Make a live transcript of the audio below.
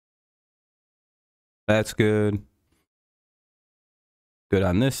That's good. Good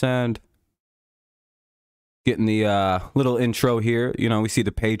on this end. Getting the little intro here. You know, we see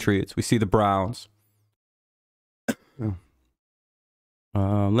the Patriots. We see the Browns.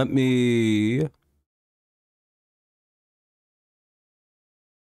 Let me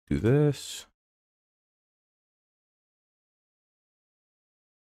do this.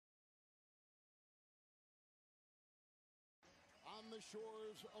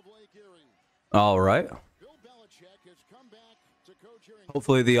 All right.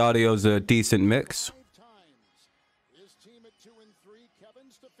 Hopefully the audio's a decent mix. His team at 2-3, Kevin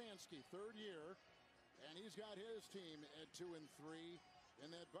Stefanski, third year, and he's got his team at 2-3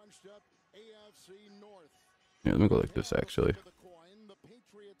 in that bunched up AFC North. Yeah, let me go like this actually. The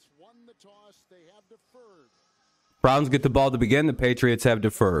Patriots won the toss, they have deferred. Browns get the ball to begin, the Patriots have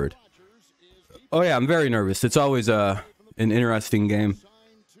deferred. Oh yeah, I'm very nervous. It's always an interesting game.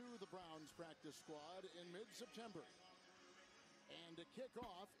 Signed to the Browns practice squad in mid-September. And to kick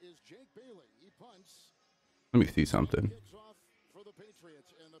off is Jake Bailey. He punts. Let me see something. Kicks off for the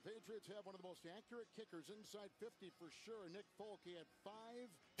Patriots, and the Patriots have one of the most accurate kickers inside 50 for sure. Nick Folke had 5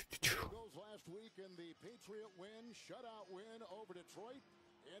 goals last week in the Patriot win, shutout win over Detroit.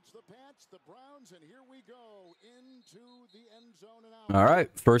 It's the Pats, the Browns, and here we go into the end zone and out. All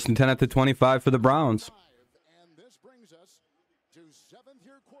right, 1st and 10 at the 25 for the Browns. And this brings us to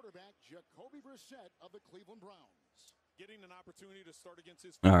 7th-year quarterback Jacoby Brissett of the Cleveland Browns. Getting an opportunity to start against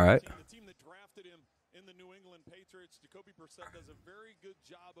his All right. team, the team that drafted him in the New England Patriots. Jacoby Brissett does a very good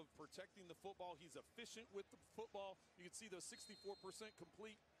job of protecting the football. He's efficient with the football. You can see those 64%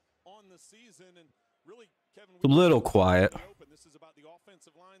 complete on the season, and really, Kevin, It's a little quiet. This is about the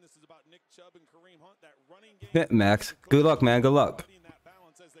offensive line. This is about Nick Chubb and Kareem Hunt. That running game. Max, good luck, man. Good luck.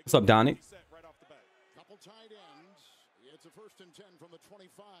 What's up, Donnie? Couple tight ends. It's a 1st and 10 from the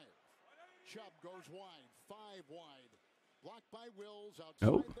 25. Chubb goes wide, 5 wide. Blocked by Wills.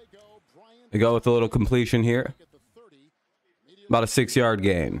 Outside they go. Bryant. They go with a little completion here. At the 30. About a 6-yard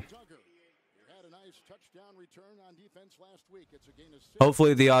gain. Had a nice touchdown return on defense last week. It's a gain of 6.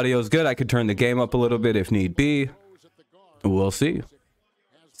 Hopefully the audio is good. I could turn the game up a little bit if need be. We'll see.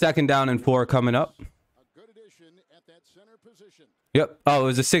 2nd down and 4 coming up. A good addition at that center position. Yep. Oh, it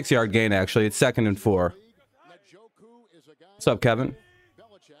was a 6-yard gain, actually. It's 2nd and 4. Njoku is a guy. What's up, Kevin?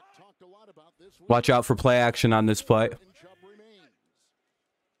 Belichick talked a lot about this week. Watch out for play action on this play. And Chubb remains.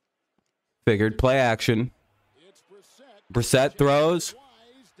 Figured play action. It's Brissett throws.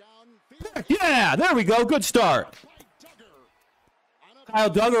 Wise downfield. Yeah, there we go. Good start. Duggar. Kyle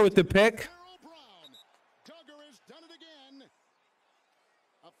Duggar with the pick. Carroll Brown. Duggar has done it again.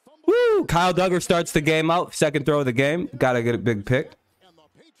 A fumble. Woo! Kyle Duggar starts the game out. 2nd throw of the game. Gotta get a big pick. And the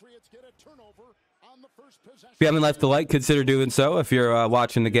Patriots get a turnover on the first possession. If you haven't left a like, consider doing so if you're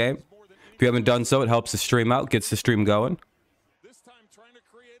watching the game. If you haven't done so, it helps the stream out, gets the stream going. This time trying to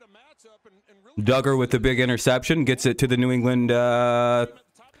create a matchup and really Duggar with the big interception gets it to the New England, I at the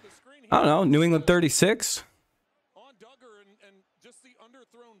top of the screen don't know, New England 36. on Duggar, and just the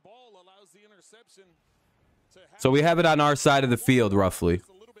underthrown ball allows the interception to happen. So we have it on our side of the field, roughly.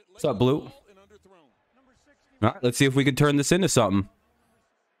 A little bit What's up, Blue? late and underthrown. All right, let's see if we can turn this into something.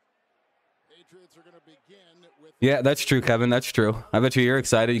 Patriots are going to begin with Yeah, that's true, Kevin. That's true. I bet you're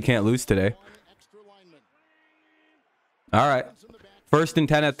excited. You can't lose today. one extra lineman. All right. In the back. 1st and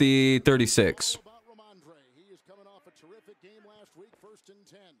 10 at the 36. About Ramondre. He is coming off a terrific game last week. 1st and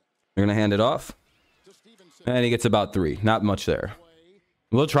 10. You're going to hand it off. To Stevenson. And he gets about 3. Not much there. Away.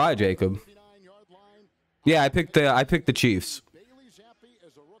 We'll try, Jacob. 59-yard line. Yeah, I picked the Chiefs. Bailey Zappe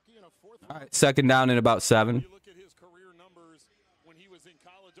is a rookie in a 4th. All right, 2nd down and about 7. You look at his career numbers when he was in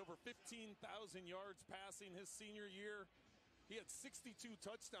college, over 15,000 yards passing his senior year. He had 62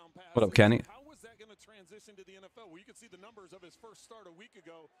 touchdown passes. What up, Kenny? How was that going to transition to the NFL? Well, you can see the numbers of his first start a week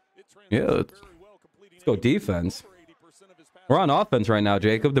ago. It Yeah, transitioned let's very well, completing go over defense. 80% of his passes. We're on offense right now,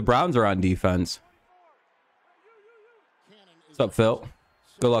 Jacob. The Browns are on defense. What's up, Phil?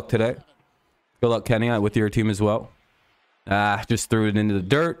 Good luck today. Good luck, Kenny, with your team as well. Just threw it into the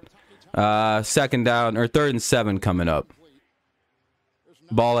dirt. 2nd down, or 3rd and 7 coming up.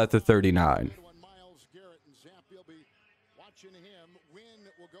 Ball at the 39.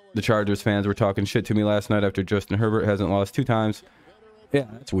 The Chargers fans were talking shit to me last night after Justin Herbert hasn't lost 2 times. Yeah,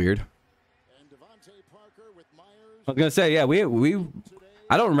 that's weird. I was gonna say, yeah, we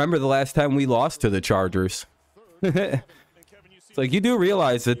I don't remember the last time we lost to the Chargers. It's like, you do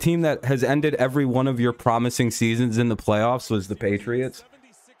realize the team that has ended every one of your promising seasons in the playoffs was the Patriots.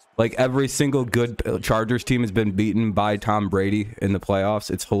 Like, every single good Chargers team has been beaten by Tom Brady in the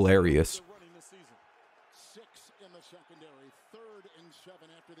playoffs. It's hilarious.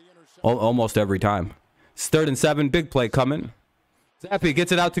 Almost every time. It's 3rd and 7. Big play coming. Zappe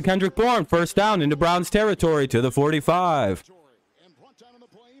gets it out to Kendrick Bourne. First down into Browns territory to the 45.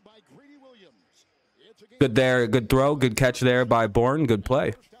 Good there. Good throw. Good catch there by Bourne. Good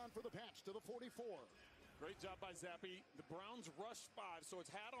play.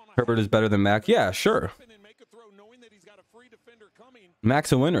 Herbert is better than Mac. Yeah, sure.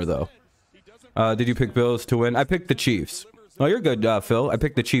 Mac's a winner, though. Did you pick Bills to win? I picked the Chiefs. Oh, you're good, Phil. I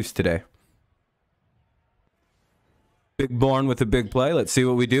picked the Chiefs today. Big Bourne with a big play. Let's see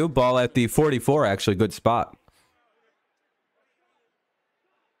what we do. Ball at the 44, actually. Good spot.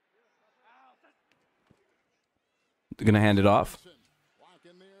 Going to hand it off.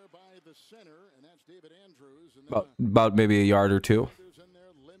 About maybe a yard or two.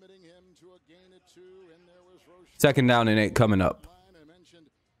 2nd down and 8 coming up.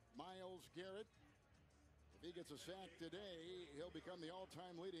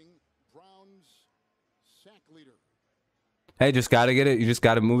 Hey, just got to get it. You just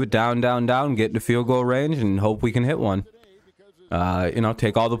got to move it down, get into field goal range, and hope we can hit one. You know,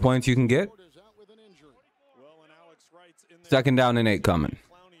 take all the points you can get. 2nd down and 8 coming.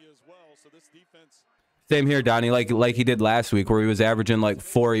 Same here, Donnie, like he did last week, where he was averaging like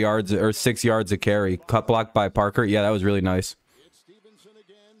 4 yards or 6 yards a carry. Cut block by Parker. Yeah, that was really nice.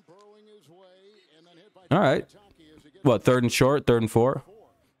 All right. What, 3rd and short, 3rd and 4?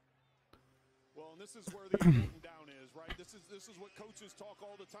 Well, this is where the down is, right? This is what coaches talk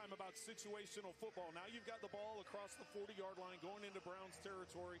all the time about situational football. Now you've got the ball across the 40-yard line going into Browns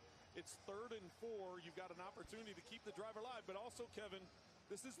territory. It's 3rd and 4. You've got an opportunity to keep the drive alive, but also, Kevin,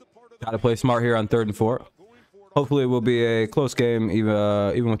 this is the part of the... Got to play smart here on 3rd and 4. Hopefully it will be a close game,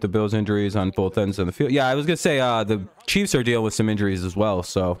 even with the Bills' injuries on both ends of the field. Yeah, I was going to say the Chiefs are dealing with some injuries as well,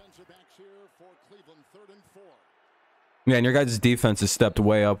 so... Yeah, and your guys' defense has stepped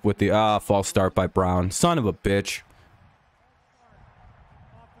way up with the false start by Brown. Son of a bitch.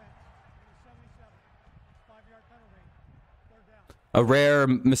 A rare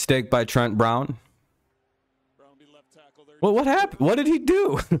mistake by Trent Brown. Well, what happened? What did he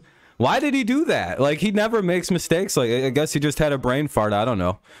do? Why did he do that? Like, he never makes mistakes. Like, I guess he just had a brain fart. I don't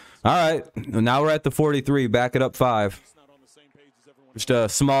know. All right. Now we're at the 43. Back it up 5. Just a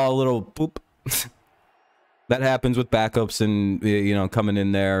small little boop. That happens with backups and, you know, coming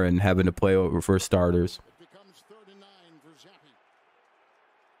in there and having to play over for starters.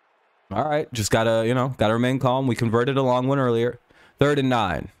 All right. Just got to, you know, got to remain calm. We converted a long one earlier. 3rd and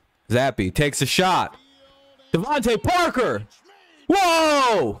 9. Zappe takes a shot. Devontae Parker.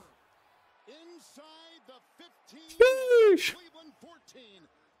 Whoa. Sheesh.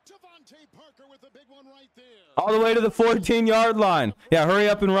 All the way to the 14-yard line. Yeah, hurry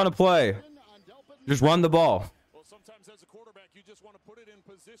up and run a play. Just run the ball. Well, sometimes as a quarterback, you just want to put it in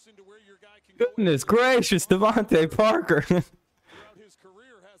position to where your guy can Goodness gracious, Devontae Parker. throughout his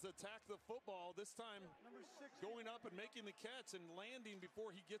career has attacked the football. This time going up and making the catch and landing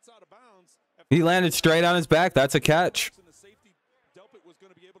before he gets out of bounds. He landed straight on his back. That's a catch. The safety Delpit was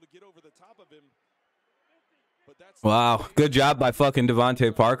going to be able to get over the top of him. But that's Wow, good job by fucking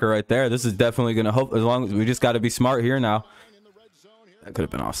Devontae Parker right there. This is definitely going to hope, as long as we just got to be smart here now. That could have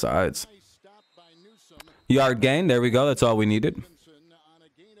been offsides. Yard gain. There we go. That's all we needed.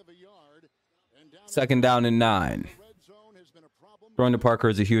 2nd down and 9. Throwing to Parker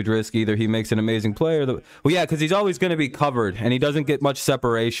is a huge risk. Either he makes an amazing play or well, yeah, because he's always going to be covered and he doesn't get much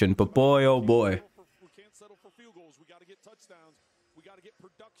separation. But boy, oh boy. We can't settle for field goals. We got to get touchdowns. We got to get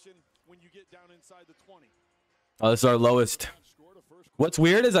production when you get down inside the 20. Oh, this is our lowest. What's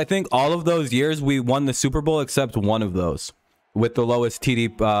weird is I think all of those years we won the Super Bowl except one of those with the lowest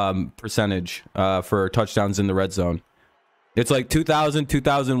TD percentage for touchdowns in the red zone. It's like 2000,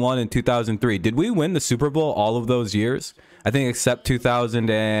 2001, and 2003. Did we win the Super Bowl all of those years? I think except 2000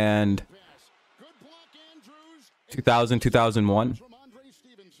 and 2001.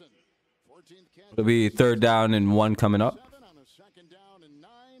 It'll be 3rd down and 1 coming up.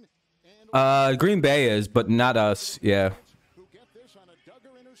 Green Bay is, but not us. Yeah.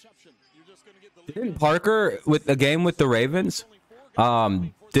 Didn't Parker with the game with the Ravens?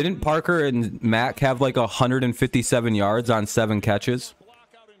 Didn't Parker and Mac have like 157 yards on 7 catches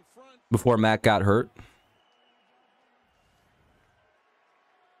before Mac got hurt?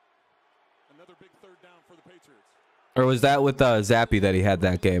 Another big 3rd down for the Patriots. Or was that with Zappe that he had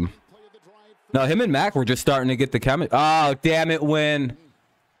that game? No, him and Mac were just starting to get the chemistry. Oh, damn it, Win.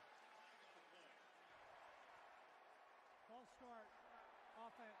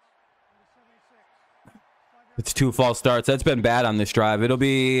 It's 2 false starts. That's been bad on this drive. It'll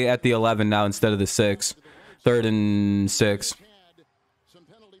be at the 11 now instead of the 6. 3rd and 6.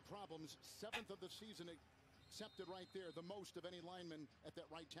 problems. 7th of the season accepted right there, the most of any lineman at that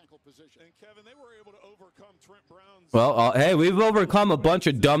right tackle position. And Kevin, they were able to overcome Trent Brown's. Well, hey, we've overcome a bunch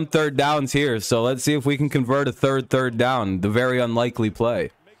of dumb third downs here, so let's see if we can convert a third down, the very unlikely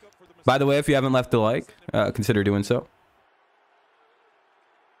play. By the way, if you haven't left a like, consider doing so.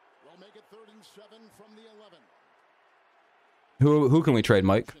 We'll make it 3rd and 7 from the 11. Who can we trade,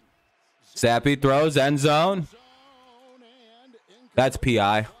 Mike? Zappe throws, end zone. That's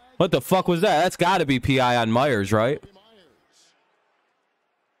PI. What the fuck was that? That's got to be PI on Myers, right?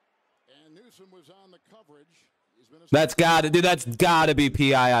 That's got to, dude. That's got to be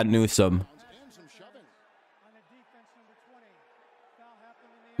PI on Newsome.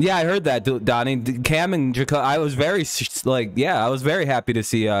 Yeah, I heard that, Donnie. Cam and Jacoby. I was very I was very happy to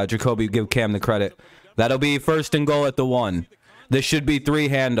see Jacoby give Cam the credit. That'll be 1st and goal at the 1. This should be 3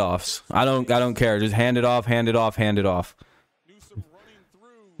 handoffs. I don't care. Just hand it off, hand it off, hand it off.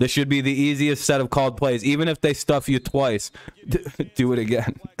 This should be the easiest set of called plays. Even if they stuff you twice, do it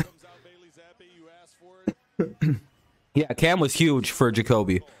again. Yeah, Cam was huge for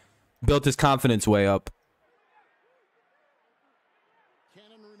Jacoby. Built his confidence way up.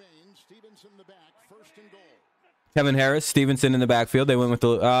 Kevin Harris, Stevenson in the backfield. They went with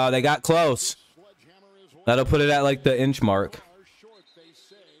the. They got close. That'll put it at like the inch mark.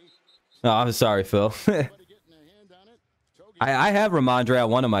 Oh, I'm sorry, Phil. I have Ramondre at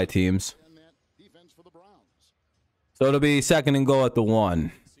one of my teams. So it'll be 2nd and goal at the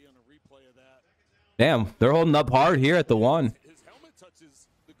 1. Damn, they're holding up hard here at the 1.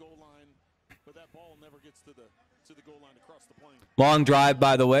 Long drive,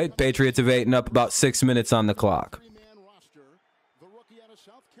 by the way. Patriots have eaten up about 6 minutes on the clock.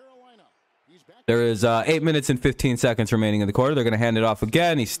 There is 8 minutes and 15 seconds remaining in the quarter. They're going to hand it off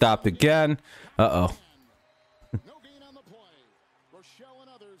again. He stopped again. Uh-oh.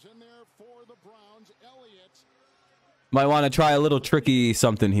 Might want to try a little tricky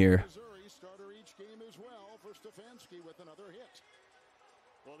something here.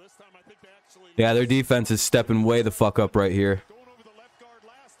 Yeah, their defense is stepping way the fuck up right here.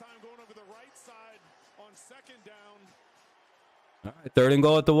 All right, 3rd and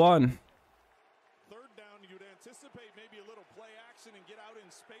goal at the 1. 3rd down, you'd anticipate maybe a little play action and get out in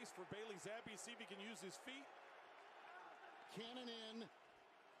space for Bailey Zappe. See if he can use his feet. Cannon in.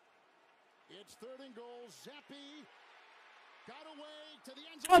 It's 3rd and goal. Zappe got away to the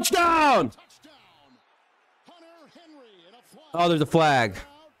end zone. Touchdown! Touchdown. Hunter Henry in a flag. Oh, there's a flag.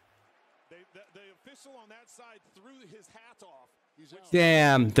 The official on that side threw his hat off.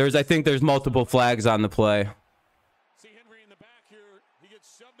 Damn, I think there's multiple flags on the play.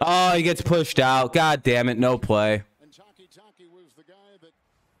 Oh, he gets pushed out. God damn it, no play. And Taki was the guy that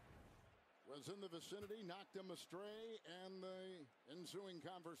was in the vicinity, knocked him astray, and the ensuing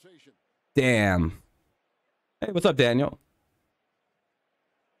conversation. Damn. Hey, what's up, Daniel?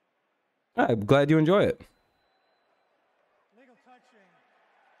 I'm glad you enjoy it. Legal touching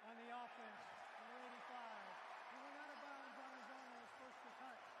on the offense. Number 85. He went out of bounds on his own and was forced to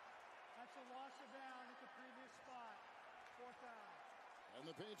touch. That's a loss of down at the previous spot. 4th down. And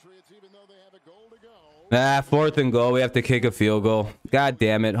the Patriots, even though they have a goal to go. 4th and goal. We have to kick a field goal. God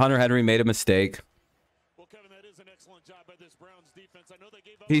damn it. Hunter Henry made a mistake. Well, Kevin, that is an excellent job by this Browns defense. I know they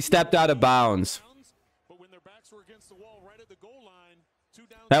gave up. He stepped out of bounds. But when their backs were against the wall right at the goal line, 2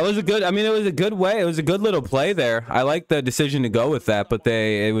 downs. That was a good, I mean, it was a good way. It was a good little play there. I like the decision to go with that, but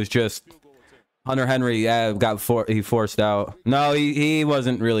it was just Hunter Henry he forced out. No, he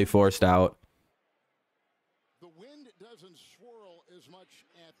wasn't really forced out. The wind doesn't swirl as much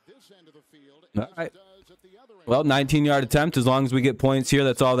at this end of the field All as right. it does at the other end. Well, 19-yard attempt. As long as we get points here,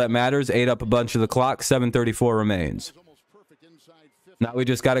 that's all that matters. 8 up a bunch of the clock. 7:34 remains. Almost perfect inside 50. Now we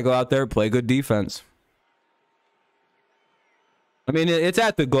just got to go out there, play good defense. I mean, it's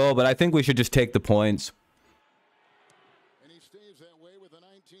at the goal, but I think we should just take the points. And he stays that way with a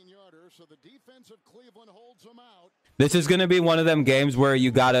 19-yarder, so the defense of Cleveland holds him out. This is going to be one of them games where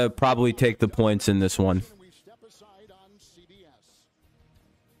you got to probably take the points in this one. We step aside on CBS.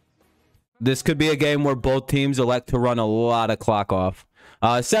 This could be a game where both teams elect to run a lot of clock off.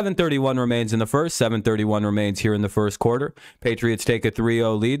 7:31 remains in the first. 7:31 remains here in the first quarter. Patriots take a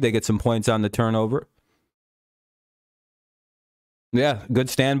 3-0 lead. They get some points on the turnover. Yeah, good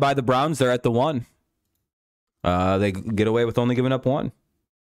stand by the Browns. They're at the 1. They get away with only giving up 1.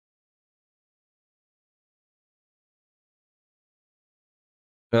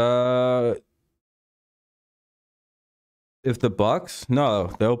 If the Bucks? No,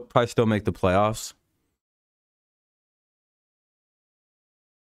 they'll probably still make the playoffs.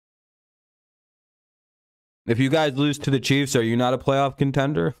 If you guys lose to the Chiefs, are you not a playoff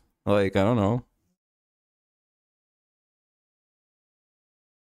contender? Like, I don't know.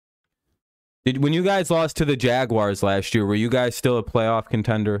 When you guys lost to the Jaguars last year, were you guys still a playoff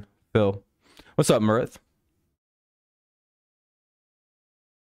contender, Phil? What's up, Mirth?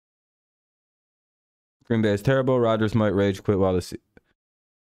 Green Bay is terrible. Rodgers might rage quit while the...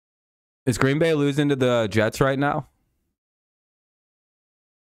 Is Green Bay losing to the Jets right now?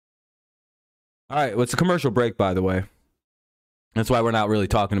 All right, well, it's a commercial break, by the way. That's why we're not really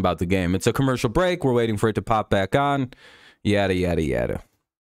talking about the game. It's a commercial break. We're waiting for it to pop back on. Yada, yada, yada.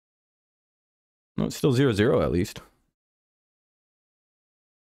 No, it's still 0-0 at least.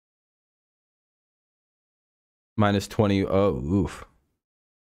 Minus 20. Oh, oof.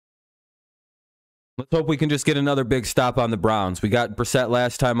 Let's hope we can just get another big stop on the Browns. We got Brissett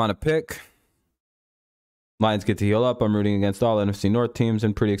last time on a pick. Lions get to heal up. I'm rooting against all NFC North teams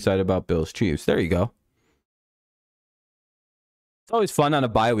and pretty excited about Bills Chiefs. There you go. It's always fun on a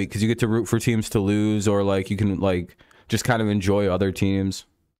bye week because you get to root for teams to lose, or like you can like just kind of enjoy other teams.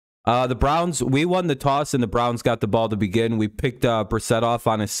 The Browns, we won the toss and the Browns got the ball to begin. We picked Brissett off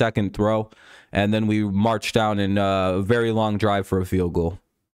on his second throw, and then we marched down in a very long drive for a field goal.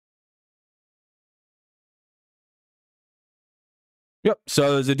 Yep,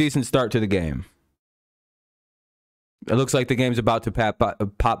 so it was a decent start to the game. It looks like the game's about to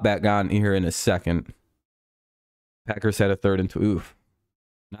pop back on here in a second. Packers had a 3rd and 2. Oof.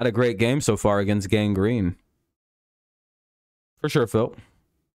 Not a great game so far against Gang Green. For sure, Phil.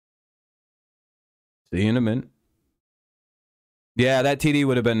 See you in a minute. Yeah, that TD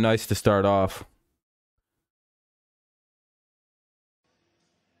would have been nice to start off.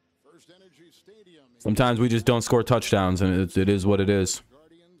 Sometimes we just don't score touchdowns, and it is what it is.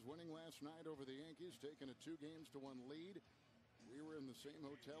 Guardians winning last night over the Yankees, taking a 2-1 lead. We were in the same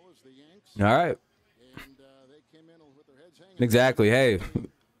hotel as the Yanks. All right. And they came in with their heads hanging. Exactly. Hey,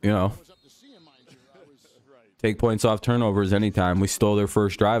 you know, take points off turnovers anytime. We stole their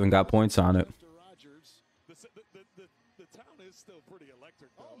first drive and got points on it.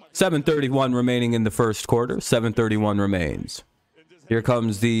 7:31 remaining in the first quarter. 7:31 remains. Here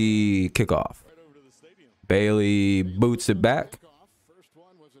comes the kickoff. Bailey boots it back.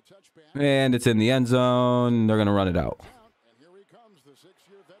 And it's in the end zone. They're going to run it out.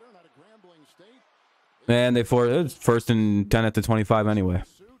 And they it's 1st and 10 at the 25 anyway.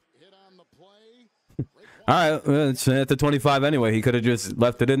 All right, it's at the 25 anyway. He could have just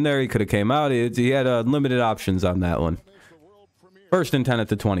left it in there. He could have came out. He had limited options on that one. 1st and 10 at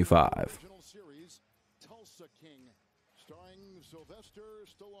the 25.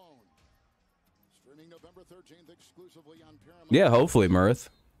 Yeah, hopefully, Mirth.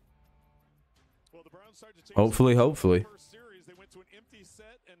 Hopefully. They went to an empty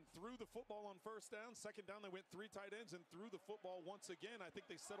set and threw the football on 1st down. 2nd down, they went 3 tight ends and threw the football once again. I think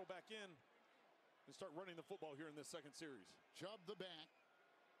they settle back in and start running the football here in this 2nd series. Chubb the back.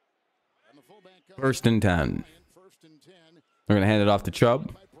 And the fullback 1st and 10. They're going to hand it off to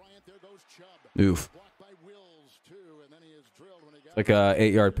Chubb. Oof. Like a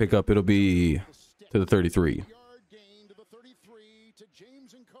 8-yard pickup. It'll be to the 33.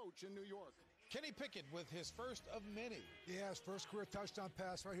 Kenny Pickett with his first of many. Yes, first career touchdown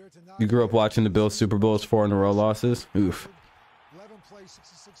pass right here tonight. You grew up watching the Bills Super Bowls, 4 in a row losses. Oof. 11 plays,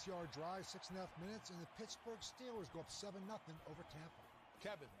 66-yard drive, 6.5 minutes, and the Pittsburgh Steelers go up 7-0 over Tampa.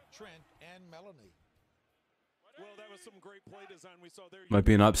 Kevin, Trent, and Melanie. Well, that was some great play design we saw there. Might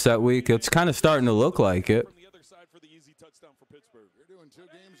be an upset week. It's kind of starting to look like it. From the other side for the easy touchdown for Pittsburgh. You're doing 2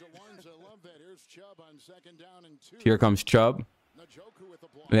 games at once. I love that. Here's Chubb on 2nd down and 2. Here comes Chubb.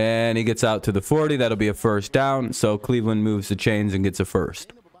 And he gets out to the 40. That'll be a 1st down. So Cleveland moves the chains and gets a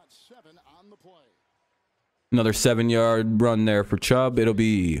 1st. Another 7-yard run there for Chubb. It'll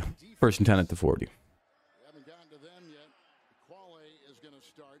be 1st and 10 at the 40. Haven't gotten to them yet. Quale is going to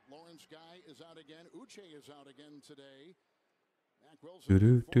start. Lawrence Guy is out again. Uche is out again today. Mac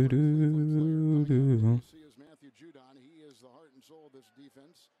Wilson. See is Matthew Judon. He is the heart and soul of this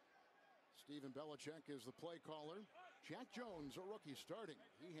defense. Stephen Belichick is the play caller. Jack Jones, a rookie, starting.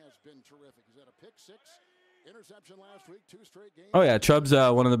 He has been terrific. He's had a pick 6, interception last week, 2 straight games. Oh, yeah. Chubb's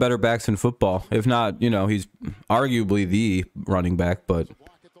one of the better backs in football. If not, you know, he's arguably the running back, but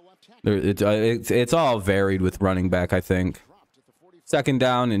it's all varied with running back, I think. 2nd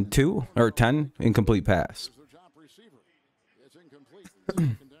down and 2, or 10, incomplete pass. It's incomplete.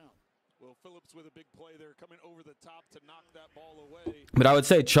 2nd down. Well, Phillips with a big play there coming over the top to knock that ball away. But I would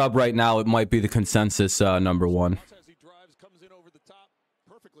say Chubb right now, it might be the consensus number 1. As he drives, comes in over the top.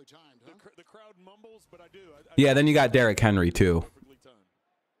 Perfectly timed, huh? The crowd mumbles, but I do. Yeah, then you got Derrick Henry, too.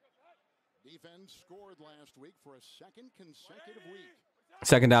 Defense scored last for a second consecutive week.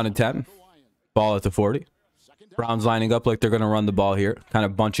 Second down and 10. Ball at the 40. Second down. Browns lining up like they're going to run the ball here. Kind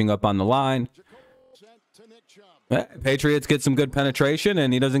of bunching up on the line. Set to Nick Chubb. Patriots get some good penetration,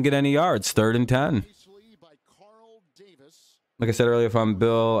 and he doesn't get any yards. 3rd and 10. Nicely by Carl Davis. Like I said earlier, if I'm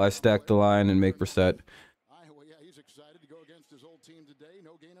Bill, I stack the line and make Brissett. Iowa, yeah, he's excited to go against his old team today.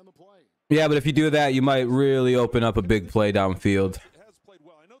 No gain on the play. Yeah, but if you do that, you might really open up a big play downfield. It has played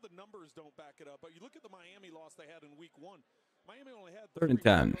well. I know the numbers don't back it up, but you look at the Miami loss they had in week 1. Miami only had 3rd and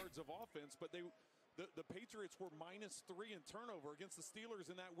 10. yards of offense, but the Patriots were -3 in turnover against the Steelers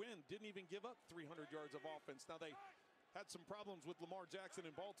in that win. Didn't even give up 300 yards of offense. Now, they had some problems with Lamar Jackson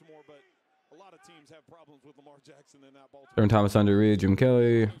in Baltimore, but a lot of teams have problems with Lamar Jackson in that Baltimore. Aaron Thomas under Reed, Jim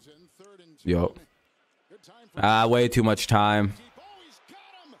Kelly. Yo. Way too much time.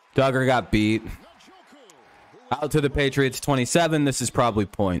 Duggar got beat. Out to the Patriots 27. This is probably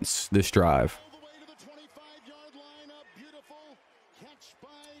points, this drive. All the way to the 25-yard line. A beautiful catch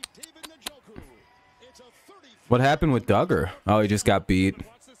by David Njoku. It's a 33. What happened with Duggar? Oh, he just got beat.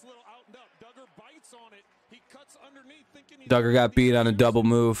 Watch this little out and up. Duggar bites on it. He cuts underneath thinking he's Duggar got beat on a double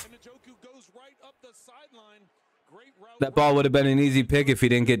move. and Njoku goes right up the sideline. Great route. That ball would have been an easy pick if he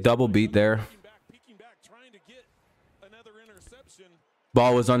didn't get double beat there. Peeking back, trying to get another interception.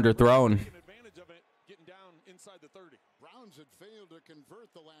 Ball was underthrown. Taking advantage of it, getting down inside the 30. Browns had failed to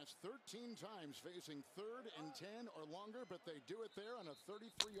convert the last 13 times, facing 3rd and 10 or longer, but they do it there on a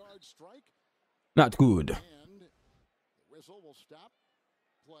 33-yard strike. Not good. And the whistle will stop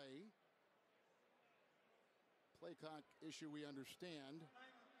play. Play clock issue we understand.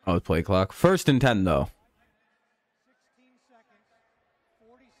 Oh, play clock. 1st and 10, though. 16 seconds,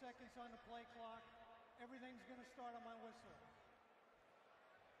 40 seconds on the play clock. Everything's going to start on my whistle.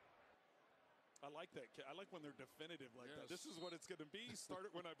 I like that. I like when they're definitive like that. This is what it's going to be. Start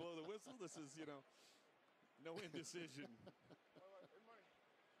it when I blow the whistle. This is, no indecision.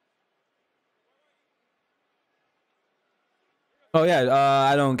 Oh, yeah.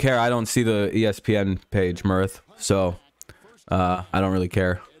 I don't care. I don't see the ESPN page, Mirth. So, I don't really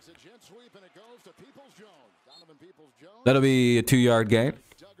care. It's a jet sweep and it goes to Peoples-Jones. Donovan Peoples-Jones. That'll be a 2-yard gain.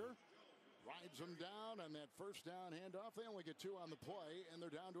 Duggar rides him down on that first down handoff. They only get 2 on the play, and they're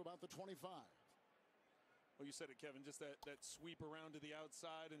down to about the 25. Well, you said it, Kevin. Just that sweep around to the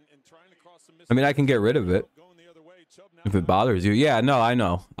outside and trying to cross some. I mean, I can get rid of it Going the other way. Chubb now if it bothers you. Yeah, no, I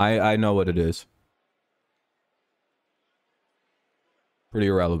know. I know what it is. Pretty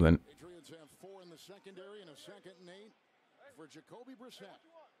irrelevant. Patriots have 4 in the secondary and a 2nd and 8 for Jacoby Brissett.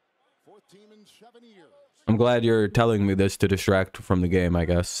 4th team in 7 years. I'm glad you're telling me this to distract from the game, I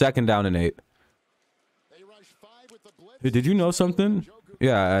guess. 2nd down and 8. They rush 5 with the blitz. Hey, did you know something?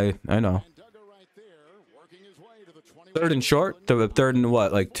 Yeah, I know. And Duggar right there, working his way to the 20. 3rd and short? To 3rd and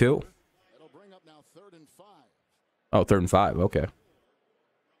what, like 2? It'll bring up now 3rd and 5. Oh, 3rd and 5. Okay.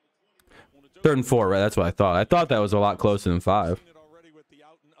 3rd and 4, right? That's what I thought. I thought that was a lot closer than 5. Seen it already with the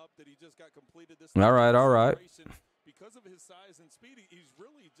out and up that he just got completed. This All right. Because of his size and speed, he's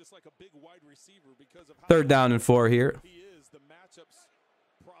really just like a big wide receiver because of how 3rd down and 4 here. he is, the matchups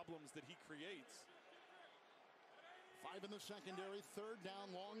problems that he creates. 5 in the secondary, 3rd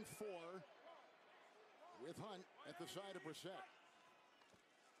down, long 4. With Hunt at the side of Brissett.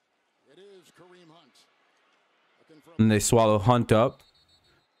 It is Kareem Hunt. Looking for a And they swallow Hunt up.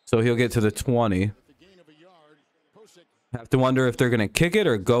 So he'll get to the 20. with the gain of a yard. Posick, Have to wonder if they're going to kick it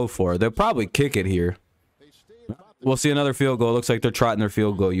or go for it. They'll probably kick it here. they stay about the We'll see another field goal. Looks like they're trotting their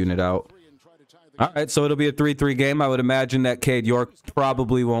field goal unit out. 3 and try to tie the All right, so it'll be a 3-3 game. I would imagine that Cade York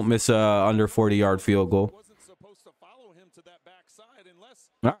probably won't miss a under 40-yard field goal. Wasn't supposed to follow him to that backside unless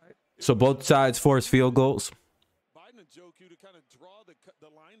All right. So both sides force field goals. Biden and Njoku to kind of draw the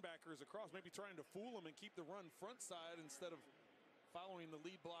linebackers across, maybe trying to fool them and keep the run front side instead of following the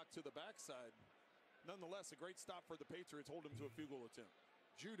lead block to the backside. Nonetheless, a great stop for the Patriots. Hold him to a field goal attempt.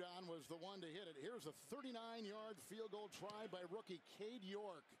 Judon was the one to hit it. Here's a 39-yard field goal try by rookie Cade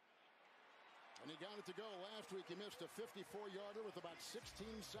York. And he got it to go. Last week he missed a 54-yarder with about 16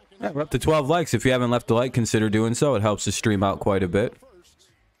 seconds. Yeah, we're up to 12 likes. If you haven't left a like, consider doing so. It helps the stream out quite a bit. First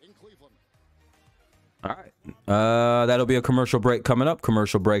in Cleveland. All right. That'll be a commercial break coming up.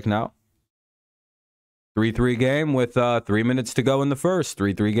 Commercial break now. 3-3 game with 3 minutes to go in the first.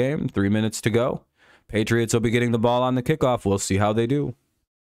 3-3 game, 3 minutes to go. Patriots will be getting the ball on the kickoff. We'll see how they do.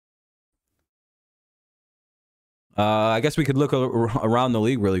 I guess we could look around the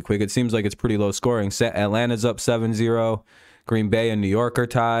league really quick. It seems like it's pretty low scoring. Atlanta's up 7-0. Green Bay and New York are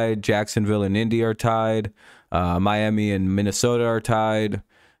tied. Jacksonville and Indy are tied. Miami and Minnesota are tied.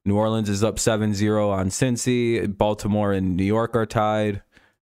 New Orleans is up 7-0 on Cincy. Baltimore and New York are tied.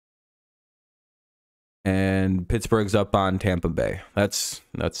 And Pittsburgh's up on Tampa Bay. That's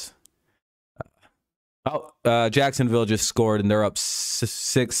Jacksonville just scored and they're up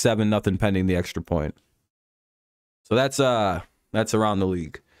 6-7 nothing pending the extra point. So that's around the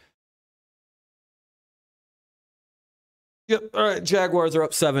league. Yep. All right, Jaguars are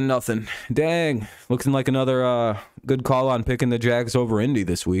up 7 nothing. Dang, looking like another good call on picking the Jags over Indy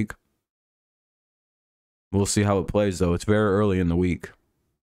this week. We'll see how it plays though. It's very early in the week.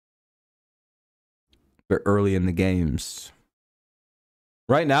 Very early in the games.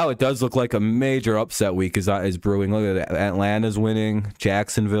 Right now, it does look like a major upset week is brewing. Look at that. Atlanta's winning.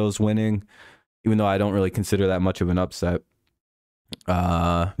 Jacksonville's winning, even though I don't really consider that much of an upset.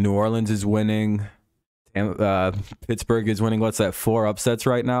 New Orleans is winning. Pittsburgh is winning. What's that? 4 upsets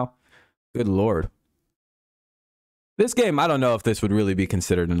right now? Good Lord. This game, I don't know if this would really be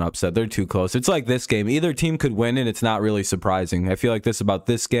considered an upset. They're too close. It's like this game. Either team could win, and it's not really surprising. I feel like this about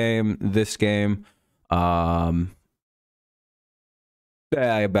this game.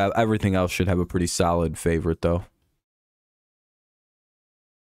 Yeah, about everything else should have a pretty solid favorite, though.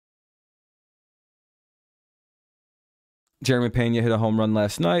 Jeremy Pena hit a home run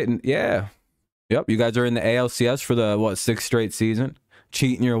last night, and yeah. Yep, you guys are in the ALCS for the, 6th straight season?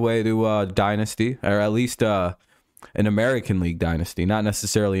 Cheating your way to dynasty, or at least an American League dynasty, not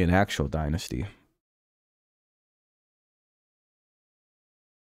necessarily an actual dynasty.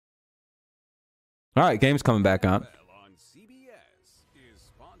 All right, game's coming back on.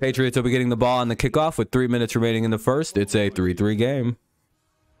 Patriots will be getting the ball on the kickoff with 3 minutes remaining in the first. It's a 3-3 game.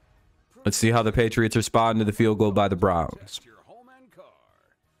 Let's see how the Patriots respond to the field goal by the Browns.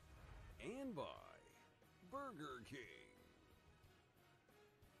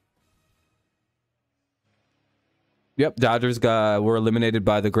 Yep, Dodgers were eliminated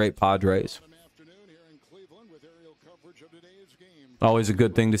by the great Padres. Always a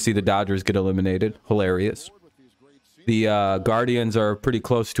good thing to see the Dodgers get eliminated. Hilarious. The Guardians are pretty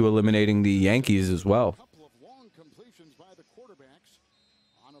close to eliminating the Yankees as well.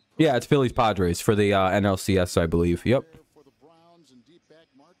 Yeah, it's Phillies Padres for the NLCS, I believe. Yep.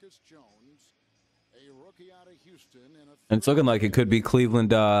 And it's looking like it could be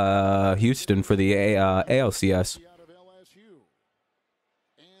Cleveland, Houston for the ALCS.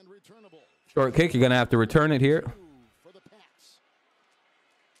 Short kick, you're going to have to return it here.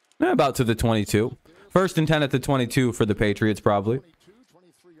 About to the 22. 1st and 10 at the 22 for the Patriots, probably.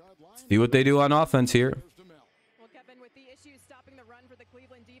 See what they do on offense here. Well, Kevin, with the issues stopping the run for the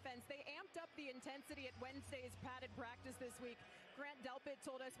Cleveland defense, they amped up the intensity at Wednesday's padded practice this week. Grant Delpit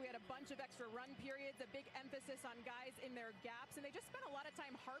told us we had a bunch of extra run periods, a big emphasis on guys in their gaps, and they just spent a lot of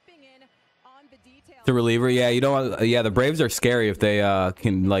time harping in on the details. The reliever, yeah, you don't. Yeah, the Braves are scary if they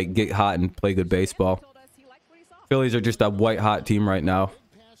can get hot and play good baseball. Phillies are just a white hot team right now.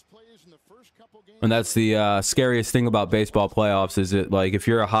 And that's the scariest thing about baseball playoffs is it if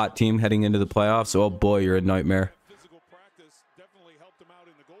you're a hot team heading into the playoffs, oh boy, you're a nightmare. Physical practice definitely helped them out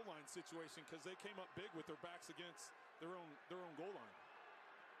in the goal line situation because they came up big with their backs against their own goal line.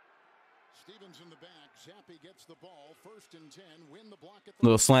 Stevens in the back. Zappe gets the ball. 1st and 10. Win the block at the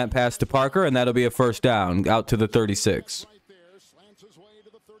Little slant pass to Parker, and that'll be a 1st down out to the 36. right there. Slants his way to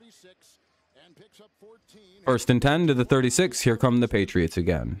the 36 and picks up 14. 1st and 10 to the 36. Here come the Patriots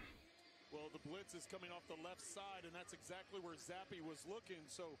again.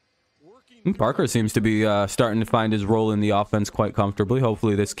 Parker seems to be starting to find his role in the offense quite comfortably.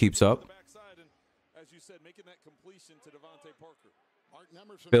 Hopefully this keeps up.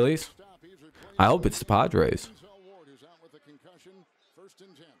 Phillies? I hope it's the Padres.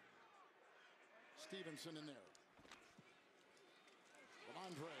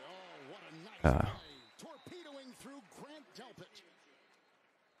 Torpedoing through Grant Delpit.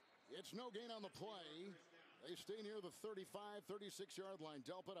 It's no gain on the play. They stay near the 35, 36-yard line.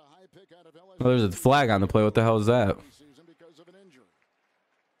 Delpit, a high pick out of LSU. Oh, there's a flag on the play. What the hell is that? Because of an injury.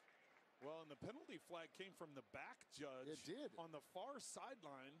 Well, and the penalty flag came from the back judge. It did. On the far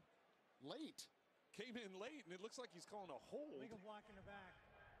sideline. Late. Came in late, and it looks like he's calling a hold. Legal block in the back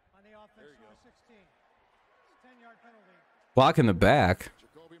on the offense, number 16. 10-yard penalty. Block in the back.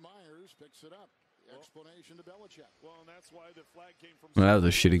 Jacoby Myers picks it up. Explanation to Belichick. Well, and that's why the flag came from. Well, that was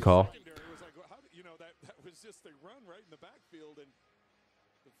a shitty call. That was just a run right in the backfield, and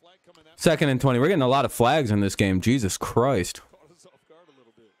the flag coming out. 2nd and 20. We're getting a lot of flags in this game. Jesus Christ. Caught us off guard a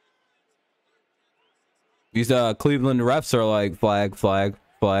little bit. These Cleveland refs are like flag, flag,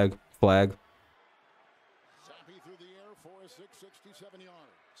 flag, flag. Zappe through the air for a 67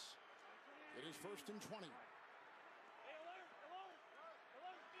 yards. It is 1st and 20.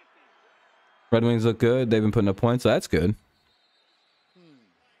 Red Wings look good. They've been putting up points, so that's good.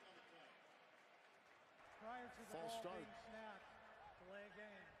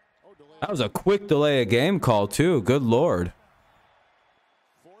 That was a quick delay of game call, too. Good Lord.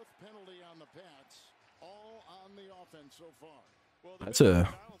 Fourth penalty on the Pats, all on the offense so far. Well, That's a...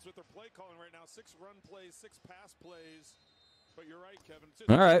 balance with their play calling right now. 6 run plays, 6 pass plays. But you're right, Kevin.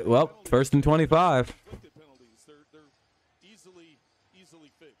 All right, well, first and 25. They're easily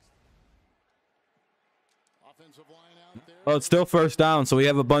fixed. Offensive line out there. Oh, it's still first down, so we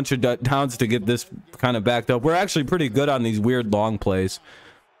have a bunch of downs to get this kind of backed up. We're actually pretty good on these weird long plays,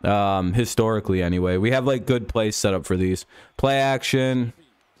 historically anyway. We have, like, good plays set up for these. Play action,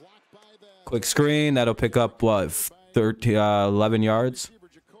 quick screen. That'll pick up, what, 11 yards?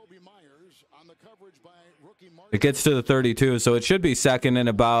 It gets to the 32, so it should be second and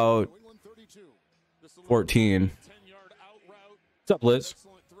about 14. What's up, Liz?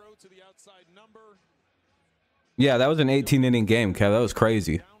 Yeah, that was an 18-inning game, Kev. That was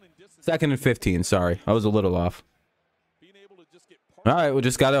crazy. Second and 15, sorry. I was a little off. All right, we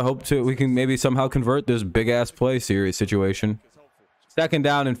just got to hope we can maybe somehow convert this big-ass play series situation. Second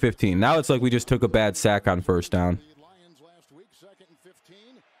down and 15. Now it's like we just took a bad sack on first down.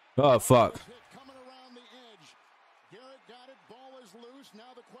 Oh, fuck.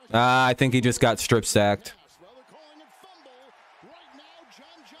 I think he just got strip sacked.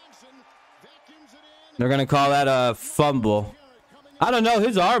 They're going to call that a fumble. I don't know.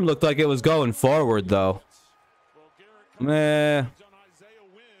 His arm looked like it was going forward, though. Meh.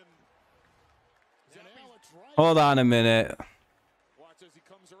 Hold on a minute.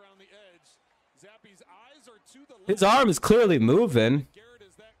 His arm is clearly moving.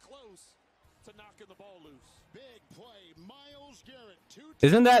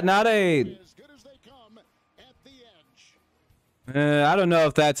 Isn't that not a... I don't know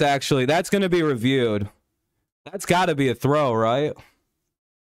if that's actually... That's going to be reviewed. That's got to be a throw, right?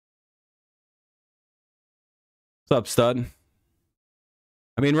 What's up, stud?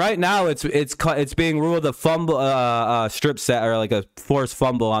 I mean, right now it's being ruled a fumble, strip set, or like a forced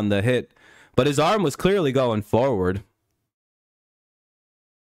fumble on the hit. But his arm was clearly going forward.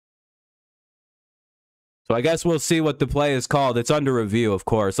 So I guess we'll see what the play is called. It's under review, of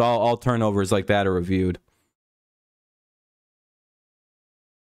course. All turnovers like that are reviewed.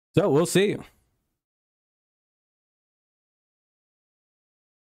 So we'll see.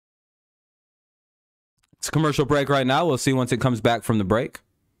 It's a commercial break right now. We'll see once it comes back from the break.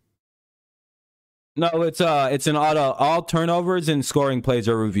 No, it's an auto. All turnovers and scoring plays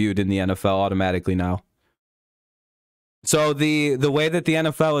are reviewed in the NFL automatically now. So the way that the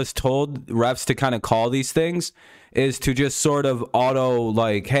NFL has told refs to kind of call these things is to just sort of auto,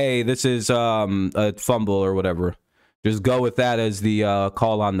 like, hey, this is a fumble or whatever. Just go with that as the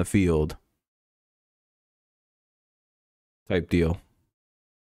call on the field type deal.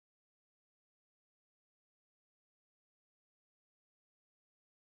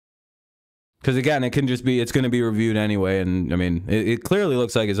 Because again, it can just be, it's going to be reviewed anyway. And I mean, it clearly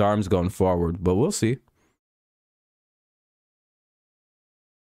looks like his arm's going forward, but we'll see.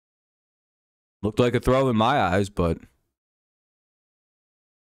 Looked like a throw in my eyes, but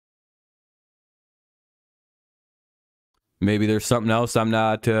maybe there's something else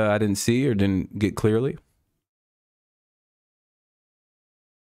I didn't see or didn't get clearly.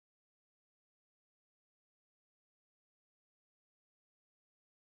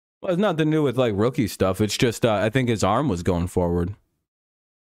 Well, it's nothing to do with like rookie stuff. It's just I think his arm was going forward.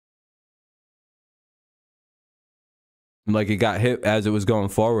 Like he got hit as it was going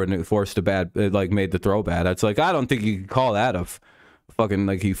forward and it forced it like made the throw bad. It's like, I don't think you could call that a fucking,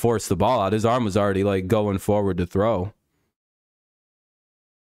 like he forced the ball out. His arm was already like going forward to throw.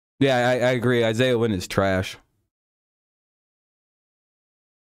 Yeah, I agree. Isaiah Wynn is trash.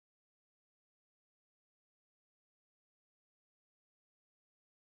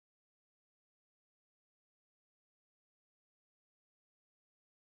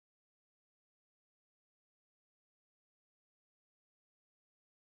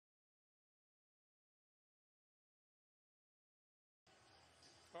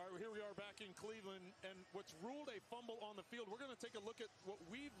 Here we are back in Cleveland, and what's ruled a fumble on the field. We're going to take a look at what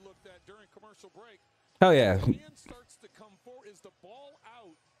we've looked at during commercial break. Oh yeah. The hand starts to come forward. Is the ball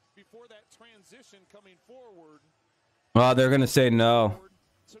out before that transition coming forward? Well, they're going to say no.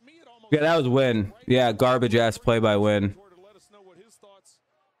 Yeah, that was Wynn. Yeah, garbage ass play by Wynn.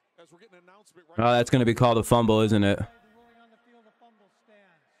 Oh, that's going to be called a fumble, isn't it?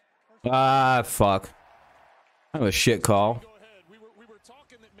 Ah, fuck. That was a shit call.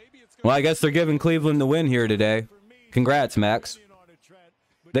 Well, I guess they're giving Cleveland the win here today. Congrats, Max.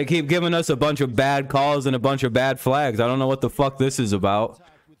 They keep giving us a bunch of bad calls and a bunch of bad flags. I don't know what the fuck this is about.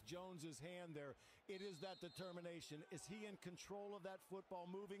 With Jones's hand there, it is that determination. Is he in control of that football,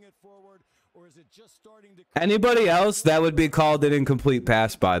 moving it forward, or is it just starting to... Anybody else, that would be called an incomplete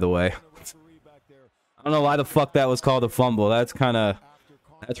pass, by the way. I don't know why the fuck that was called a fumble. That's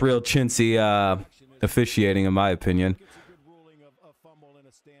real chintzy officiating, in my opinion.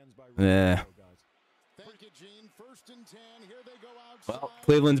 Yeah. Well,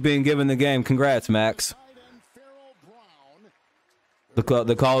 Cleveland's being given the game. Congrats, Max. The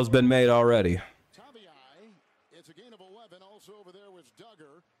call has been made already. It's a gain of 11. Also over there was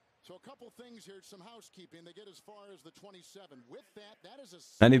Duggar. So a couple things here, some housekeeping. They get as far as the 27. With that is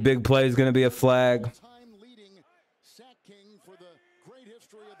a Any big play is going to be a flag.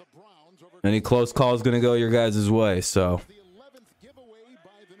 Any close call is going to go your guys' way. So. The 11th giveaway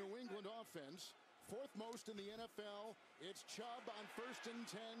by the New England offense. Fourth most in the NFL. It's Chubb on 1st and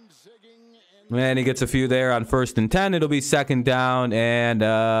 10, zigging. And he gets a few there on 1st and 10. It'll be 2nd down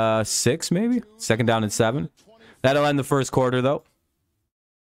and 6, maybe? 2nd down and 7. That'll end the first quarter, though.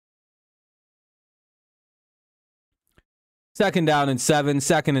 2nd down and 7,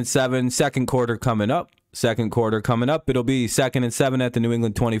 2nd and 7, second quarter coming up. Second quarter coming up. It'll be 2nd and 7 at the New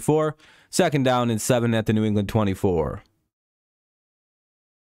England 24. 2nd down and 7 at the New England 24.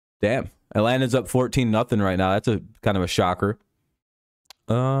 Damn. Atlanta's up 14-0 right now. That's a kind of a shocker.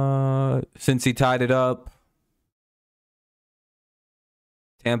 Since he tied it up,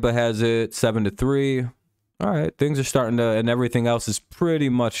 Tampa has it 7-3. All right, things are starting to, and everything else is pretty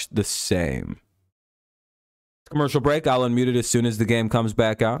much the same. Commercial break. I'll unmute it as soon as the game comes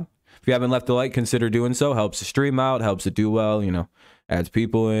back on. If you haven't left a like, consider doing so. Helps the stream out, helps it do well, you know, adds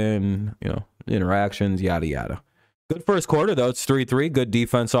people in, you know, interactions, yada, yada. Good first quarter, though. It's 3-3. Good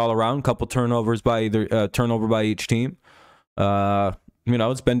defense all around. Couple turnovers by turnover by each team. You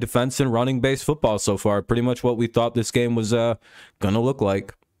know, it's been defense and running-based football so far. Pretty much what we thought this game was going to look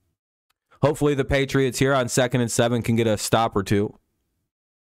like. Hopefully the Patriots here on 2nd and 7 can get a stop or two.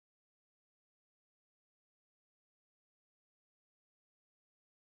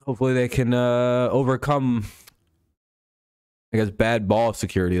 Hopefully they can overcome, I guess, bad ball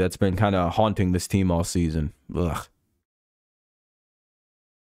security that's been kind of haunting this team all season. Ugh.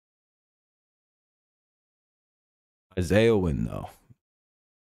 Isaiah win, though.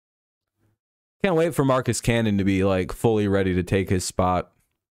 Can't wait for Marcus Cannon to be, like, fully ready to take his spot.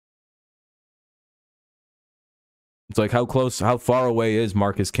 It's like, how far away is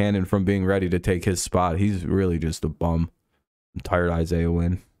Marcus Cannon from being ready to take his spot? He's really just a bum. I'm tired of Isaiah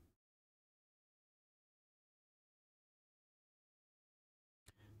win.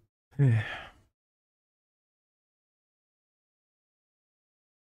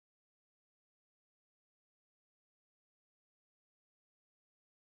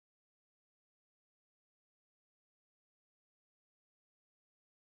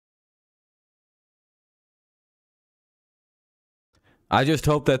 I just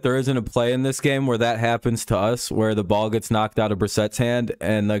hope that there isn't a play in this game where that happens to us, where the ball gets knocked out of Brissett's hand,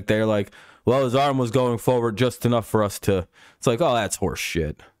 and like they're like, well, his arm was going forward just enough for us to... It's like, oh, that's horse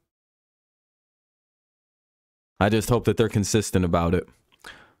shit. I just hope that they're consistent about it.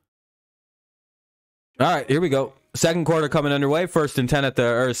 All right, here we go. Second quarter coming underway. 1st and 10 at the...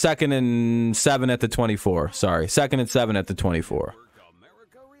 Or 2nd and 7 at the 24. Sorry, 2nd and 7 at the 24.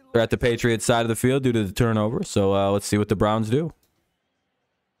 They're at the Patriots side of the field due to the turnover, so let's see what the Browns do.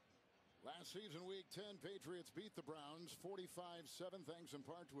 Beat the Browns 45-7 thanks in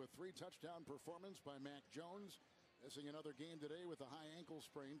part to a 3-touchdown performance by Mac Jones. Missing another game today with a high ankle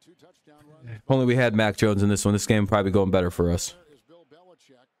sprain. 2 touchdown runs. If only we had Mac Jones in this one. This game probably going better for us. Is Bill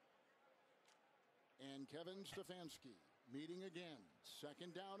Belichick and Kevin Stefanski meeting again.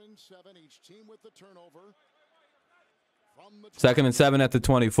 2nd down and 7. Each team with the turnover. 2nd and 7 at the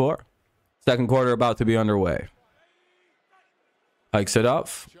 24. Second quarter about to be underway. Hikes it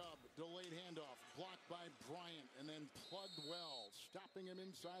off.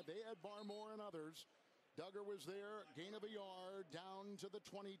 Duggar was there, gain of a yard, down to the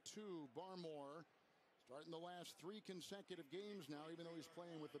 22. Barmore starting the last 3 consecutive games now, even though he's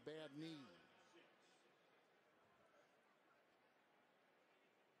playing with a bad knee.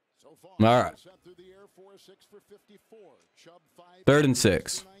 So far, all right. Set through the air, 4-6 for 54. Chubb 5. 3rd and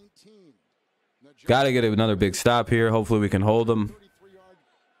 6. Got to get another big stop here. Hopefully we can hold them. 33-yard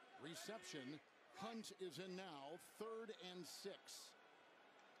reception. Hunt is in now, 3rd and 6.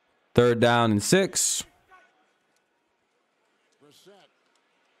 3rd down and 6.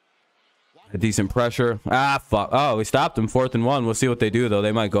 A decent pressure. Ah, fuck. Oh, we stopped them. 4th and 1. We'll see what they do, though.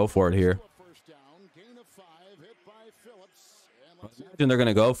 They might go for it here. Imagine they're going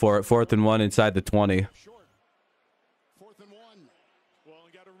to go for it. 4th and 1 inside the 20. 4th and 1. Well,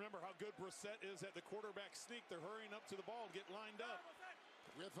 you got to remember how good Brissett is at the quarterback sneak. They're hurrying up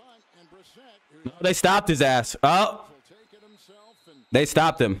thought. And Brissett, who's They stopped his ass. Oh, take it himself and they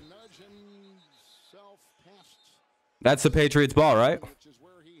stopped him. nudge himself past, That's the Patriots ball, right? which is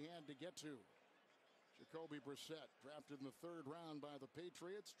where he had to get to. Jacoby Brissett, drafted in the 3rd round by the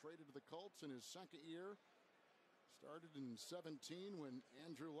Patriots, traded to the Colts in his 2nd year. Started in 17 when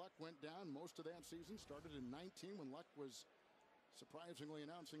Andrew Luck went down. Most of that season started in 19 when Luck was surprisingly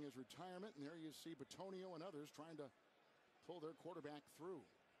announcing his retirement. And there you see Batonio and others trying to pull their quarterback through.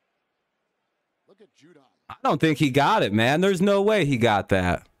 Look at Judon. I don't think he got it, man. There's no way he got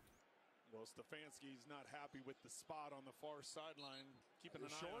that. Well, Stefanski's not happy with the spot on the far sideline. Keeping an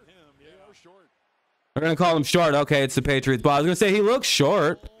eye on him. They are short. We're going to call him short. Okay, it's the Patriots ball. I was going to say he looks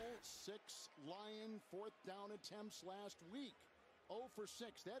short. 6 Lion 4th down attempts last week. 0 for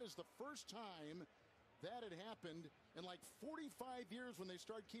 6. That is the first time that had happened in like 45 years when they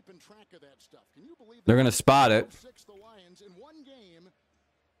started keeping track of that stuff. Can you believe that? They're going to spot it. 6 the Lions in one game.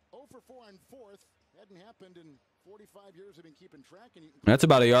 0 for 4 on 4th. Hadn't happened in 45 years. They've been keeping track. And That's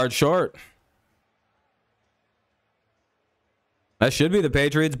about a yard short. That should be the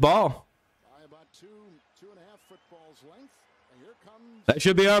Patriots ball. by about 2.5 footballs length. And here comes That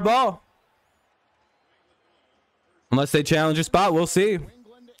should be our ball. Unless they challenge a spot, we'll see. New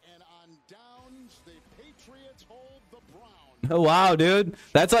England, and on downs, the Patriots hold the Browns. Oh, wow, dude.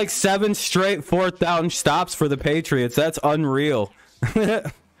 That's like 7 straight 4th down stops for the Patriots. That's unreal.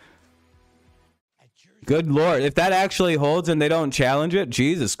 Good Lord. If that actually holds and they don't challenge it,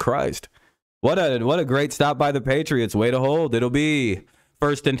 Jesus Christ. What a great stop by the Patriots. Way to hold. It'll be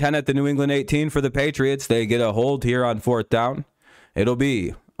 1st and 10 at the New England 18 for the Patriots. They get a hold here on 4th down. It'll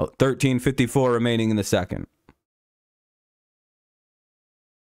be 13:54 remaining in the 2nd.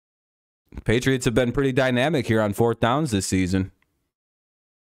 Patriots have been pretty dynamic here on 4th downs this season.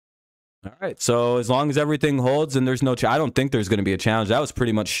 All right, so as long as everything holds and there's no I don't think there's going to be a challenge. That was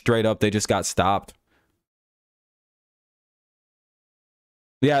pretty much straight up. They just got stopped.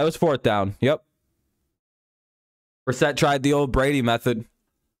 Yeah, it was 4th down. Yep. Brissett tried the old Brady method.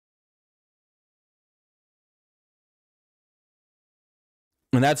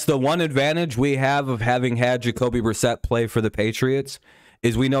 And that's the one advantage we have of having had Jacoby Brissett play for the Patriots,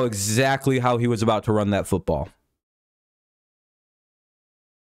 is we know exactly how he was about to run that football.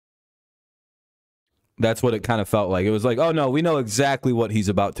 That's what it kind of felt like. It was like, oh no, we know exactly what he's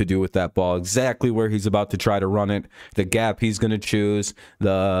about to do with that ball, exactly where he's about to try to run it, the gap he's going to choose,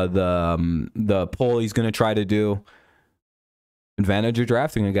 the pull he's going to try to do. Advantage of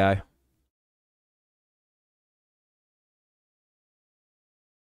drafting a guy.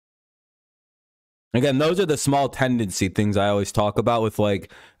 Again, those are the small tendency things I always talk about with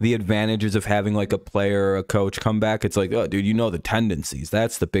like the advantages of having like a player or a coach come back. It's like, oh, dude, you know the tendencies.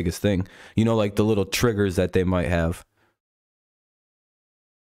 That's the biggest thing. You know, like the little triggers that they might have.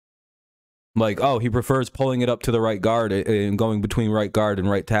 Like, oh, he prefers pulling it up to the right guard and going between right guard and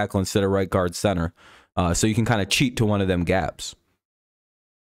right tackle instead of right guard center. So you can kind of cheat to one of them gaps.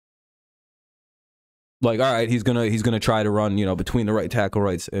 Like, all right, he's gonna try to run, you know, between the right tackle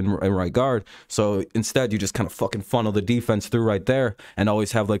and right guard. So instead, you just kind of fucking funnel the defense through right there, and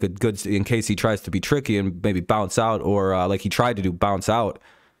always have like a good, in case he tries to be tricky and maybe bounce out, or like he tried to do, bounce out.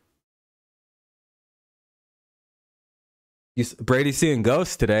 Brady's seeing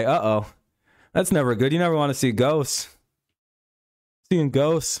ghosts today. Uh-oh, that's never good. You never want to see ghosts. Seeing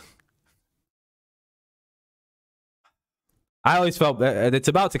ghosts. I always felt that it's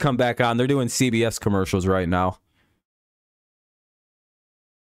about to come back on. They're doing CBS commercials right now.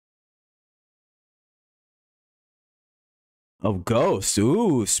 Oh, ghosts.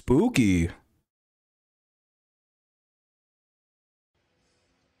 Ooh, spooky.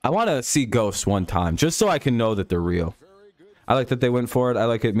 I want to see ghosts one time, just so I can know that they're real. I like that they went for it. I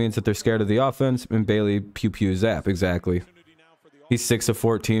like it means that they're scared of the offense. And Bailey pew zap. Exactly. He's 6 of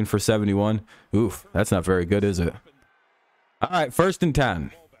 14 for 71. Oof, that's not very good, is it? All right, 1st and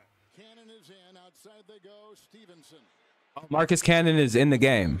 10. Cannon is in. Outside they go. Stevenson. Marcus Cannon is in the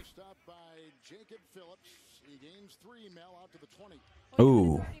game. Stopped by Jacob Phillips. He gains 3. Mel out to the 20.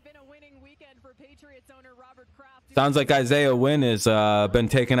 Ooh. Sounds like Isaiah Wynn has been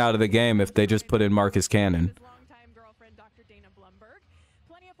taken out of the game if they just put in Marcus Cannon.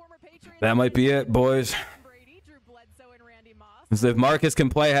 That might be it, boys. So if Marcus can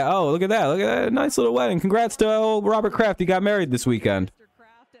play, oh, look at that. Look at that. Nice little wedding. Congrats to old Robert Kraft. He got married this weekend.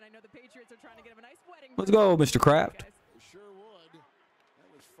 Let's go, Mr. Kraft.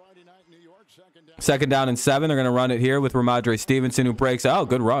 2nd down and 7. They're going to run it here with Ramondre Stevenson, who breaks. Oh,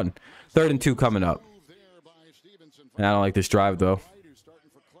 good run. 3rd and 2 coming up. And I don't like this drive, though.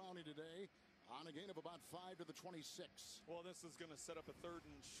 Well, this is going to set up a 3rd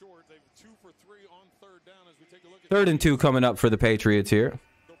and short. They've 2 for 3 on 3rd down as we take a look at 3rd and 2 coming up for the Patriots here.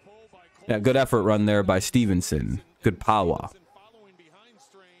 Yeah, good effort run there by Stevenson. Good power.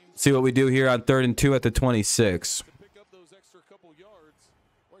 See what we do here on 3rd and 2 at the 26. pick up those extra couple yards.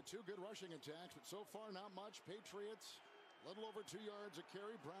 Boy, 2 good rushing attacks, but so far not much. Patriots, a little over 2 yards a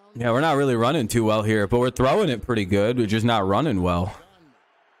carry. Brown. Yeah, we're not really running too well here, but we're throwing it pretty good. We're just not running well.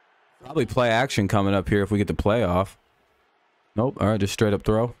 Probably play action coming up here if we get the play off. Nope. All right, just straight up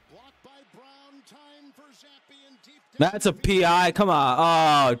throw. Blocked by Brown. Time for Zappe and deep down That's a PI. Come on.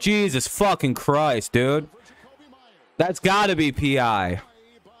 Oh, Jesus fucking Christ, dude. for Jacoby Myers. That's got to be PI.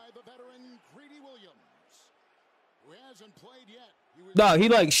 By the veteran Greedy Williams, who hasn't played yet. He was No, he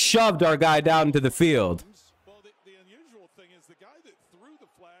like shoved our guy down into the field. Well, the unusual thing is the guy that threw the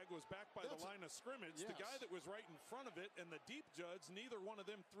flag was back by the line of scrimmage. Yes. The guy that was right in front of it and the deep judge, neither one of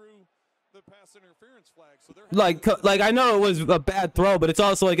them threw the pass interference flag. So they're Like I know it was a bad throw, but it's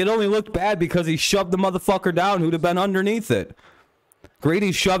also like it only looked bad because he shoved the motherfucker down who'd have been underneath it.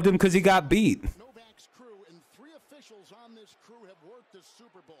 Grady shoved him because he got beat. Novak's crew, and 3 officials on this crew have worked the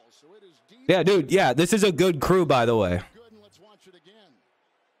Super Bowl, so it is deep. Yeah, dude. Yeah, this is a good crew, by the way. Good, and let's watch it again.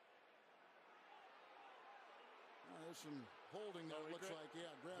 There's some holding there. Looks like,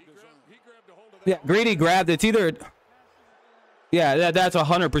 yeah, grabbed his arm. he grabbed a hold of that. Yeah, Greedy grabbed. It's either. Yeah, that's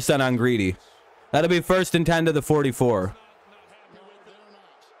 100% on Greedy. That'll be 1st and 10 to the 44. Not happy with it.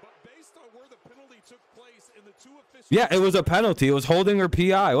 But based on where the penalty took place and the 2 officials, Yeah, it was a penalty. It was holding or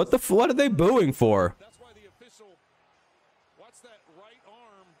PI. What are they booing for? that's why the official watch that right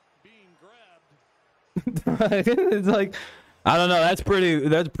arm being grabbed. It's like, I don't know. That's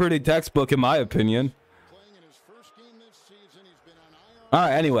pretty textbook in my opinion. Playing in his first game this season. He's been on IR. All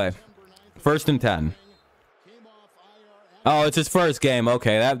right. Anyway, 1st and 10. Came off IR. Oh, it's his first game.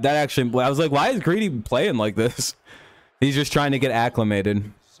 Okay, that actually. I was like, why is Greedy playing like this? He's just trying to get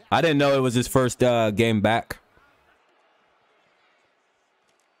acclimated. I didn't know it was his first game back.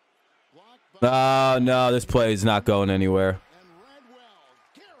 Blocked by Oh no, this play is not going anywhere. and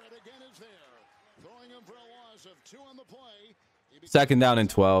Redwell. Garrett again is there. Throwing him for a loss of 2 on the play. He becomes 2nd down and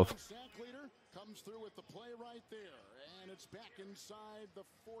 12. sack leader. Comes through with the play right there. And it's back inside the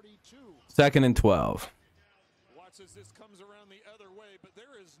 42. 2nd and 12. Watch as this comes around the other way, but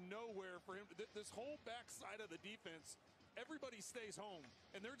there is nowhere for him. This whole backside of the defense, everybody stays home,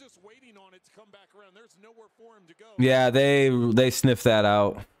 and they're just waiting on it to come back around. There's nowhere for him to go. Yeah, they sniffed that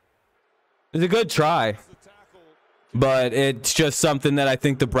out. It's a good try, The tackle but it's just something that I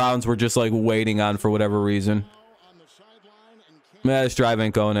think the Browns were just like waiting on for whatever reason. Now on the sideline and Man, this drive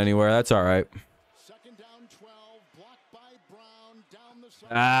ain't going anywhere. That's all right. 2nd down 12. Blocked by Brown. Down the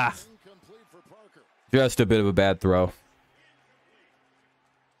Ah. sideline. Incomplete for Parker. Just a bit of a bad throw.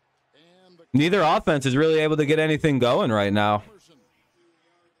 And the Neither offense is really able to get anything going right now. person.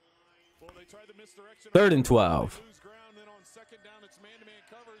 Well, they tried the misdirection. 3rd and 12. Lose ground, then on 2nd down, it's man-to-man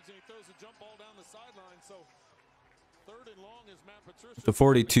coverage, and he throws a jump ball down the sideline. So 3rd and long is Matt Patricia. The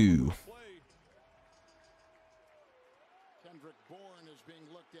 42. Play. Kendrick Bourne is being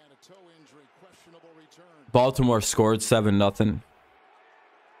looked at. A toe injury. Questionable return. Baltimore scored 7-0.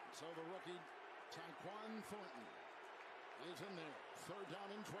 So the rookie, Tyquan Thornton, is in there. 3rd down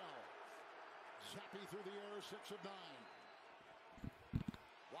and 12. Zappe through the air, 6 of 9.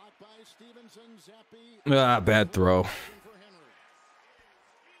 Blocked by Stevenson. Zappe. Bad throw. For Henry.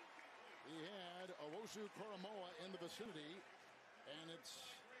 He had Owosu Koromoa in the vicinity, and it's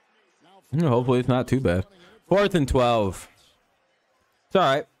now. Hopefully it's not too bad. 4th and 12. It's all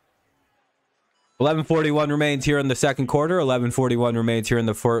right. 11:41 remains here in the 2nd quarter. 11:41 remains here in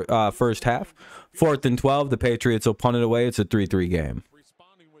the first half. 4th and 12. The Patriots will punt it away. It's a 3-3 game.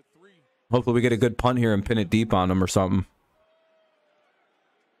 Responding with 3. Hopefully we get a good punt here and pin it deep on them or something.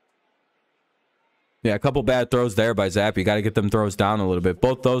 Yeah, a couple bad throws there by Zappe. Got to get them throws down a little bit.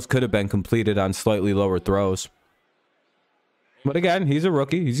 Both those could have been completed on slightly lower throws. But again, he's a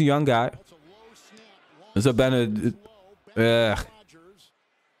rookie. He's a young guy. That's a low snap. This has been a... Rodgers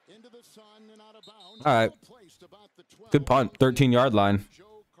into the sun and out of bounds. All right. Placed about the 12. Good punt. 13-yard line.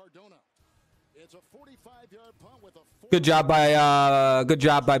 Joe Cardona. It's a 45-yard punt with a Good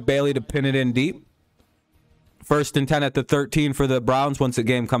job by Bailey to pin it in deep. 1st and 10 at the 13 for the Browns. Once the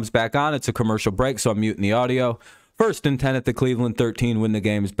game comes back on, it's a commercial break, so I'm muting the audio. 1st and 10 at the Cleveland 13 when the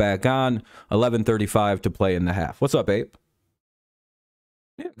game's back on. 11:35 to play in the half. What's up, Abe?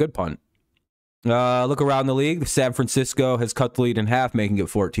 Yeah, good punt. Look around the league. San Francisco has cut the lead in half, making it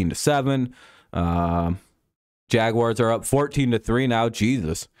 14-7. Jaguars are up 14-3 now.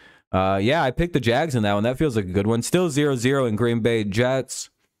 Jesus. Yeah, I picked the Jags in that one. That feels like a good one. Still 0-0 in Green Bay Jets.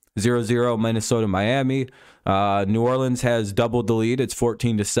 0-0 Minnesota, Miami. New Orleans has doubled the lead. It's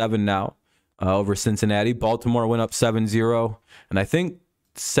 14-7 now over Cincinnati. Baltimore went up 7-0. And I think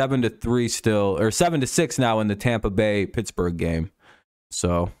 7-3 still, or 7-6 now in the Tampa Bay Pittsburgh game.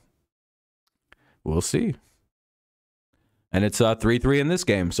 So we'll see. And it's 3-3 in this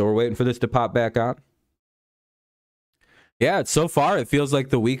game. So we're waiting for this to pop back on. Yeah, so far it feels like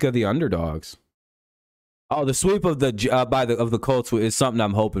the week of the underdogs. Oh, the sweep of the Colts is something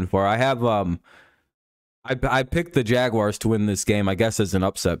I'm hoping for. I have I picked the Jaguars to win this game, I guess, as an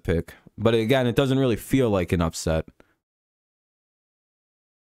upset pick. But again, it doesn't really feel like an upset.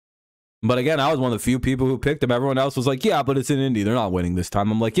 But again, I was one of the few people who picked them. Everyone else was like, "Yeah, but it's in Indy. They're not winning this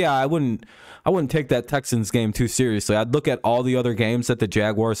time." I'm like, "Yeah, I wouldn't take that Texans game too seriously. I'd look at all the other games that the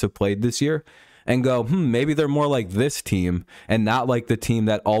Jaguars have played this year and go, maybe they're more like this team and not like the team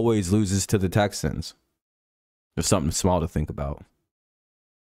that always loses to the Texans." There's something small to think about.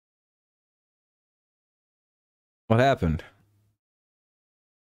 What happened?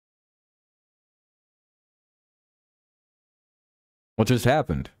 What just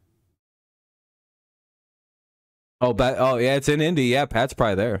happened? Oh, yeah, it's in Indy. Yeah, Pat's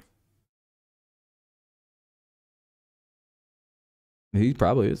probably there. He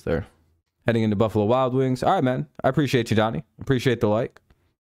probably is there. Heading into Buffalo Wild Wings. All right, man. I appreciate you, Donnie. Appreciate the like.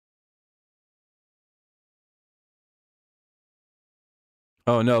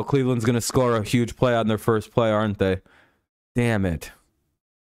 Oh, no. Cleveland's going to score a huge play on their first play, aren't they? Damn it.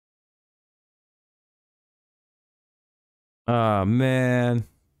 Oh, man.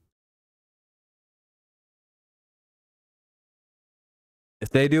 If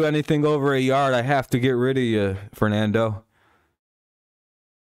they do anything over a yard, I have to get rid of you, Fernando.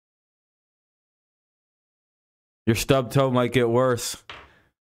 Your stub toe might get worse.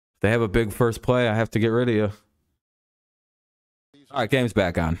 If they have a big first play, I have to get rid of you. All right, game's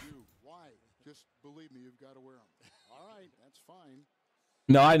back on. Why? Just believe me, you've got to wear them. All right, that's fine.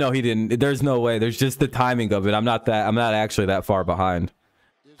 No, I know he didn't. There's no way. There's just the timing of it. I'm not actually that far behind.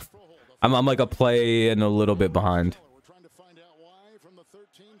 I'm like a play and a little bit behind.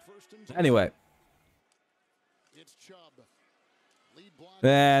 Anyway.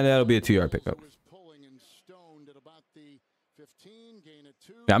 And that'll be a 2-yard pickup.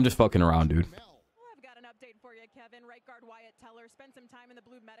 Yeah, I'm just fucking around, dude. I've got an update for you, Kevin. Right guard Wyatt Teller spent some time in the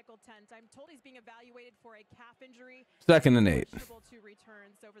blue medical tent. I'm told he's being evaluated for a calf injury. 2nd and 8. So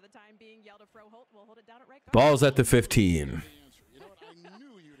for the time being, Yelda Froholt will hold it down at right guard. Ball's at the 15. You know what? I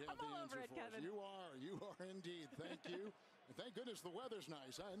knew you'd have the answer for us. You are indeed. Thank you. And thank goodness the weather's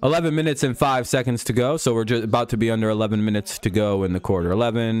nice. 11 minutes and 5 seconds to go, so we're just about to be under 11 minutes to go in the quarter.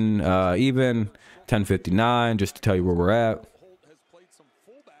 11 even, 10:59, just to tell you where we're at.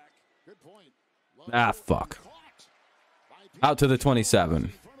 Ah, fuck. Out to the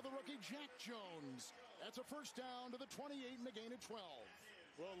 27.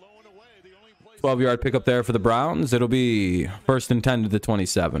 12-yard pickup there for the Browns. It'll be 1st and 10 to the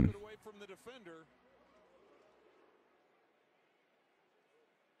 27.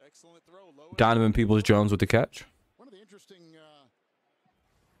 Donovan Peoples-Jones with the catch. One of the interesting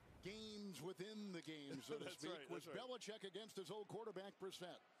games within the game, so to speak, was Belichick against his old quarterback,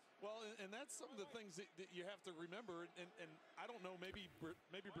 Brissett. Well, and that's some of the things that you have to remember. And I don't know, maybe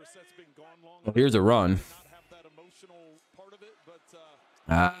Brissett's been gone long. Well, here's a run. Not have that emotional part of it, but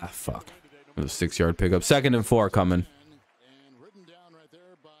fuck. It was a 6-yard pickup. 2nd and 4 coming. And ridden down right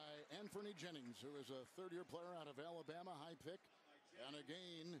there by Anthony Jennings, who is a third-year player out of Alabama, high pick, and a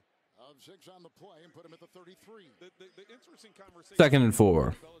gain of 6 on the play and put him at the 33. The interesting conversation 2nd and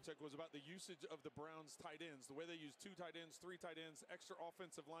 4. Belichick was about the usage of the Browns tight ends, the way they use 2 tight ends, 3 tight ends, extra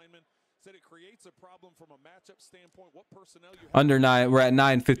offensive linemen. Said it creates a problem from a matchup standpoint. What personnel you have. Under 9. We're at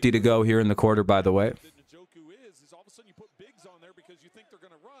 9:50 to go here in the quarter, by the way. Njoku is all of a sudden you put bigs on there because you think they're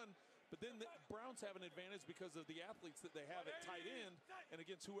going to run, but then the Browns have an advantage because of the athletes that they have at tight end and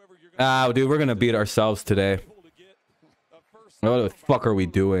against whoever you're going to. Dude, we're going to beat ourselves today. What the fuck are we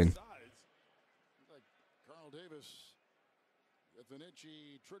doing? With an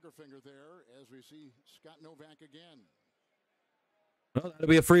itchy trigger finger there as we see Scott Novak again. Well, that'll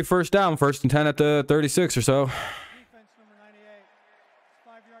be a free first down. 1st and 10 at the 36 or so. Defense number 98.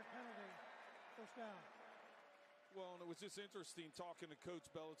 5-yard penalty. First down. Well, and it was just interesting talking to Coach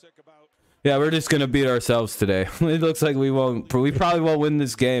Belichick about. Yeah, we're just gonna beat ourselves today. It looks like we won't. We probably won't win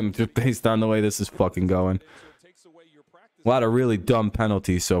this game just based on the way this is fucking going. A lot of really dumb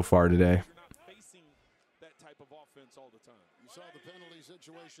penalties so far today. You're not facing that type of offense all the time. You saw the penalty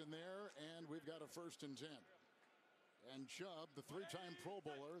situation there, and we've got a 1st and 10. And Chubb, the 3-time Pro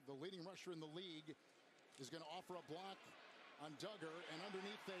Bowler, the leading rusher in the league, is going to offer a block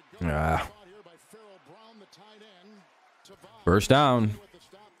Ah. First down.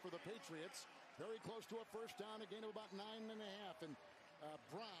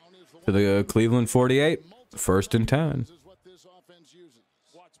 To the Cleveland 48. First and 10.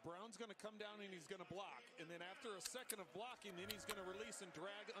 Watch, Brown's going to come down and he's going to block. And then after a second of blocking, then he's going to release and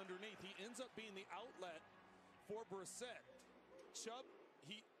drag underneath. He ends up being the outlet for Brissett. Chubb,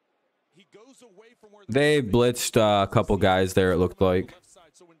 he goes away from where they blitzed a couple guys there, it looked like.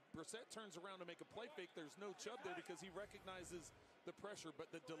 So when Brissett turns around to make a play fake, there's no Chubb there because he recognizes the pressure.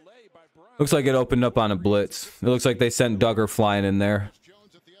 But the delay by Brown. Looks like it opened up on a blitz. It looks like they sent Duggar flying in there.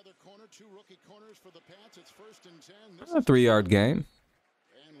 A 3-yard gain.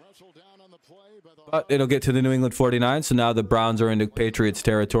 But it'll get to the New England 49, so now the Browns are into Patriots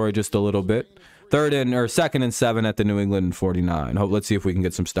territory just a little bit. Second and 7 at the New England 49. Let's see if we can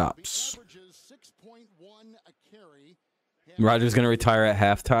get some stops. Rodgers going to retire at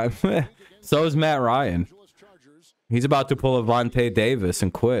halftime. So is Matt Ryan. He's about to pull a Vontae Davis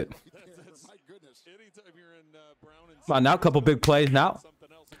and quit. Come on, now a couple big plays now.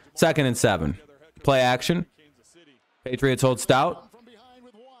 Second and 7. Play action. Patriots hold stout.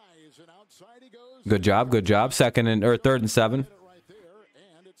 Good job, good job. Third and 7.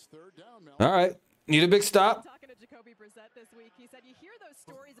 All right. Need a big stop. Talking to Jacoby Brissett this week, he said you hear those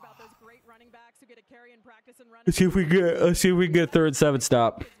stories about those great running backs who get a carry in practice and run. Let's see if we get third and 7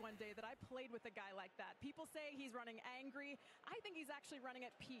 stop. One day that I played with a guy like that. People say he's running angry. I think he's actually running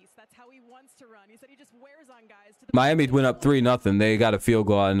at peace. That's how he wants to run. He said he just wears on guys. To the Miami went up 3-0. They got a field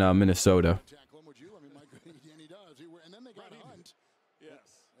goal on Minnesota.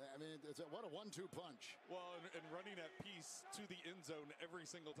 What a 1-2 punch. Well, and running at peace to the end zone every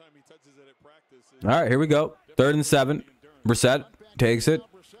single time he touches it at practice. All right, here we go. Third and 7. Brissett takes it.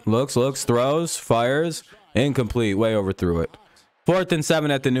 Looks, throws, fires. Incomplete. Way overthrew it. 4th and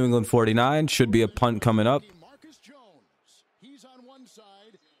 7 at the New England 49. Should be a punt coming up. Marcus Jones. He's on one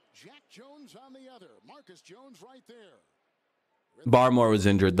side. Jack Jones on the other. Marcus Jones right there. Barmore was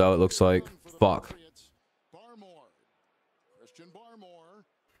injured, though, it looks like. Fuck. Christian Barmore.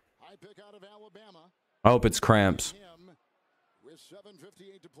 High pick out of Alabama. I hope it's cramps. With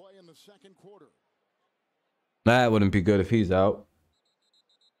 7:58 to play in the second quarter. That wouldn't be good if he's out.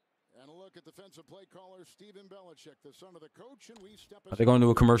 And a look at defensive play caller Stephen Belichick, the son of the coach, and we step. Are they going to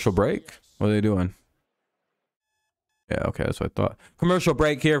a commercial break? What are they doing? Yeah, okay, that's what I thought. Commercial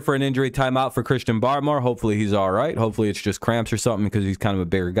break here for an injury timeout for Christian Barmore. Hopefully he's all right. Hopefully it's just cramps or something because he's kind of a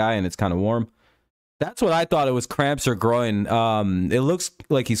bigger guy and it's kind of warm. That's what I thought it was, cramps or groin. It looks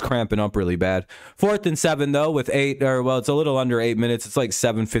like he's cramping up really bad. 4th and 7, though, with it's a little under 8 minutes. It's like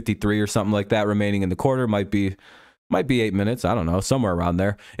 7:53 or something like that remaining in the quarter. Might be 8 minutes. I don't know, somewhere around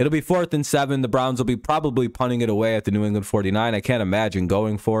there. It'll be 4th and 7. The Browns will be probably punting it away at the New England 49. I can't imagine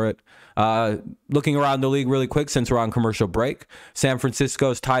going for it. Looking around the league really quick since we're on commercial break. San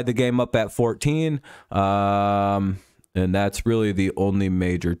Francisco's tied the game up at 14. And that's really the only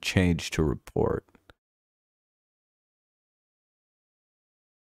major change to report.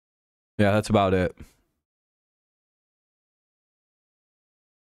 Yeah, that's about it.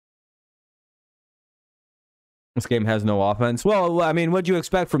 This game has no offense. Well, I mean, what'd you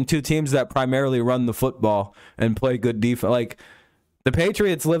expect from two teams that primarily run the football and play good defense? Like, the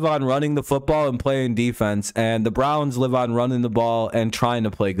Patriots live on running the football and playing defense, and the Browns live on running the ball and trying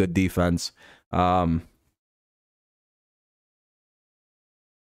to play good defense.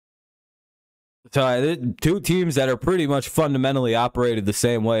 So two teams that are pretty much fundamentally operated the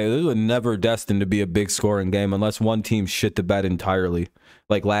same way. This was never destined to be a big scoring game unless one team shit the bed entirely,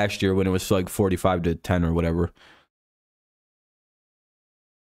 like last year when it was like 45-10 or whatever.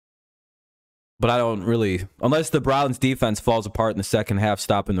 But I don't really, unless the Browns defense falls apart in the second half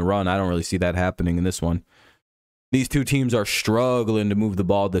stopping the run, I don't really see that happening in this one. These two teams are struggling to move the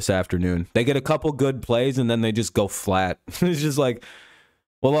ball this afternoon. They get a couple good plays and then they just go flat. It's just like,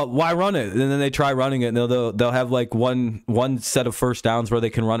 well, why run it? And then they try running it, and they'll have like one set of first downs where they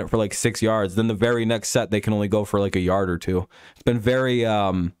can run it for like 6 yards. Then the very next set they can only go for like a yard or two. It's been very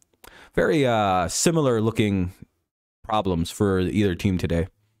similar looking problems for either team today.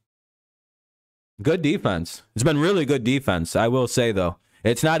 Good defense. It's been really good defense, I will say, though.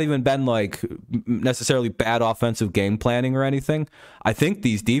 It's not even been like necessarily bad offensive game planning or anything. I think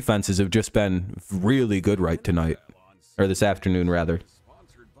these defenses have just been really good right tonight, or this afternoon rather.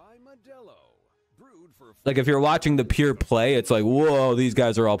 Like, if you're watching the pure play, it's like, whoa, these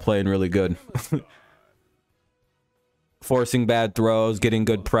guys are all playing really good. Forcing bad throws, getting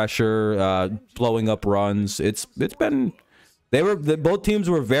good pressure, blowing up runs. It's been, both teams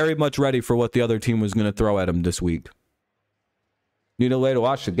were very much ready for what the other team was going to throw at them this week. Need a way to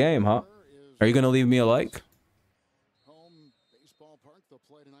watch the game, huh? Are you going to leave me a like? Home baseball park. They'll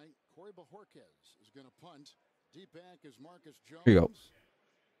play tonight. Corey Bajorquez is going to punt. Deep back is Marcus Jones. Here you go.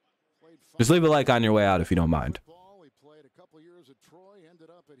 Just leave a like on your way out if you don't mind. He played a couple years at Troy,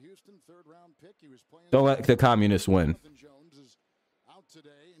 ended up at Houston, third-round pick. He was playing. Don't let the communists win. Jones is out today,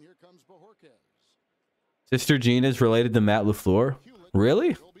 and here comes Bajorquez. Sister Jean is related to Matt LaFleur.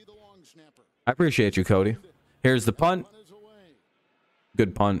 Really? I appreciate you, Cody. Here's the punt.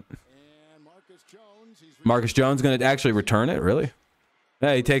 Good punt. Marcus Jones going to actually return it? Really?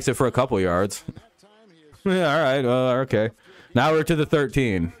 Yeah, he takes it for a couple yards. Yeah, all right. Okay. Now we're to the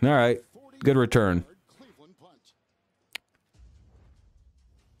 13. All right. Good return.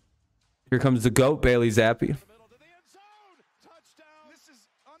 Here comes the GOAT, Bailey Zappe.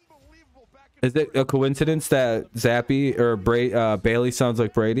 Is it a coincidence that Zappe or Bailey sounds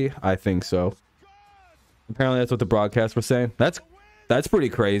like Brady? I think so. Apparently that's what the broadcast was saying. That's pretty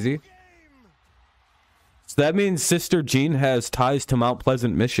crazy. So that means Sister Jean has ties to Mount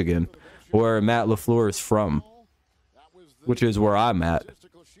Pleasant, Michigan, where Matt LaFleur is from, which is where I'm at.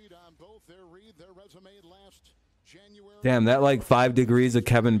 Damn, that like 5 degrees of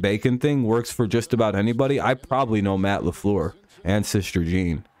Kevin Bacon thing works for just about anybody. I probably know Matt LaFleur and Sister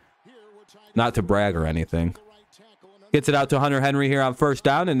Jean. Not to brag or anything. Gets it out to Hunter Henry here on first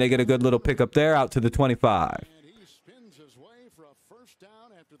down, and they get a good little pickup there out to the 25.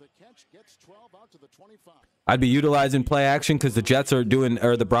 I'd be utilizing play action because the Jets are doing,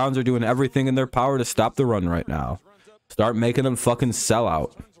 or the Browns are doing everything in their power to stop the run right now. Start making them fucking sell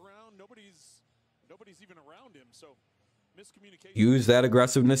out. Use that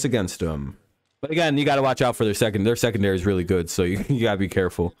aggressiveness against them. But again, you got to watch out for their second. Their secondary is really good, so you got to be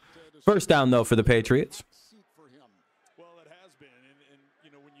careful. First down, though, for the Patriots.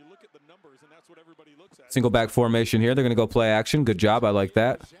 Single back formation here. They're going to go play action. Good job. I like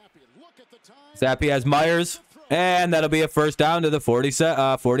that. Zappe has Myers, and that'll be a first down to the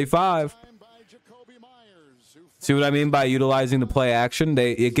 45. See what I mean by utilizing the play action?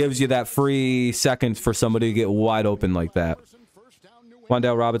 It gives you that free seconds for somebody to get wide open like that.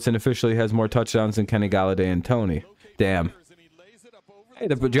 Wan'Dale Robinson officially has more touchdowns than Kenny Galladay and Tony. Damn. Hey,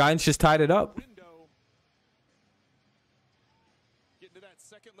 the Giants just tied it up.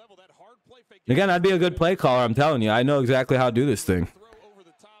 Again, I'd be a good play caller, I'm telling you. I know exactly how to do this thing.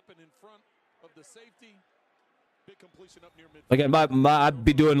 Again, I'd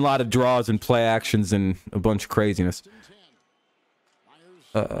be doing a lot of draws and play actions and a bunch of craziness.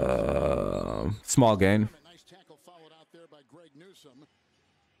 Small gain.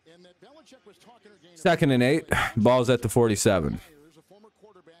 Second and 8. Ball's at the 47.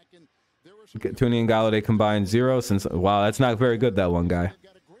 Tooney and Galladay combined 0 since. Wow, that's not very good, that one guy.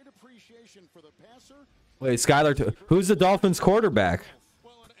 Wait, Skylar, who's the Dolphins quarterback?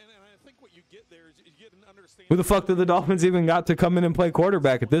 Who the fuck did the Dolphins even got to come in and play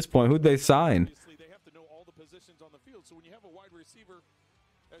quarterback at this point? Who'd they sign?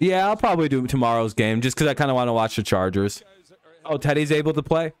 Yeah, I'll probably do tomorrow's game just because I kind of want to watch the Chargers. Oh, Teddy's able to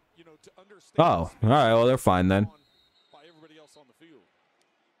play? Oh, all right. Well, they're fine then.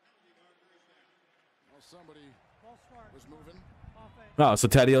 Oh, so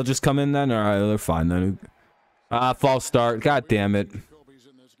Teddy will just come in then? All right, they're fine then. False start. God damn it.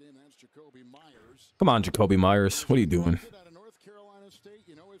 Come on, Jacoby Myers. What are you doing?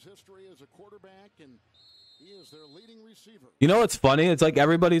 You know what's funny? It's like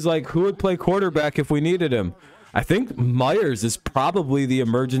everybody's like, who would play quarterback if we needed him? I think Myers is probably the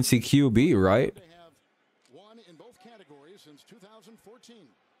emergency QB, right?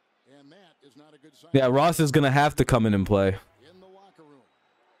 Yeah, Ross is going to have to come in and play.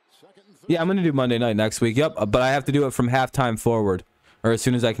 Yeah, I'm going to do Monday night next week. Yep, but I have to do it from halftime forward, or as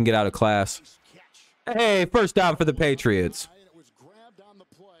soon as I can get out of class. Hey, first down for the Patriots.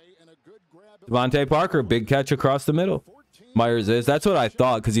 Devontae Parker, big catch across the middle. Myers is. That's what I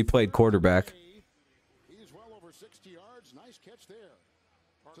thought because he played quarterback.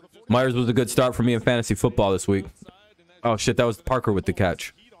 Myers was a good start for me in fantasy football this week. Oh, shit, that was Parker with the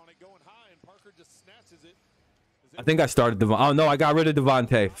catch. I think I started Devontae. Oh, no, I got rid of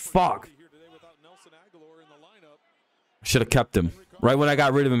Devontae. Fuck. Should have kept him. Right when I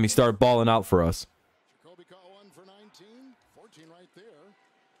got rid of him, he started balling out for us.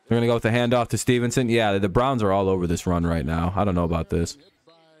 They're going to go with the handoff to Stevenson. Yeah, the Browns are all over this run right now. I don't know about this.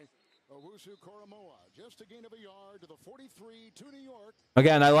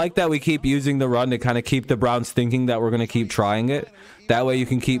 Again, I like that we keep using the run to kind of keep the Browns thinking that we're going to keep trying it. That way you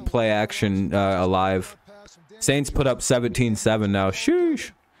can keep play action alive. Saints put up 17-7 now.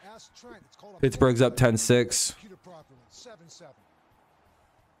 Sheesh. Pittsburgh's up 10-6.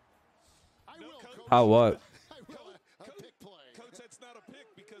 How what? Coach, that's not a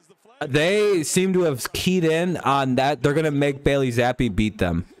pick because the flag. They seem to have keyed in on that. They're going to make Bailey Zappe beat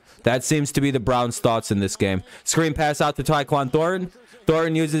them. That seems to be the Browns' thoughts in this game. Screen pass out to Tyquan Thornton.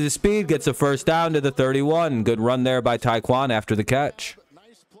 Thornton uses his speed, gets a first down to the 31. Good run there by Tyquan after the catch.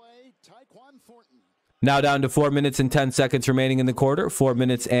 Now down to 4 minutes and 10 seconds remaining in the quarter. 4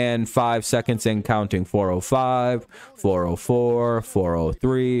 minutes and 5 seconds and counting. 4:05, 4:04,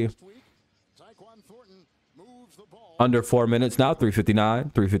 4:03. Under 4 minutes now,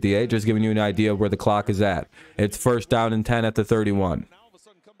 3:59, 3:58. Just giving you an idea of where the clock is at. It's first down and 10 at the 31.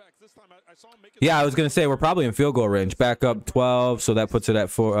 Yeah, I was going to say we're probably in field goal range. Back up 12, so that puts it at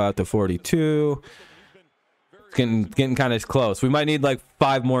the 42. It's getting kind of close. We might need like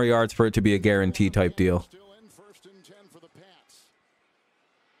 5 more yards for it to be a guarantee type deal.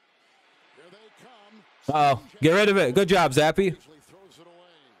 Uh-oh. Get rid of it. Good job, Zappe.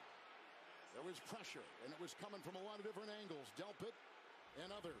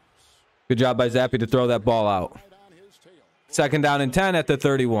 Good job by Zappe to throw that ball out. Second down and 10 at the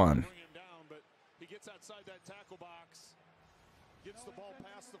 31.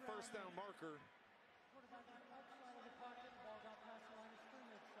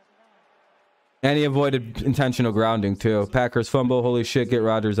 And he avoided intentional grounding, too. Packers fumble. Holy shit, get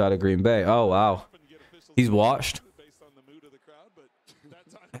Rodgers out of Green Bay. Oh, wow. He's washed.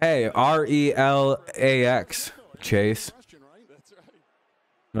 Hey, RELAX, Chase.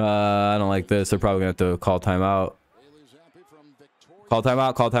 I don't like this. They're probably going to have to call timeout. Call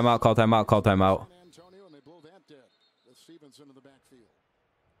timeout, call timeout, call timeout, call timeout.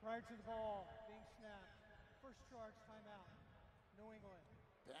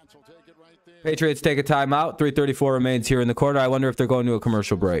 Patriots take a timeout. 3:34 remains here in the quarter. I wonder if they're going to a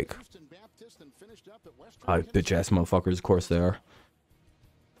commercial break. Bitch ass motherfuckers, of course they are.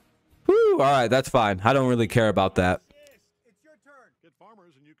 Woo, all right, that's fine. I don't really care about that.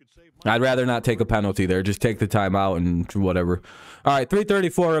 I'd rather not take a penalty there. Just take the timeout and whatever. All right,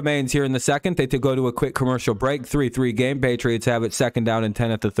 3:34 remains here in the second. They go to a quick commercial break. 3-3 game. Patriots have it second down and 10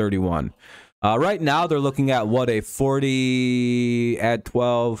 at the 31. Right now, they're looking at what, a 40 at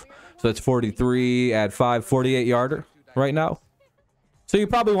 12. So that's 43 at 5, 48 yarder right now. So you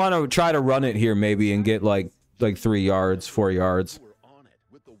probably want to try to run it here maybe and get like 3 yards, 4 yards.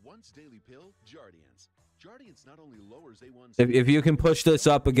 If you can push this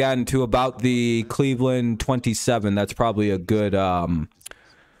up again to about the Cleveland 27, that's probably a good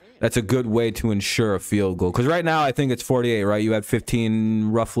that's a good way to ensure a field goal. Because right now I think it's 48, right? You had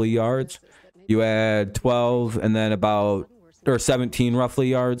 15 roughly yards. You had 12 and then about 17 roughly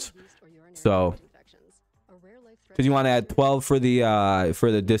yards. So because you want to add 12 for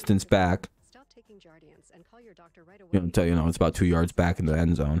the distance back. It's about 2 yards back in the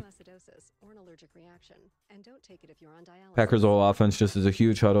end zone. Packers' whole offense just is a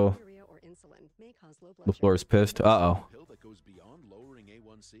huge huddle. LaFleur's pissed. Uh-oh.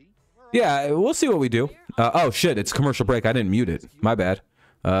 Yeah, we'll see what we do. Oh, shit, it's commercial break. I didn't mute it. My bad.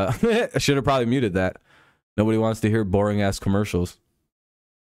 I should have probably muted that. Nobody wants to hear boring-ass commercials.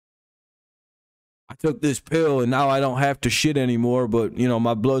 I took this pill, and now I don't have to shit anymore, but,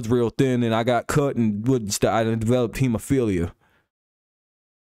 my blood's real thin, and I got cut and I developed hemophilia.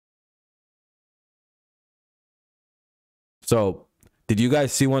 So, did you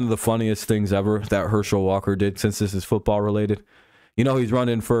guys see one of the funniest things ever that Herschel Walker did, since this is football related? He's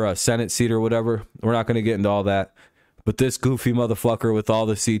running for a Senate seat or whatever. We're not going to get into all that. But this goofy motherfucker with all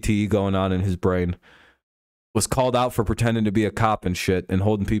the CTE going on in his brain was called out for pretending to be a cop and shit and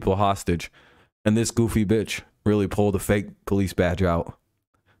holding people hostage. And this goofy bitch really pulled a fake police badge out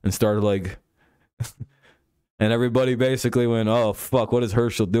and started and everybody basically went, oh, fuck, what is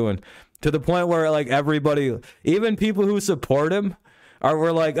Herschel doing? To the point where everybody, even people who support him,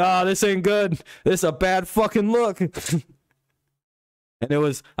 were like, oh, this ain't good. This is a bad fucking look. And I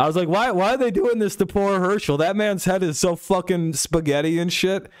was like, why are they doing this to poor Herschel? That man's head is so fucking spaghetti and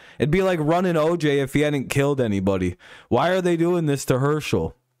shit. It'd be like running OJ if he hadn't killed anybody. Why are they doing this to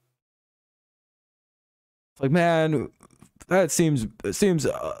Herschel? It's like, man, that seems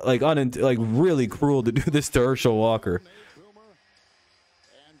really cruel to do this to Herschel Walker.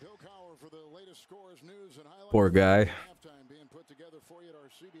 Poor guy.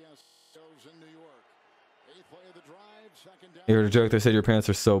 You heard a joke? They said your pants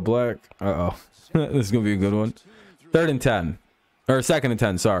are so black. Uh-oh. This is going to be a good one. 3rd and 10. Or 2nd and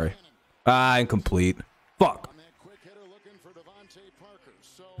 10, sorry. Incomplete. Fuck.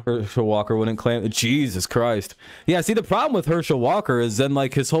 Herschel Walker wouldn't claim. Jesus Christ. Yeah, see, the problem with Herschel Walker is then,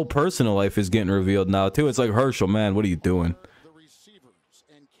 his whole personal life is getting revealed now, too. It's like, Herschel, man, what are you doing?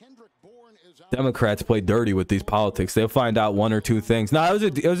 Democrats play dirty with these politics. They'll find out one or two things. No,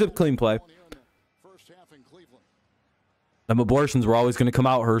 it was a clean play. Them abortions were always going to come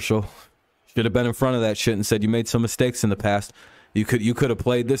out, Herschel. Should have been in front of that shit and said you made some mistakes in the past. You could have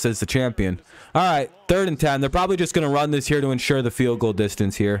played this as the champion. All right, 3rd and 10. They're probably just going to run this here to ensure the field goal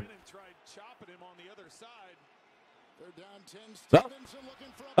distance here.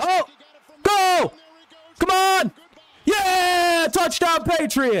 Oh, go! Come on! Yeah! Touchdown,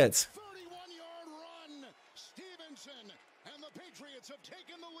 Patriots! 31-yard run. Stevenson and the Patriots have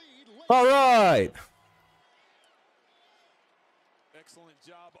taken the lead. All right. Excellent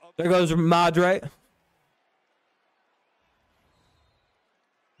job. There goes Madre.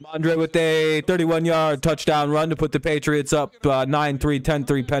 Madre with a 31-yard touchdown run to put the Patriots up 9-3,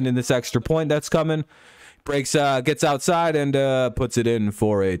 10-3 pending this extra point that's coming. Breaks, gets outside and puts it in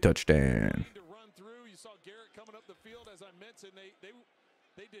for a touchdown. To run through, you saw Garrett coming up the field. As I mentioned, they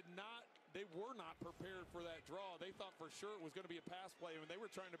were not prepared for that draw. They thought for sure it was going to be a pass play, and they were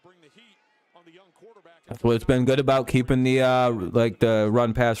trying to bring the heat on the young quarterback. That's what's been good about keeping the the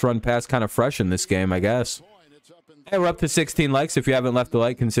run pass kind of fresh in this game, I guess. Hey, we're up to 16 likes. If you haven't left a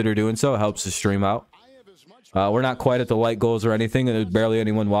like, consider doing so. It helps the stream out. We're not quite at the like goals or anything, and there's barely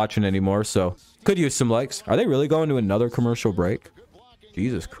anyone watching anymore, so could use some likes. Are they really going to another commercial break?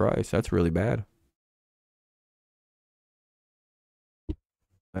 Jesus Christ, that's really bad.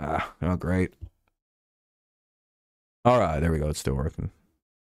 Oh, great. All right, there we go. It's still working.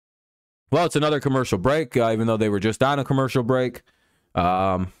 Well, it's another commercial break, even though they were just on a commercial break.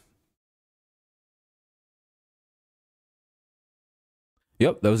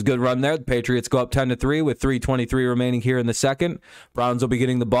 Yep, that was a good run there. The Patriots go up 10-3 with 3:23 remaining here in the second. Browns will be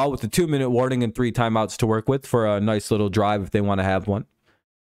getting the ball with a 2-minute warning and 3 timeouts to work with for a nice little drive if they want to have one.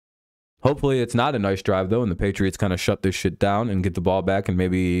 Hopefully it's not a nice drive, though, and the Patriots kind of shut this shit down and get the ball back and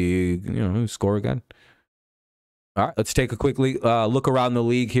maybe, score again. All right, let's take a quick look around the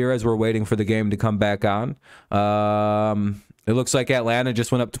league here as we're waiting for the game to come back on. It looks like Atlanta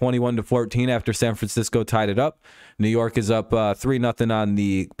just went up 21-14 after San Francisco tied it up. New York is up 3-0 on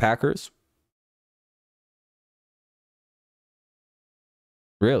the Packers.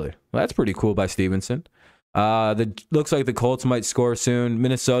 Really? Well, that's pretty cool by Stevenson. Looks like the Colts might score soon.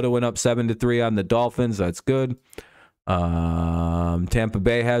 Minnesota went up 7-3 on the Dolphins. That's good. Tampa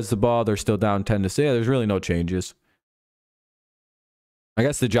Bay has the ball. They're still down 10-6. Yeah, there's really no changes. I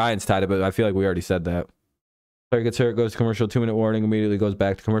guess the Giants tied it, but I feel like we already said that. Player gets hurt, goes to commercial, 2-minute warning, immediately goes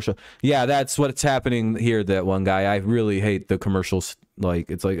back to commercial. Yeah, that's what's happening here, that one guy. I really hate the commercials.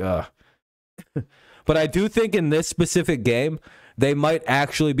 It's like, But I do think in this specific game, they might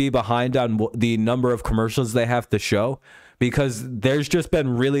actually be behind on the number of commercials they have to show, because there's just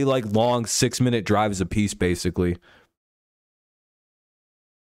been really long 6-minute drives apiece, basically.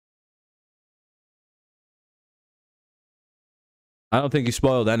 I don't think you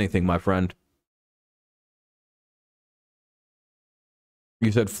spoiled anything, my friend.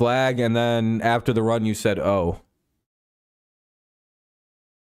 You said flag, and then after the run, you said, oh.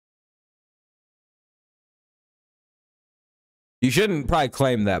 You shouldn't probably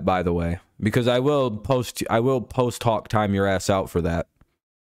claim that, by the way, because I will post talk time your ass out for that.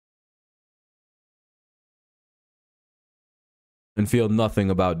 And feel nothing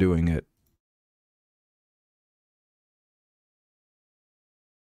about doing it.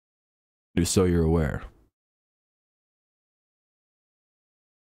 Just so you're aware.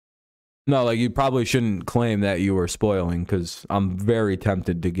 No, you probably shouldn't claim that you were spoiling, because I'm very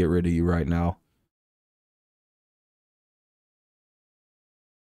tempted to get rid of you right now.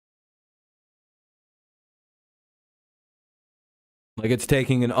 It's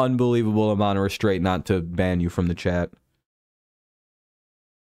taking an unbelievable amount of restraint not to ban you from the chat.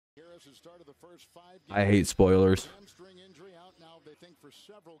 I hate spoilers.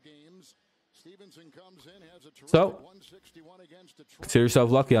 So, consider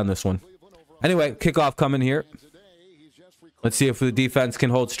yourself lucky on this one. Anyway, kickoff coming here. Let's see if the defense can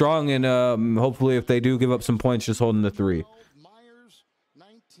hold strong, and hopefully if they do give up some points, just holding the 3.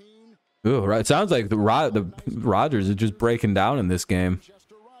 Ooh, right. It sounds like the Rodgers is just breaking down in this game.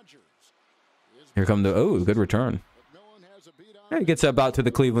 Here come the good return. Yeah, he gets about to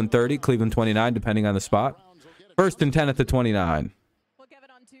the Cleveland 30, Cleveland 29, depending on the spot. 1st and 10 at the 29. Well, Kevin,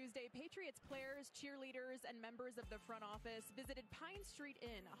 on Tuesday, Patriots players, cheerleaders, and members of the front office visited Pine Street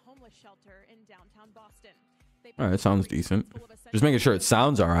Inn, a homeless shelter in downtown Boston. All right, sounds decent. Just making sure it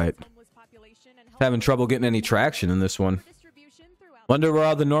sounds all right. Having trouble getting any traction in this one. Wonder where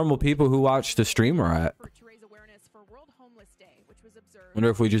all the normal people who watch the stream are at. Wonder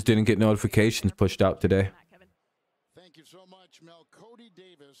if we just didn't get notifications pushed out today. Thank you so much, Mel. Cody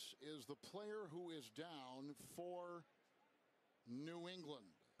Davis is the player who is down for New England.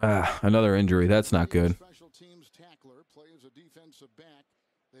 Another injury. That's not good. Special teams tackler plays a defensive back.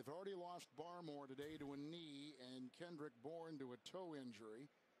 They've already lost Barmore today to a knee and Kendrick Bourne to a toe injury.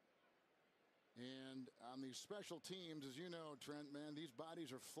 And on these special teams, as you know, Trent, man, these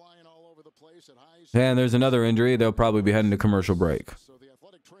bodies are flying all over the place at high speed. And there's another injury. They'll probably be heading to commercial break. So the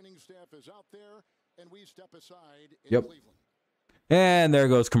athletic training staff is out there, and we step aside in Yep. Cleveland. And there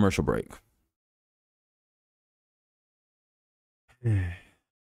goes commercial break.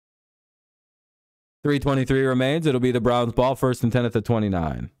 3:23 remains. It'll be the Browns ball, 1st and 10 at the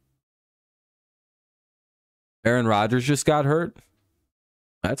 29. Aaron Rodgers just got hurt.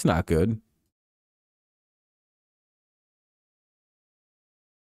 That's not good.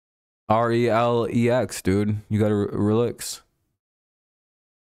 RELEX, dude. You got to relax.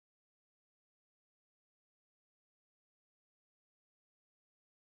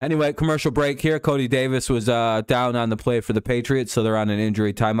 Anyway, commercial break here. Cody Davis was down on the play for the Patriots, so they're on an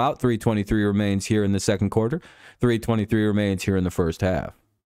injury timeout. 3:23 remains here in the second quarter. 3:23 remains here in the first half.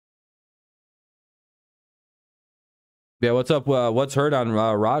 Yeah, what's up? What's hurt on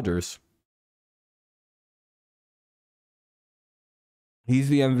Rodgers? He's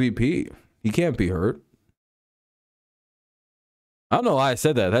the MVP. He can't be hurt. I don't know why I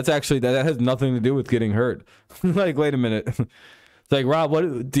said that. That has nothing to do with getting hurt. Like, wait a minute. It's like, Rob,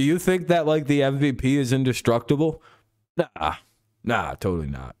 what do you think that like the MVP is indestructible? Nah, totally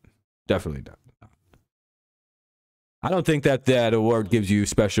not. Definitely not. I don't think that award gives you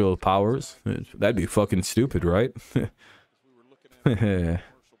special powers. That'd be fucking stupid, right? We were looking at a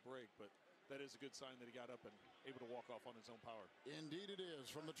commercial break, but that is a good sign that he got up and able to walk off on his own power. Indeed it is.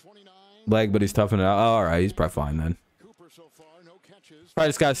 From the 29. Leg, but he's toughing it out. Oh, all right, he's probably fine then. Cooper so far, no catches. Probably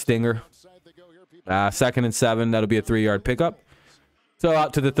just got a stinger. Outside they go here, people. 2nd and 7. That'll be a 3-yard pickup. So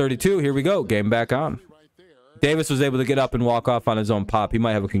out to the 32. Here we go. Game back on. Right there. Davis was able to get up and walk off on his own pop. He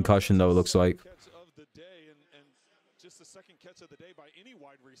might have a concussion, though, it looks like. Catch of the day, and just the second catch of the day by any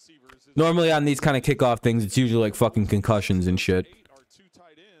wide receivers. Is Normally on these kind of kickoff things, it's usually like fucking concussions and shit. 8 are 2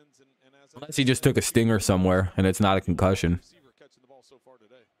 tight ends, and as Unless he just took a stinger somewhere and it's not a concussion. receiver catching the ball so far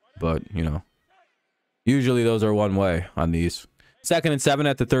today. But, you know, usually those are one way on these. 2nd and 7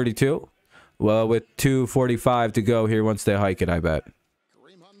 at the 32. Well, with 2:45 to go here once they hike it, I bet.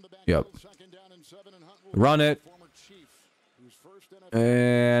 Yep. Run it.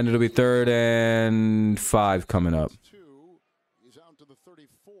 And it'll be 3rd and 5 coming up. He's out to the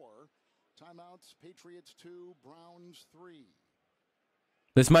 34. Timeouts, Patriots 2, Browns 3.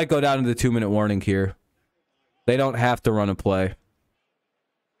 This might go down to the 2-minute warning here. They don't have to run a play.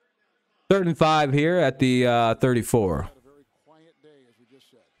 3rd and 5 here at the 34.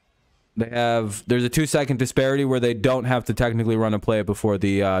 There's a 2-second disparity where they don't have to technically run a play before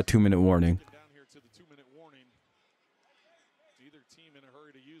the 2-minute warning. Down here to the 2-minute warning. Either team in a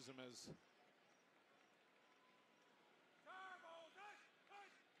hurry to use them as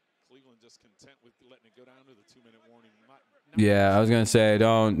Cleveland just content with letting it go down to the 2-minute warning. Yeah, I was gonna say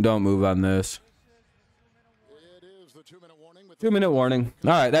don't move on this. It is the 2-minute warning. 2-minute warning.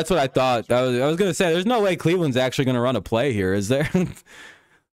 All right, that's what I thought. I was gonna say there's no way Cleveland's actually gonna run a play here, is there?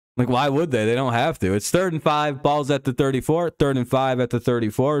 Like, why would they? They don't have to. It's 3rd and 5, balls at the 34. 3rd and 5 at the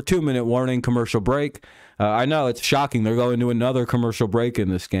 34. 2-minute warning, commercial break. I know, it's shocking. They're going to another commercial break in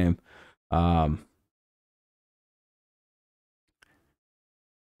this game. Yep,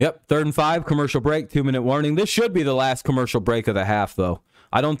 3rd and 5, commercial break, 2-minute warning. This should be the last commercial break of the half, though.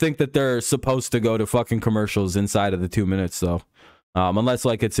 I don't think that they're supposed to go to fucking commercials inside of the 2 minutes, though. Unless,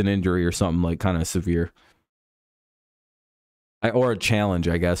 like, it's an injury or something, like, kind of severe. Or a challenge,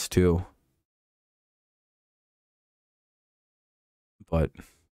 I guess, too. But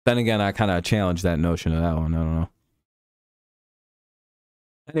then again, I kind of challenged that notion of that one. I don't know.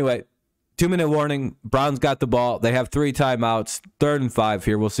 Anyway, 2-minute warning. Browns got the ball. They have 3 timeouts. 3rd and 5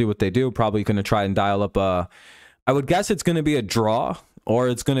 here. We'll see what they do. Probably going to try and dial up I would guess it's going to be a draw, or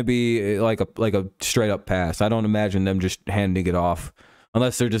it's going to be like a straight up pass. I don't imagine them just handing it off.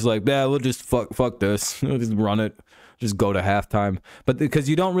 Unless they're just like, yeah, we'll just fuck this. We'll just run it. Just go to halftime. But because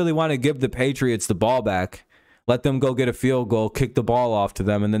you don't really want to give the Patriots the ball back, let them go get a field goal, kick the ball off to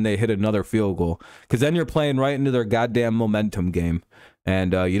them, and then they hit another field goal. Because then you're playing right into their goddamn momentum game.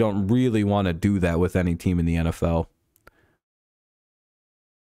 And you don't really want to do that with any team in the NFL.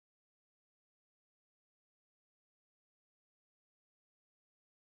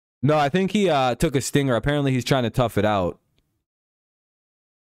 No, I think he took a stinger. Apparently he's trying to tough it out.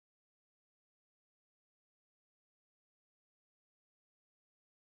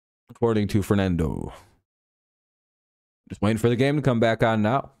 According to Fernando. Just waiting for the game to come back on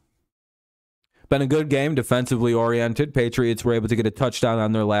now. Been a good game, defensively oriented. Patriots were able to get a touchdown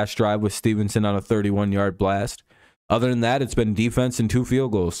on their last drive with Stevenson on a 31-yard blast. Other than that, it's been defense and 2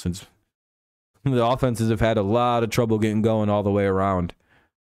 field goals. Since the offenses have had a lot of trouble getting going all the way around.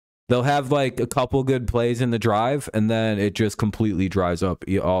 They'll have like a couple good plays in the drive, and then it just completely dries up,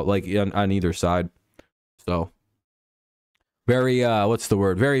 like on either side. So, very what's the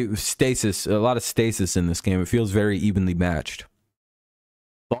word? Very stasis. A lot of stasis in this game. It feels very evenly matched.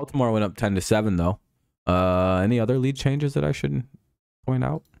 Baltimore went up 10-7 though. Any other lead changes that I should point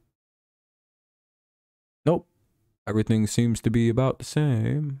out? Nope. Everything seems to be about the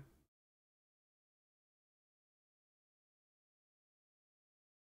same.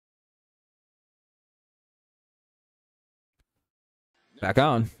 Back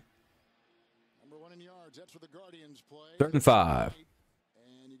on. Number 1 in yards. That's where the Guardians play. 3rd and 5.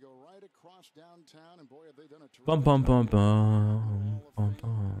 And you go right across downtown, and boy, have they done a terrific Bum bum bum job. bum bum bum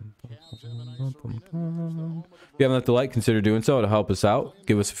bum bum bum. If you haven't left a like, consider doing so to help us out.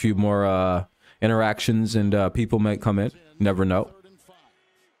 Give us a few more interactions, and people might come in. Never know.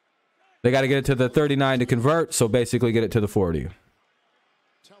 They got to get it to the 39 to convert, so basically get it to the 40.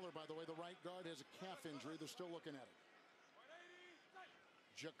 Teller, by the way, the right guard has a calf injury. They're still looking at it.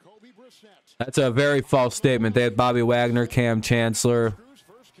 Jacoby Brissett. That's a very false statement. They had Bobby Wagner, Cam Chancellor.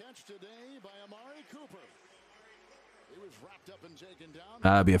 First catch today by Amari Cooper. He was wrapped up and taken down.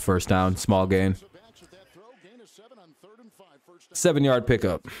 That'd be a first down, small gain. 7-yard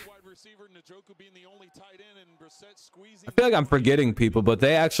pickup. I feel like I'm forgetting people, but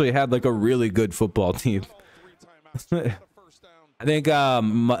they actually had like a really good football team. I think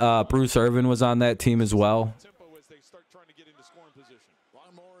Bruce Irvin was on that team as well.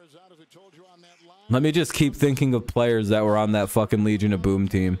 Let me just keep thinking of players that were on that fucking Legion of Boom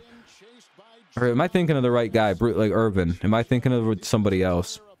team. Or am I thinking of the right guy? Like Irvin? Am I thinking of somebody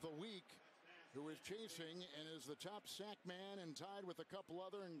else?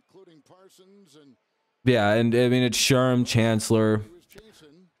 Yeah, and I mean it's Sherm, Chancellor.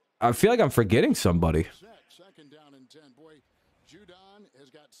 I feel like I'm forgetting somebody.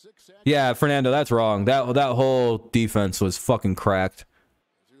 Yeah, Fernando, that's wrong. That whole defense was fucking cracked.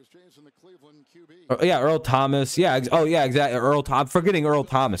 Yeah, Earl Thomas. Yeah, oh yeah, exactly. I'm forgetting Earl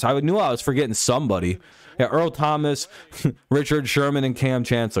Thomas. I knew I was forgetting somebody. Yeah, Earl Thomas, Richard Sherman, and Cam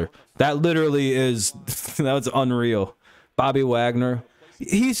Chancellor. That literally is that's unreal. Bobby Wagner.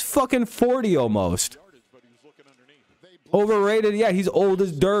 He's fucking 40 almost. Overrated. Yeah, he's old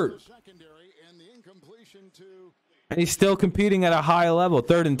as dirt. And he's still competing at a high level.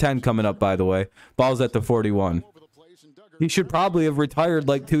 3rd and 10 coming up, by the way. Ball's at the 41. He should probably have retired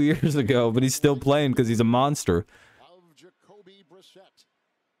like 2 years ago, but he's still playing because he's a monster.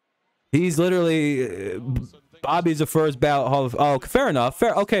 He's literally Bobby's a first ballot Hall of. Oh, fair enough.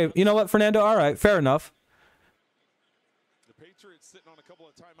 Fair. Okay, you know what, Fernando? All right, fair enough. The Patriots sitting on a couple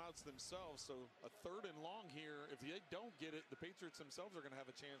of timeouts themselves, so a 3rd and long here. If they don't get it, the Patriots themselves are going to have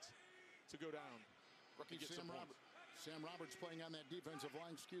a chance to go down. Rookie Sam Roberts playing on that defensive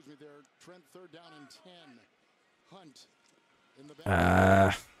line. Excuse me there. Trent 3rd down and 10. Hunt.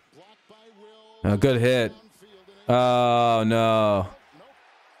 A good hit. Oh no.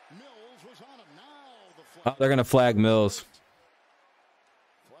 Oh, they're gonna flag Mills.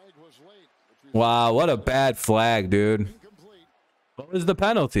 Wow, what a bad flag, dude. What was the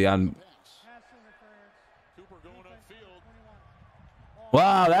penalty on?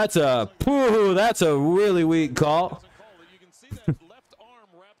 Wow, that's a really weak call. You can see that left arm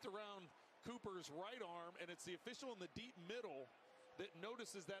wrapped around Cooper's right arm, and it's the official in the deep middle that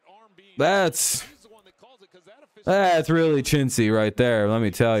notices that arm being. That's really chintzy right there. Let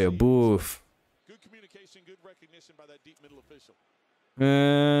me tell you, boof. Good communication, good recognition by that deep middle official.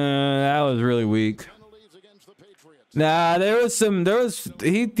 That was really weak. Nah,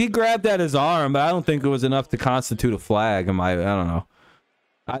 he grabbed at his arm, but I don't think it was enough to constitute a flag. I don't know.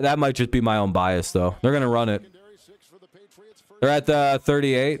 That might just be my own bias, though. They're gonna run it. They're at the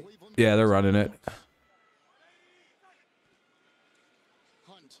 38. Yeah, they're running it.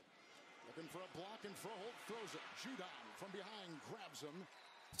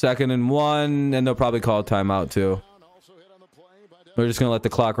 2nd and 1, and they'll probably call a timeout too. We're just gonna let the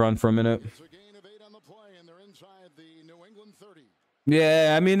clock run for a minute.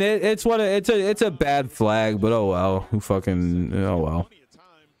 Yeah, I mean it's a bad flag, but oh well. Oh well.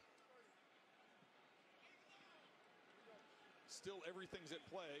 Still everything's at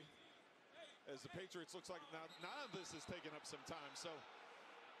play as the Patriots looks like now none of this has taken up some time. So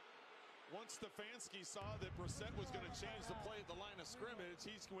Once Stefanski saw that Brissett was going to change the play at the line of scrimmage,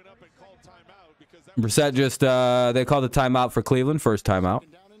 he went up and called timeout because that Brissett just they called a timeout for Cleveland, first timeout.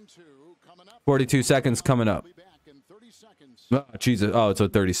 42 seconds coming up. Oh, Jesus. Oh, it's a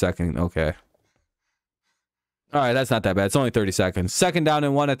 30-second. Okay. All right, that's not that bad. It's only 30 seconds. Second down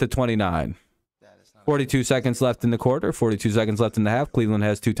and 1 at the 29. 42 seconds left in the quarter. 42 seconds left in the half. Cleveland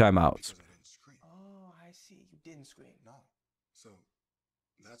has 2 timeouts. Oh, I see. You didn't scream. No. So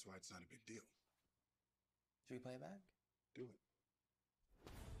that's why it's not a big deal. Should we play it back? Do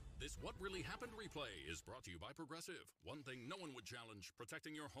it. This What Really Happened replay is brought to you by Progressive. One thing no one would challenge,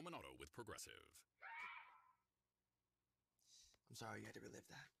 protecting your home and auto with Progressive. I'm sorry you had to relive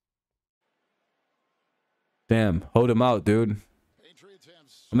that. Damn, hold him out, dude.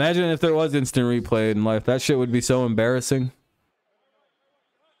 Imagine if there was instant replay in life. That shit would be so embarrassing.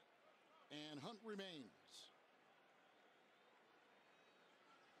 And Hunt remains.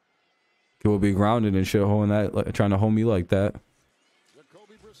 He will be grounded and shit, holding that, like, trying to hold me like that.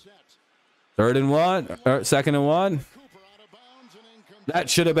 Third and 1, or second and 1. That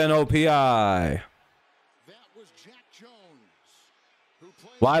should have been OPI.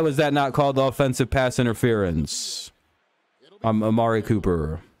 Why was that not called offensive pass interference? I'm Amari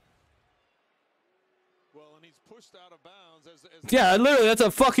Cooper. Yeah, literally, that's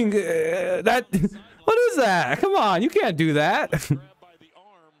a fucking that. What is that? Come on, you can't do that.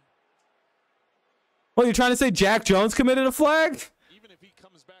 What, you trying to say Jack Jones committed a flag? Even if he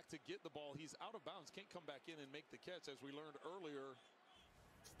comes back to get the ball, he's out of bounds. Can't come back in and make the catch, as we learned earlier.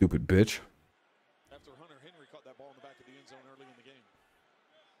 Stupid bitch. After Hunter Henry caught that ball in the back of the end zone early in the game.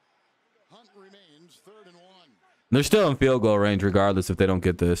 Hunt remains 3rd and 1. They're still in field goal range regardless if they don't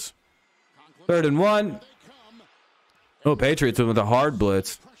get this. 3rd and 1. Oh, Patriots with a hard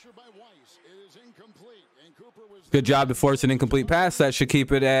blitz. Good job to force an incomplete pass. That should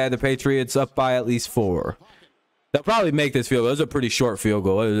keep it the Patriots up by at least 4. They'll probably make this field goal. It was a pretty short field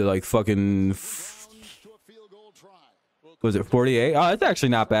goal. What is it, like fucking... Was it 48? Oh, it's actually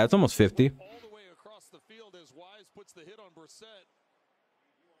not bad. It's almost 50. All the way across the field as Wise puts the hit on Brissett.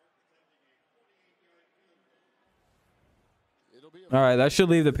 All right, that should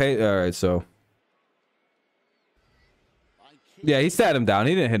leave the pay. All right, so. Yeah, he sat him down.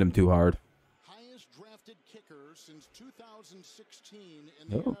 He didn't hit him too hard. Highest drafted kicker since 2016 in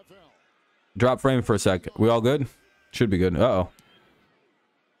the NFL. Drop frame for a second. We all good? Should be good. Uh-oh.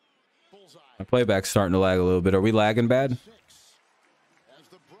 My playback's starting to lag a little bit. Are we lagging bad? As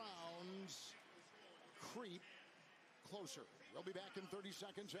the Browns creep closer. They'll be back in 30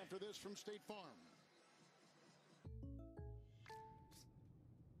 seconds after this from State Farm.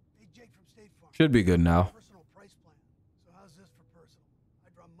 Hey, Jake from State Farm. Should be good now. Personal price plan. So how's this for personal? I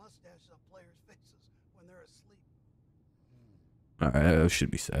draw mustaches on players' faces when they're asleep. All right, that should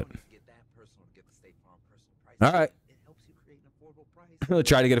be set. All right. We'll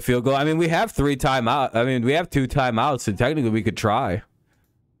try to get a field goal. I mean, we have 3 timeouts. I mean, we have 2 timeouts, so technically we could try.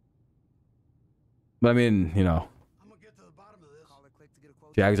 But I mean, you know.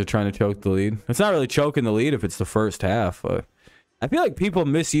 Jags are trying to choke the lead. It's not really choking the lead if it's the first half. But I feel like people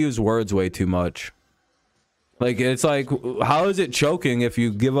misuse words way too much. Like, it's like, how is it choking if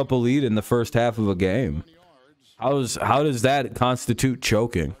you give up a lead in the first half of a game? How does that constitute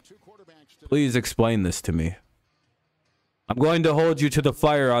choking? Please explain this to me. I'm going to hold you to the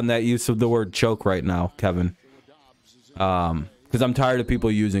fire on that use of the word choke right now, Kevin. Because I'm tired of people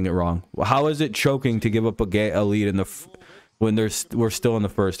using it wrong. How is it choking to give up a lead in the when we're still in the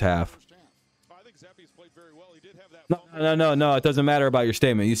first half? No. It doesn't matter about your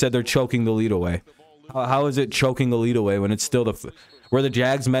statement. You said they're choking the lead away. How is it choking the lead away when it's still were the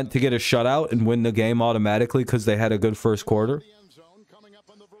Jags meant to get a shutout and win the game automatically because they had a good first quarter?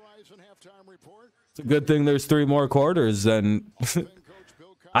 It's a good thing there's 3 more quarters. And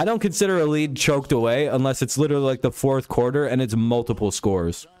I don't consider a lead choked away unless it's literally like the 4th quarter and it's multiple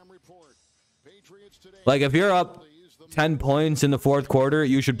scores. Like if you're up 10 points in the 4th quarter,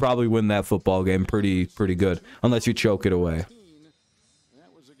 you should probably win that football game pretty good, unless you choke it away.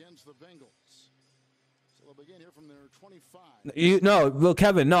 Well,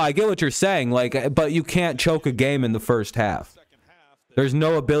 Kevin, no, I get what you're saying. Like, but you can't choke a game in the first half. There's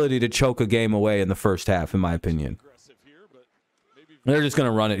no ability to choke a game away in the first half, in my opinion. They're just going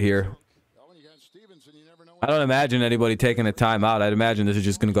to run it here. I don't imagine anybody taking a timeout. I'd imagine this is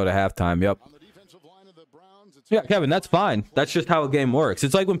just going to go to halftime. Yep. Yeah, Kevin, that's fine. That's just how a game works.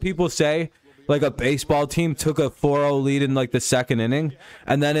 It's like when people say, like, a baseball team took a 4-0 lead in, like, the 2nd inning,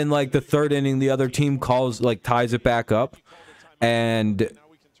 and then in, like, the 3rd inning, the other team ties it back up, and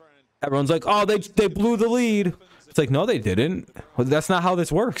everyone's like, oh, they blew the lead. It's like, no, they didn't. Well, that's not how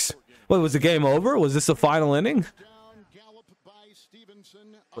this works. What, was the game over? Was this the final inning?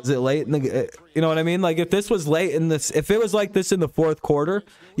 Was it late in the, you know what I mean? Like, if this was late in this, if it was like this in the fourth quarter,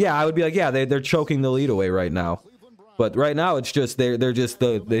 yeah, I would be like, yeah, they're choking the lead away right now. But right now, it's just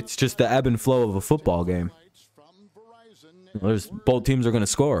it's just the ebb and flow of a football game. Both teams are going to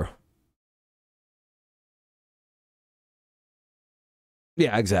score.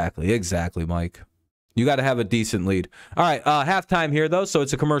 Yeah, exactly, Mike. You got to have a decent lead. All right, halftime here though, so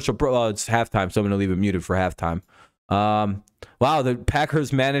it's a commercial. It's halftime, so I'm going to leave it muted for halftime. Wow, the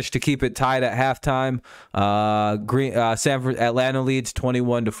Packers managed to keep it tied at halftime. Atlanta leads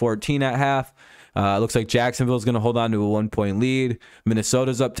 21-14 at half. Looks like Jacksonville's going to hold on to a 1-point lead.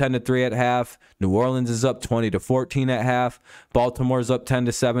 Minnesota's up 10-3 at half. New Orleans is up 20-14 at half. Baltimore's up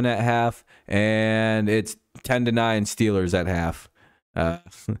 10-7 at half, and it's 10-9 Steelers at half.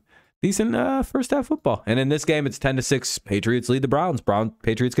 Decent first half football. And in this game, it's 10-6. Patriots lead the Browns.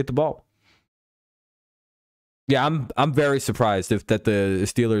 Patriots get the ball. Yeah, I'm very surprised that the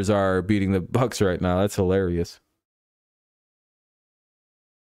Steelers are beating the Bucks right now. That's hilarious.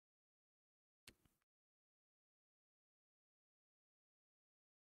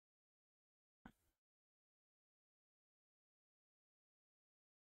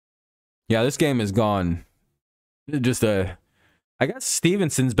 Yeah, this game has gone just I guess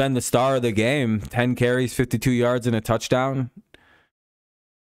Stevenson's been the star of the game. 10 carries, 52 yards, and a touchdown.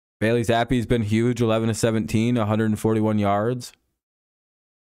 Bailey Zappe's been huge, 11-17, 141 yards.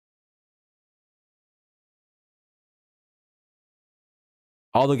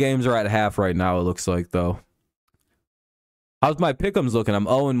 All the games are at half right now, it looks like, though. How's my pick'ems looking? I'm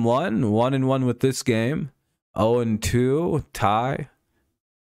 0-1, 1-1 with this game. 0-2, tie.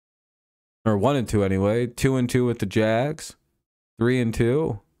 Or 1-2 anyway. 2-2 with the Jags.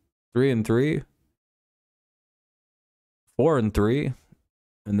 3-2. 3-3. 4-3.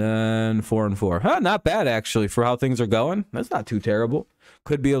 And then 4-4. Huh, not bad, actually, for how things are going. That's not too terrible.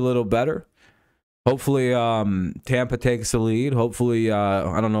 Could be a little better. Hopefully, Tampa takes the lead. Hopefully,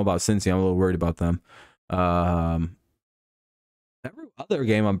 I don't know about Cincy. I'm a little worried about them. Every other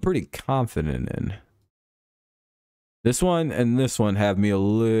game, I'm pretty confident in. This one and this one have me a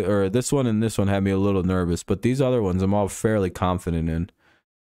little, or this one and this one have me a little nervous. But these other ones, I'm all fairly confident in,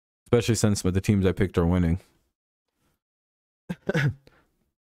 especially since the teams I picked are winning.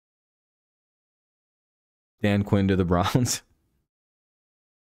 Dan Quinn to the Browns.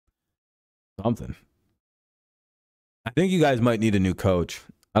 Something. I think you guys might need a new coach.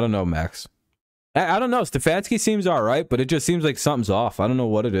 I don't know, Max. I don't know. Stefanski seems all right, but it just seems like something's off. I don't know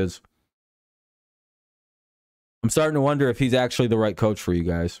what it is. I'm starting to wonder if he's actually the right coach for you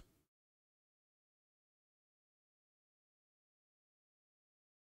guys.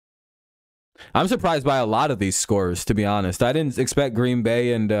 I'm surprised by a lot of these scores, to be honest. I didn't expect Green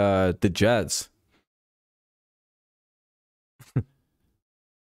Bay and the Jets.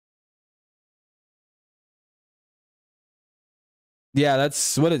 Yeah,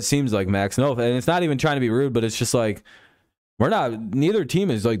 that's what it seems like, Max. No, and it's not even trying to be rude, but it's just like neither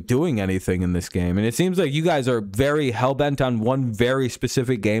team is like doing anything in this game. And it seems like you guys are very hell-bent on one very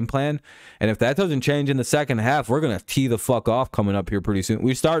specific game plan. And if that doesn't change in the second half, we're going to tee the fuck off coming up here pretty soon.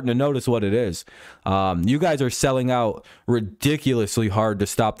 We're starting to notice what it is. You guys are selling out ridiculously hard to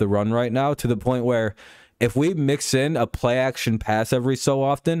stop the run right now, to the point where if we mix in a play action pass every so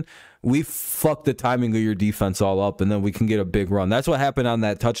often, we fuck the timing of your defense all up, and then we can get a big run. That's what happened on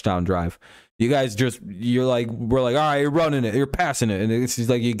that touchdown drive. You guys we're like, all right, you're running it, you're passing it, and it's just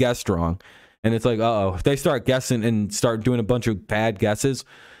like you guessed wrong. And it's like, uh-oh, if they start guessing and start doing a bunch of bad guesses,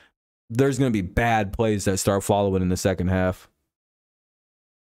 there's going to be bad plays that start following in the second half.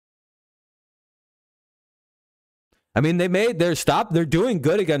 I mean, they're doing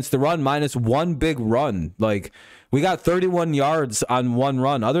good against the run, minus one big run. Like, we got 31 yards on one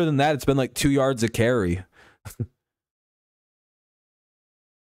run. Other than that, it's been like 2 yards a carry.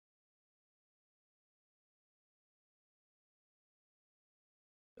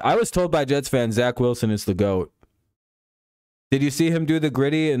 I was told by Jets fans Zach Wilson is the GOAT. Did you see him do the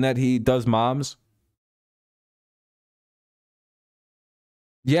gritty and that he does moms?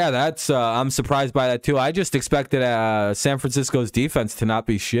 Yeah, that's I'm surprised by that too. I just expected San Francisco's defense to not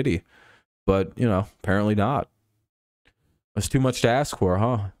be shitty, but apparently not. That's too much to ask for,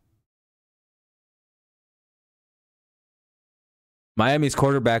 huh? Miami's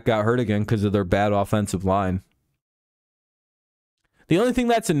quarterback got hurt again because of their bad offensive line. The only thing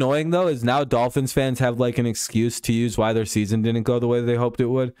that's annoying, though, is now Dolphins fans have like an excuse to use why their season didn't go the way they hoped it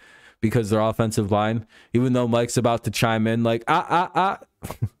would, because their offensive line, even though Mike's about to chime in like,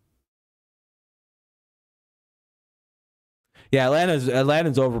 Yeah,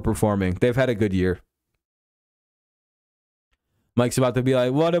 Atlanta's overperforming. They've had a good year. Mike's about to be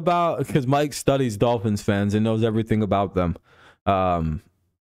like, what about, because Mike studies Dolphins fans and knows everything about them.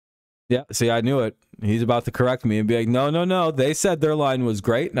 Yeah, see, I knew it. He's about to correct me and be like, no. They said their line was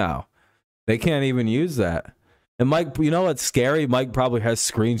great now. They can't even use that. And Mike, you know what's scary? Mike probably has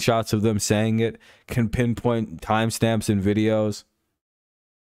screenshots of them saying it, can pinpoint timestamps in videos.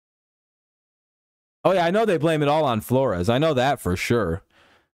 Oh, yeah, I know they blame it all on Flores. I know that for sure.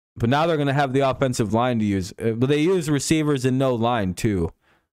 But now they're going to have the offensive line to use. But they use receivers and no line, too.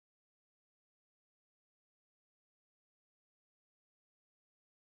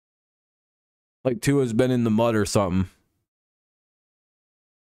 Like Tua's been in the mud or something.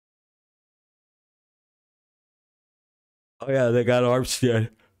 Oh, yeah, they got Armstead.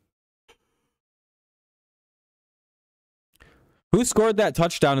 Who scored that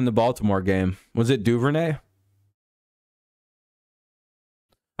touchdown in the Baltimore game? Was it Duvernay?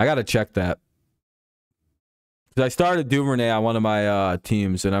 I got to check that. Because I started Duvernay on one of my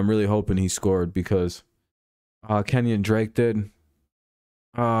teams, and I'm really hoping he scored because Kenyon Drake did.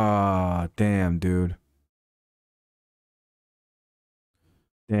 Damn, dude.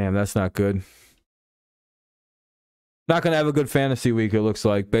 Damn, that's not good. Not going to have a good fantasy week, it looks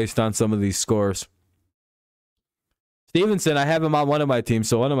like, based on some of these scores. Stevenson, I have him on one of my teams,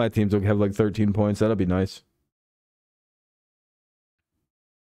 so one of my teams will have like 13 points. That'll be nice.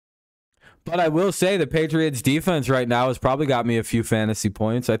 But I will say the Patriots defense right now has probably got me a few fantasy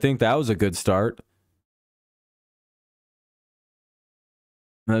points. I think that was a good start.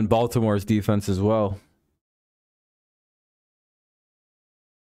 And Baltimore's defense as well.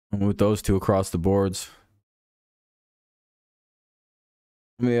 And with those two across the boards.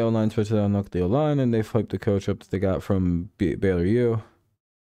 The O-line switched out, knocked the O-line, and they flipped the coach up that they got from Baylor U.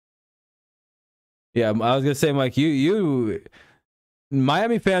 Yeah, I was going to say, Mike, you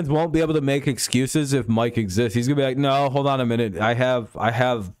Miami fans won't be able to make excuses if Mike exists. He's going to be like, no, hold on a minute. I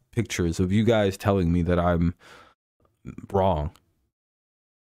have pictures of you guys telling me that I'm wrong.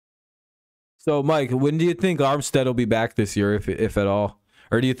 So, Mike, when do you think Armstead will be back this year, if at all?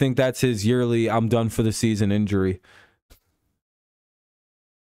 Or do you think that's his yearly I'm done for the season injury?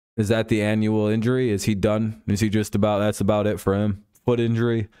 Is that the annual injury? Is he done? Is he just that's about it for him? Foot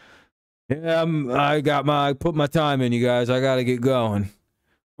injury? Yeah, I put my time in, you guys. I got to get going.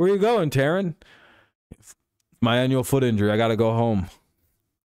 Where are you going, Taryn? My annual foot injury. I got to go home.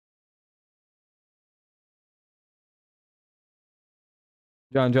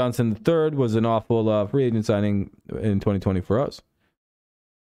 John Johnson III was an awful free agent signing in 2020 for us.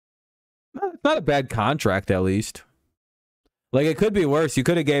 Not a bad contract, at least. Like, it could be worse. You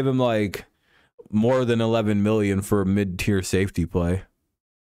could have gave him, like, more than $11 million for a mid-tier safety play.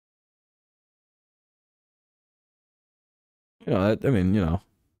 You know, I mean, you know.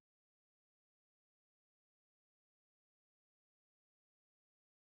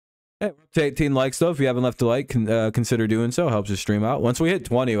 Hey, we're up to 18 likes, though. If you haven't left a like, consider doing so. Helps us stream out. Once we hit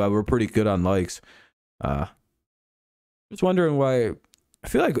 20, we're pretty good on likes. Just wondering why... I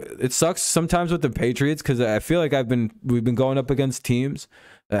feel like it sucks sometimes with the Patriots because I feel like we've been going up against teams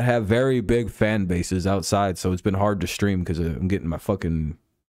that have very big fan bases outside, so it's been hard to stream because I'm getting my fucking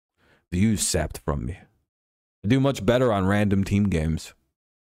views sapped from me. I do much better on random team games.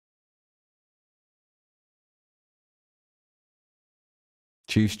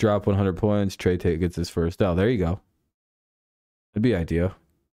 Chiefs drop 100 points. Trey Tate gets his first L. There you go. That'd be idea.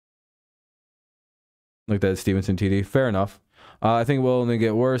 Like that Stevenson TD. Fair enough. I think it will only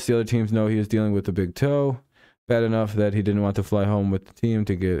get worse. The other teams know he is dealing with a big toe. Bad enough that he didn't want to fly home with the team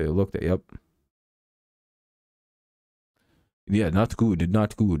to get it looked at. Yep. Yeah, not good.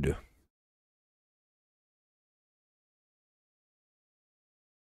 Not good.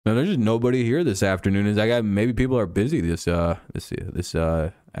 No, there's just nobody here this afternoon. Maybe people are busy this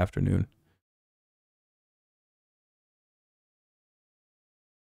afternoon.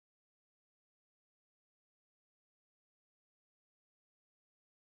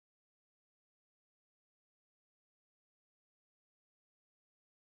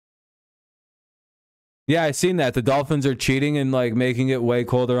 Yeah, I seen that. The Dolphins are cheating and like making it way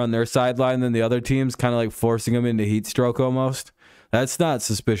colder on their sideline than the other teams, kind of like forcing them into heat stroke almost. That's not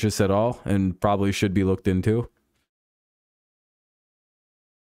suspicious at all and probably should be looked into.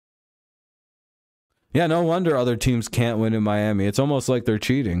 Yeah, no wonder other teams can't win in Miami. It's almost like they're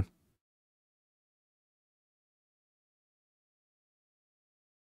cheating.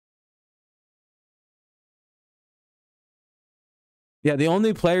 Yeah, the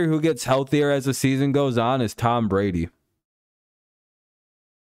only player who gets healthier as the season goes on is Tom Brady.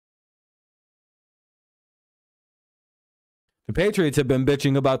 The Patriots have been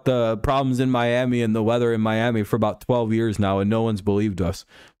bitching about the problems in Miami and the weather in Miami for about 12 years now, and no one's believed us.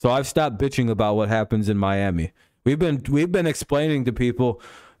 So I've stopped bitching about what happens in Miami. We've been explaining to people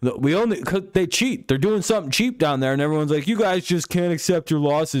that cause they cheat. They're doing something cheap down there, and everyone's like, "You guys just can't accept your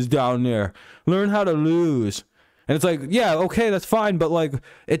losses down there. Learn how to lose." And it's like, yeah, okay, that's fine, but like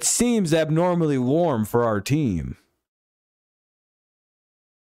it seems abnormally warm for our team.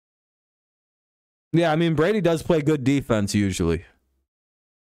 Yeah, I mean, Brady does play good defense usually.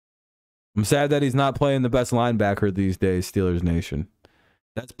 I'm sad that he's not playing the best linebacker these days, Steelers Nation.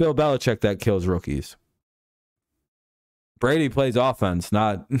 That's Bill Belichick that kills rookies. Brady plays offense,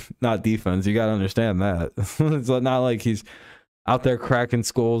 not defense. You got to understand that. It's not like he's out there cracking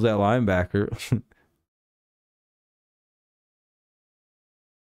skulls at linebacker.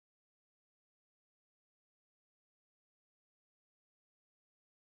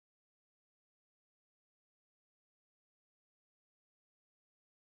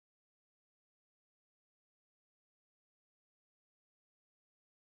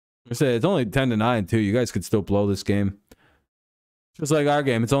 I say it's only 10-9 too. You guys could still blow this game. Just like our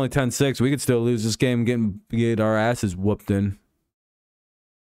game, it's only 10-6. We could still lose this game and get our asses whooped in.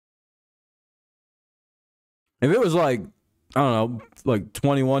 If it was like, I don't know, like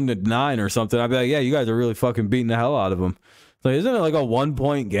 21-9 or something, I'd be like, yeah, you guys are really fucking beating the hell out of them. Like, isn't it like a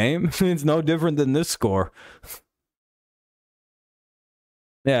 1-point game? It's no different than this score.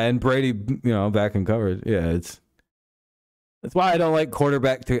 Yeah, and Brady, back in coverage. Yeah, that's why I don't like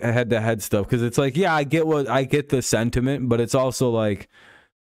quarterback to head-to-head stuff, because it's like, yeah, I get the sentiment, but it's also like,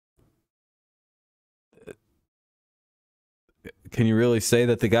 can you really say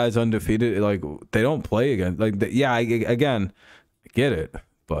that the guy's undefeated? Like, they don't play again. Like, yeah, I get it,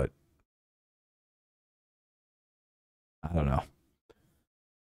 but I don't know.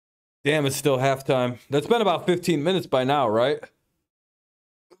 Damn, it's still halftime. That's been about 15 minutes by now, right?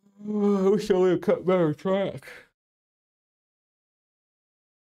 I wish I would have cut better track.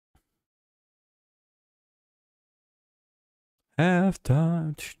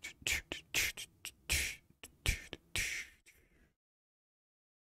 Halftime.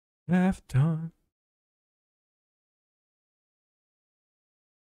 Halftime.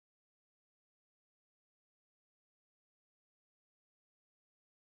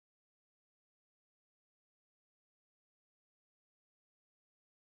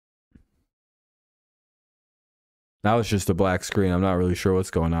 Now it's just a black screen. I'm not really sure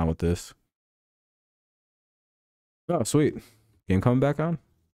what's going on with this. Oh, sweet. Game coming back on?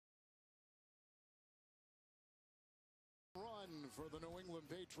 Run for the New England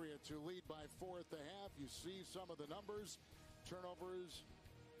Patriots, who lead by 4 at the half. You see some of the numbers. Turnovers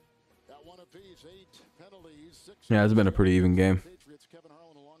at one apiece, 8 penalties, 6. Yeah, it's been a pretty even game.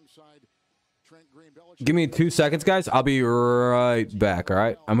 Give me 2 seconds, guys. I'll be right back, all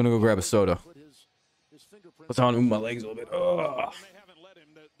right? I'm going to go grab a soda. Let's on my legs a little bit. Ugh. They haven't let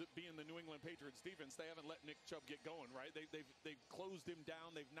him be in the New England Patriots defense. They haven't let Nick Chubb get going, right? They've closed him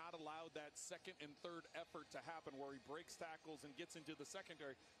down. They've not allowed that second and third effort to happen where he breaks tackles and gets into the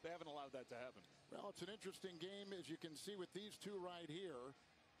secondary. They haven't allowed that to happen. Well, it's an interesting game, as you can see with these two right here.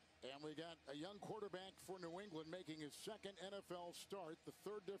 And we got a young quarterback for New England making his second NFL start, the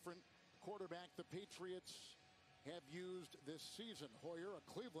third different quarterback the Patriots have used this season. Hoyer, a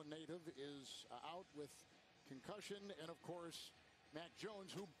Cleveland native, is out with concussion, and of course Mac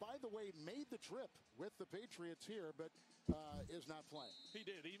Jones, who by the way made the trip with the Patriots here, but is not playing. He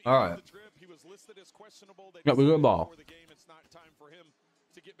did. All right. The trip. He was listed as questionable. Yeah, we good ball. Before the game, it's not time for him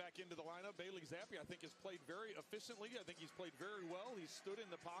to get back into the lineup. Bailey Zappe, I think, has played very efficiently. I think he's played very well. He's stood in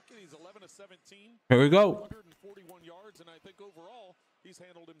the pocket. He's 11 of 17. Here we go. 141 yards, and I think overall he's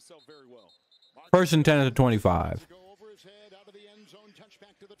handled himself very well. First and 10 to 25. Go over his head, out of the end zone,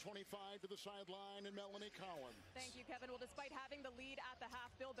 touchback to the 25, to the sideline, and Melanie Cowan. Thank you, Kevin. Well, despite having the lead at the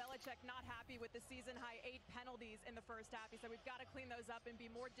half, Bill Belichick not happy with the season-high 8 penalties in the first half. He said we've got to clean those up and be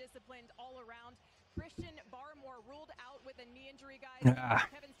more disciplined all around. Christian Barmore ruled out with a knee injury, guys.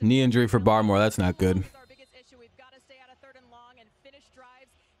 Knee injury for Barmore. That's not good. Our biggest issue. We've got to stay out of third and long and finish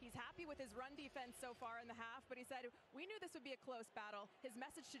drives. He's happy with his run defense so far in the half, but he said, we knew this would be a close battle. His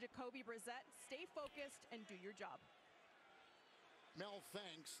message to Jacoby Brissett, stay focused and do your job. Mel,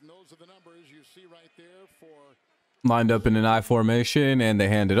 thanks. And those are the numbers you see right there for... Lined up in an I formation, and they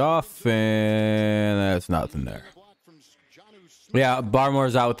hand it off, and that's nothing there. Yeah,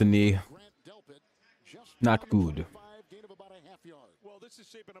 Barmore's out with the knee. Not good. Well, this is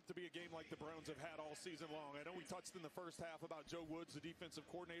shaping up to be a game like the Browns have had all season long. I know we touched in the first half about Joe Woods, the defensive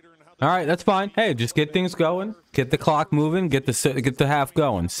coordinator, and how. All right, that's fine. Hey, just get things going, get the clock moving, get the half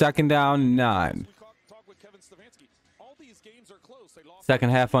going. Second down, 9. Second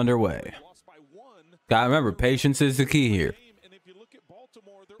half underway. Gotta remember, patience is the key here.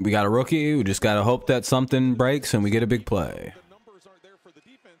 We got a rookie. We just gotta hope that something breaks and we get a big play.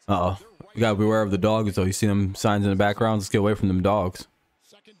 Uh-oh. We gotta beware of the dogs, though. You see them signs in the background? Let's get away from them dogs.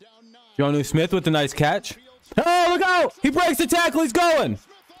 Jonnu Smith with the nice catch. Oh, look out! He breaks the tackle. He's going.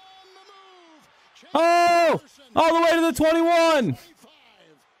 Oh! All the way to the 21.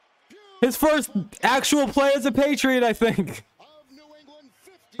 His first actual play as a Patriot, I think.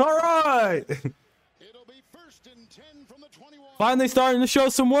 All right. Finally starting to show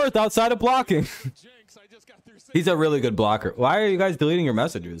some worth outside of blocking. He's a really good blocker. Why are you guys deleting your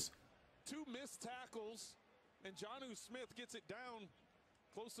messages? Two missed tackles, and Jonnu Smith gets it down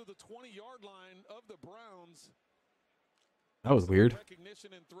close to the 20-yard line of the Browns. That was weird.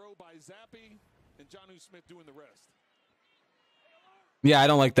 Recognition and throw by Zappe, and Jonnu Smith doing the rest. Yeah, I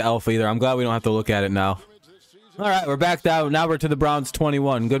don't like the elf either. I'm glad we don't have to look at it now. All right, we're back down. Now we're to the Browns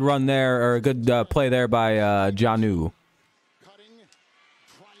 21. Good run there, or a good play there by Jonnu.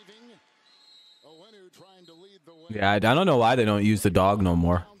 Yeah, I don't know why they don't use the dog no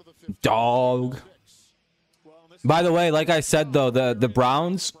more. Dog. By the way, like I said, though, the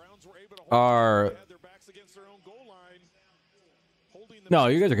Browns are... No,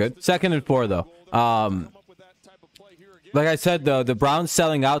 you guys are good. 2nd and 4, though. Like I said, though, the Browns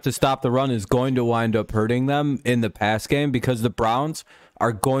selling out to stop the run is going to wind up hurting them in the pass game because the Browns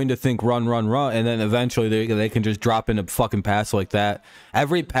are going to think run, and then eventually they can just drop in a fucking pass like that.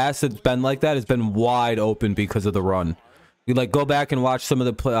 Every pass that's been like that has been wide open because of the run. You like go back and watch some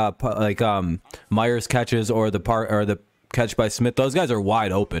of the Myers catches or the catch by Smith. Those guys are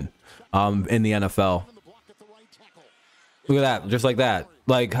wide open in the NFL. Look at that, just like that.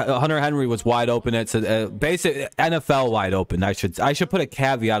 Like Hunter Henry was wide open. It's a basic NFL wide open. I should put a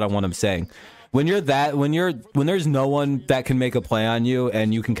caveat on what I'm saying. When there's no one that can make a play on you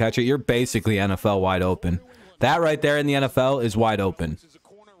and you can catch it, you're basically NFL wide open. That right there in the NFL is wide open.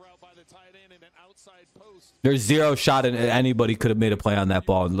 There's zero shot at anybody could have made a play on that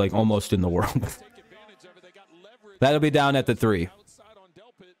ball, like almost in the world. That'll be down at the 3.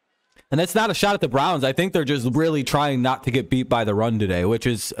 And that's not a shot at the Browns. I think they're just really trying not to get beat by the run today, which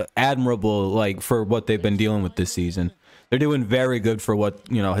is admirable, like for what they've been dealing with this season. They're doing very good for what,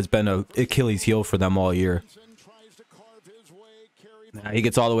 has been a Achilles heel for them all year. Nah, he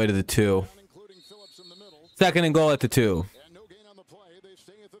gets all the way to the 2. 2nd and goal at the 2.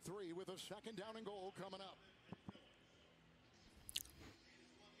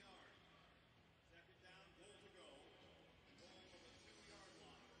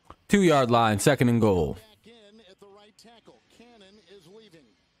 Two-yard line, 2nd and goal.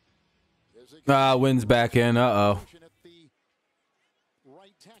 Wins back in. Uh-oh.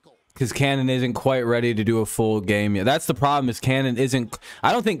 Because Cannon isn't quite ready to do a full game yet. That's the problem. Is Cannon isn't.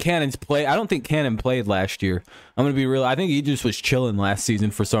 I don't think Cannon played last year. I'm gonna be real. I think he just was chilling last season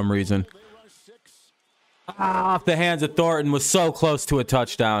for some reason. Off the hands of Thornton, was so close to a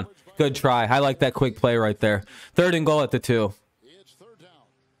touchdown. Good try. I like that quick play right there. 3rd and goal at the 2.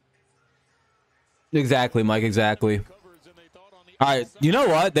 Exactly, Mike. Exactly. All right. You know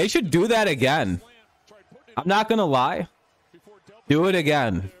what? They should do that again. I'm not gonna lie. Do it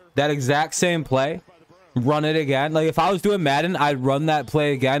again. That exact same play. Run it again. Like if I was doing Madden, I'd run that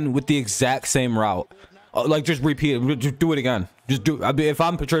play again with the exact same route. Like just repeat it. Just do it again. Just do. I mean, if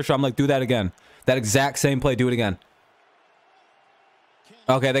I'm Patricia, I'm like, do that again. That exact same play. Do it again.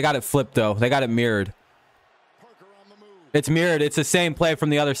 Okay, they got it flipped though. They got it mirrored. It's mirrored. It's the same play from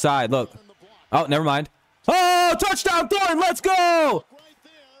the other side. Look. Oh, never mind. Oh, touchdown, Thornton. Let's go.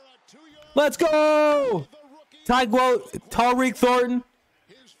 Let's go. Tyreek Thornton.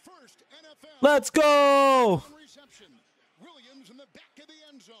 Let's go.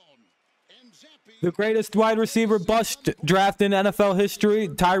 The greatest wide receiver bust draft in NFL history,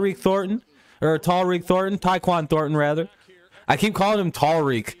 Tyreek Thornton. Or Tyreek Thornton. Tyquan Thornton, rather. I keep calling him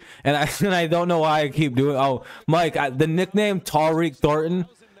Tyreek. And I don't know why I keep doing. Oh, Mike, the nickname Tyreek Thornton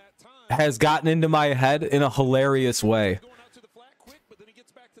has gotten into my head in a hilarious way.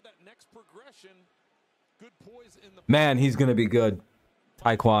 Man, he's going to be good.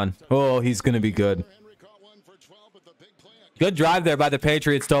 Tyquan. Oh, he's going to be good. Good drive there by the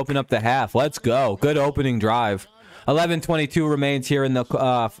Patriots to open up the half. Let's go. Good opening drive. 11:22 remains here in the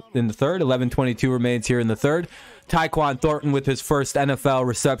third. 11:22 remains here in the third. Tyquan Thornton with his first NFL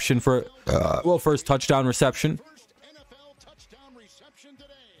reception for, first touchdown reception.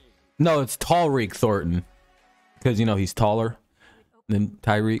 No, it's Tyreek Thornton. Because, he's taller than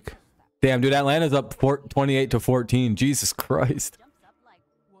Tyreek. Damn, dude, Atlanta's up 28-14. Jesus Christ.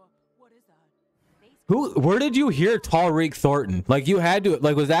 Where did you hear Tariq Thornton? Like, you had to,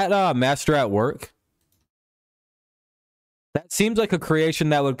 like, was that Master at Work? That seems like a creation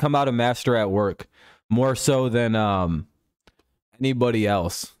that would come out of Master at Work more so than anybody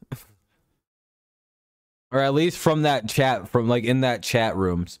else. Or at least from that chat, from like in that chat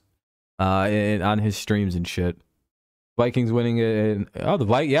rooms, on his streams and shit. Vikings winning it. Oh,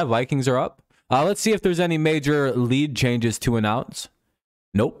 Vikings are up. Let's see if there's any major lead changes to announce.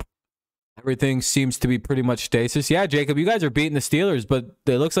 Nope. Everything seems to be pretty much stasis. Yeah, Jacob, you guys are beating the Steelers, but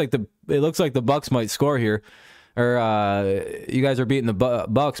it looks like the Bucks might score here. Or you guys are beating the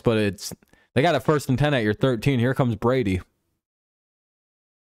Bucks, but they got a 1st and 10 at your 13. Here comes Brady.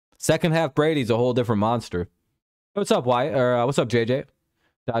 Second half Brady's a whole different monster. What's up, Wyatt? Or what's up, JJ?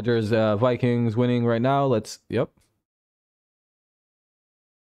 Dodgers, Vikings winning right now. Yep.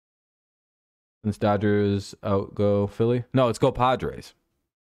 It's Dodgers out, go Philly. No, let's go Padres.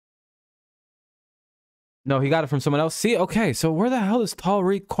 No, he got it from someone else. See, okay, so where the hell is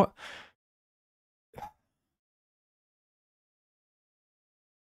Tariq?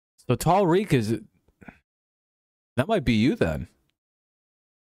 So Tariq is... That might be you then.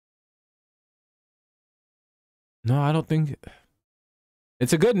 No, I don't think...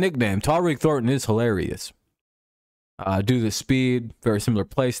 It's a good nickname. Tariq Thornton is hilarious. Due to the speed, very similar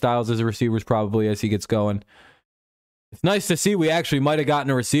play styles as the receivers probably as he gets going. It's nice to see we actually might have gotten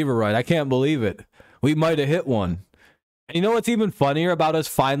a receiver right. I can't believe it. We might have hit one. And you know what's even funnier about us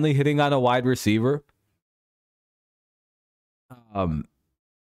finally hitting on a wide receiver?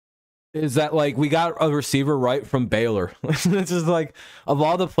 Is that, like, we got a receiver right from Baylor. This is like, of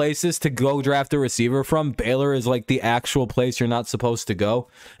all the places to go draft a receiver from, Baylor is like the actual place you're not supposed to go.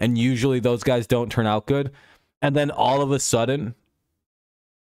 And usually those guys don't turn out good. And then all of a sudden,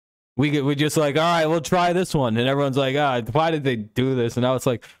 we just like, all right, we'll try this one. And everyone's like, why did they do this? And now it's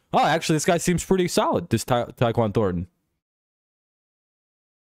like, oh, actually, this guy seems pretty solid, this Tyquan Thornton.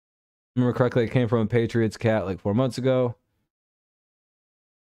 Remember correctly, it came from a Patriots cat like 4 months ago.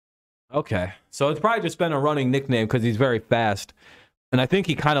 Okay, so it's probably just been a running nickname because he's very fast. And I think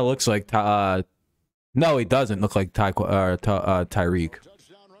he kind of looks like... no, he doesn't look like Tyreek.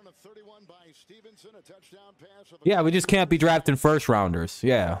 Yeah, we just can't be drafting first rounders.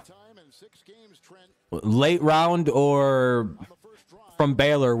 Yeah. Late round or from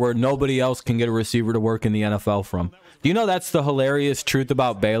Baylor where nobody else can get a receiver to work in the NFL from. Do you know that's the hilarious truth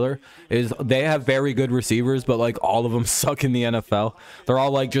about Baylor? Is they have very good receivers, but like all of them suck in the NFL. They're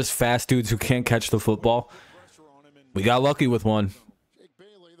all like just fast dudes who can't catch the football. We got lucky with one.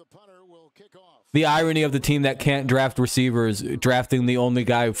 The irony of the team that can't draft receivers drafting the only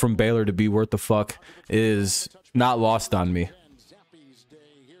guy from Baylor to be worth the fuck is not lost on me.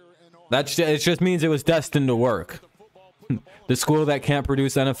 It just means it was destined to work. The school that can't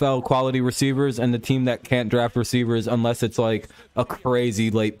produce NFL quality receivers and the team that can't draft receivers unless it's like a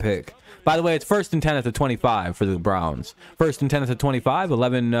crazy late pick. By the way, it's 1st and 10 at the 25 for the Browns. 1st and 10 at the 25,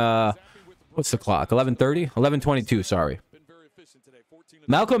 11, what's the clock? 11:30? 11:22, sorry.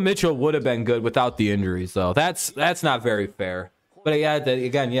 Malcolm Mitchell would have been good without the injuries, though. That's not very fair. But yeah,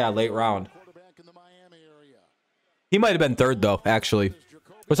 again, yeah, late round. He might have been 3rd, though, actually.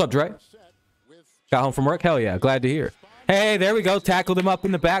 What's up, Dre? Got home from work? Hell yeah, glad to hear. Hey, there we go. Tackled him up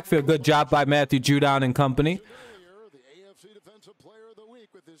in the backfield. Good job by Matthew Judon and company.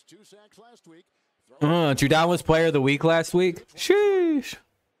 Judon was player of the week last week? Sheesh.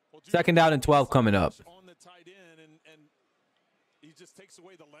 2nd down and 12 coming up.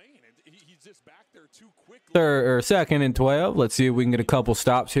 Third or 2nd and 12. Let's see if we can get a couple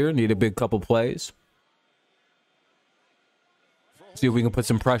stops here. Need a big couple plays. See if we can put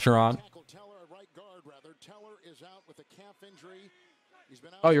some pressure on.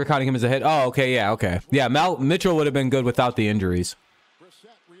 Oh, you're counting him as a hit? Oh, okay, yeah, okay. Yeah, Mitchell would have been good without the injuries.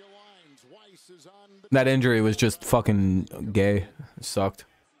 That injury was just fucking gay. It sucked.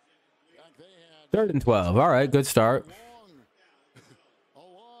 3rd and 12. All right, good start.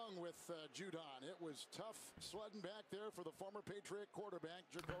 Along with Judon, it was tough sledding back there for the former Patriot quarterback,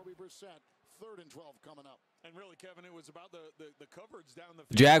 Jacoby Brissett. 3rd and 12 coming up. And really, Kevin, it was about the coverage down the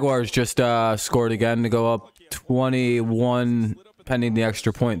field. Jaguars just scored again to go up 21, pending the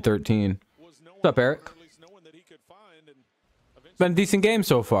extra point, 13. What's up, Eric? It's been a decent game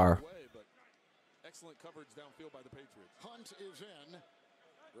so far. Excellent coverage downfield by the Patriots. Hunt is in.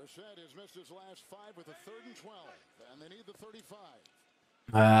 Brissett has missed his last 5 with a 3rd and 12, and they need the 35.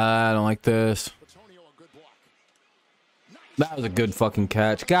 I don't like this. That was a good fucking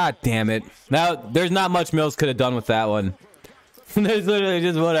catch. God damn it. Now, there's not much Mills could have done with that one. There's literally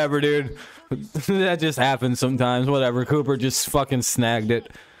just whatever, dude. That just happens sometimes. Whatever. Cooper just fucking snagged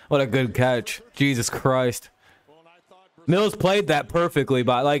it. What a good catch. Jesus Christ. Mills played that perfectly,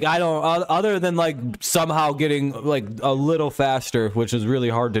 but like I don't other than like somehow getting like a little faster, which is really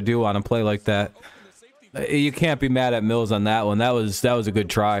hard to do on a play like that. You can't be mad at Mills on that one. That was a good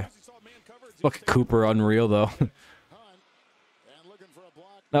try. Fucking Cooper, unreal though.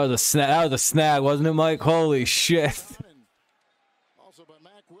 That was a snag. That was a snag, wasn't it, Mike? Holy shit.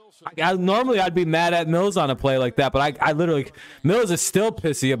 Normally I'd be mad at Mills on a play like that, but I literally, Mills is still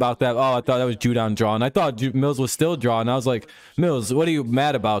pissy about that. Oh, I thought that was Judon drawing. I thought Mills was still drawing. I was like, Mills, what are you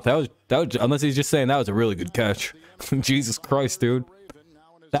mad about? That was unless he's just saying that was a really good catch. Jesus Christ, dude.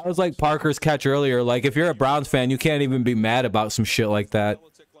 That was like Parker's catch earlier. Like if you're a Browns fan, you can't even be mad about some shit like that.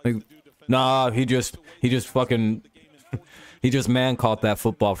 Like, nah, he just fucking, he just man caught that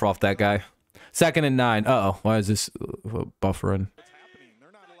football off that guy. 2nd and 9. Uh-oh, why is this buffering?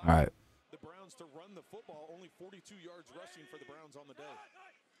 All right. The Browns to run the football, only 42 yards rushing for the Browns on the day.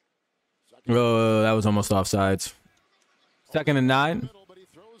 Oh, that was almost offsides. 2nd and 9.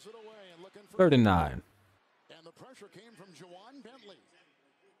 3rd and 9. And the pressure came from Jawan Bentley.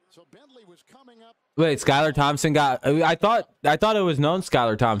 So Bentley was coming up. Wait, Skylar Thompson got. I thought it was known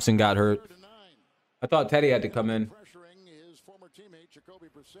Skylar Thompson got hurt. I thought Teddy had to come in.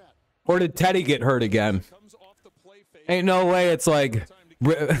 Or did Teddy get hurt again? Ain't no way. It's like.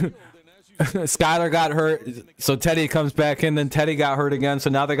 Skylar got hurt, so Teddy comes back in, then Teddy got hurt again,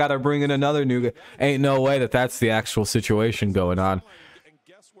 so now they got to bring in another new guy. Ain't no way that's the actual situation going on.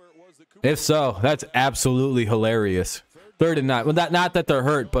 If so, that's absolutely hilarious. 3rd and 9. Well, not that they're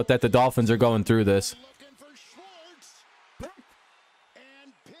hurt, but that the Dolphins are going through this.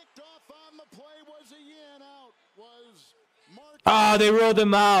 Oh, they ruled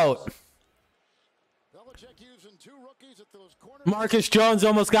him out. Marcus Jones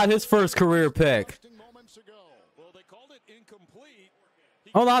almost got his first career pick.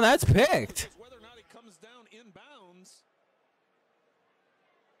 Hold on, that's picked.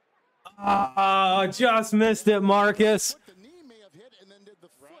 Oh, just missed it, Marcus.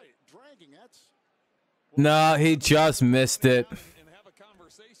 No, he just missed it.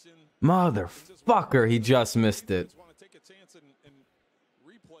 Motherfucker, he just missed it.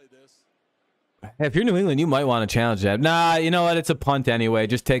 If you're New England, you might want to challenge that. Nah, you know what? It's a punt anyway.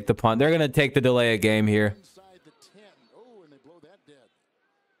 Just take the punt. They're going to take the delay of game here.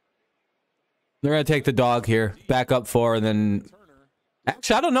 They're going to take the dog here. Back up 4, and then...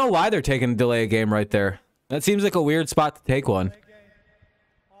 Actually, I don't know why they're taking a delay of game right there. That seems like a weird spot to take one.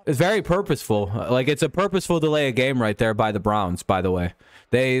 It's very purposeful. Like, it's a purposeful delay of game right there by the Browns, by the way.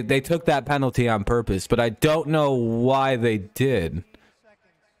 They took that penalty on purpose, but I don't know why they did.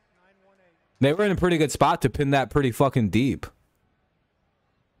 They were in a pretty good spot to pin that pretty fucking deep.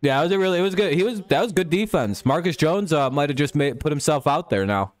 Yeah, it was good. That was good defense. Marcus Jones might have just put himself out there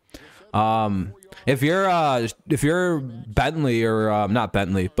now. If you're Bentley or not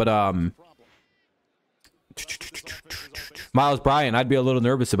Bentley, but Miles Bryant, I'd be a little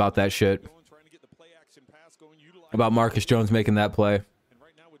nervous about that shit. About Marcus Jones making that play.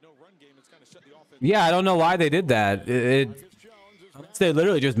 Yeah, I don't know why they did that. They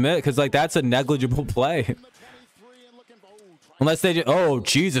literally just missed, because like that's a negligible play. Unless they just, oh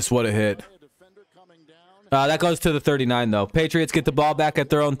Jesus, what a hit. That goes to the 39 though. Patriots get the ball back at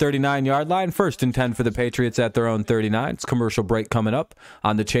their own 39-yard line. 1st and 10 for the Patriots at their own 39. It's commercial break coming up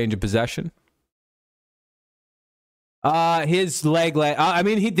on the change of possession. His leg. I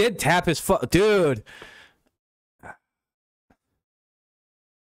mean, he did tap his foot, dude.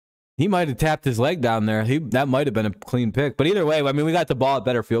 He might have tapped his leg down there. That might have been a clean pick. But either way, I mean, we got the ball at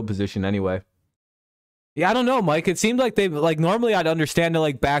better field position anyway. Yeah, I don't know, Mike. It seemed like they, like, normally I'd understand to,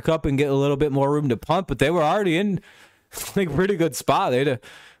 like, back up and get a little bit more room to punt, but they were already in, like, a pretty good spot. I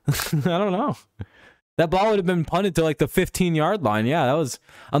don't know. That ball would have been punted to, like, the 15-yard line. Yeah, that was,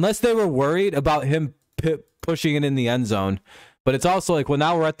 unless they were worried about him pushing it in the end zone. But it's also, like, well,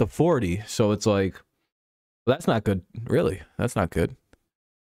 now we're at the 40, so it's like, well, that's not good. Really, that's not good.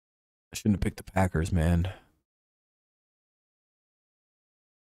 I shouldn't have picked the Packers, man.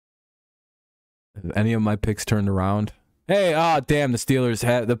 Have any of my picks turned around? Hey, damn, the Steelers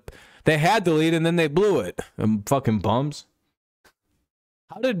had they had the lead and then they blew it. Fucking bums.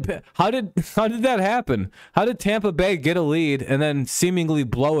 How did that happen? How did Tampa Bay get a lead and then seemingly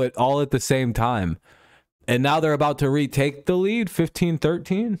blow it all at the same time? And now they're about to retake the lead,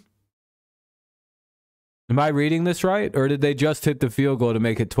 15-13? Am I reading this right? Or did they just hit the field goal to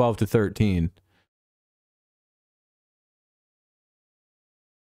make it 12-13?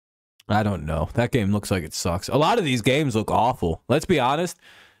 I don't know. That game looks like it sucks. A lot of these games look awful. Let's be honest.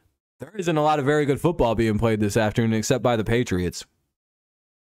 There isn't a lot of very good football being played this afternoon except by the Patriots.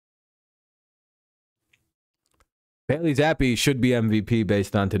 Bailey Zappe should be MVP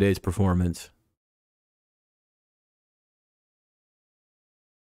based on today's performance.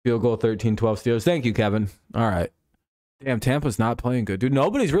 Field goal 13-12 Steelers. Thank you, Kevin. All right. Damn, Tampa's not playing good. Dude,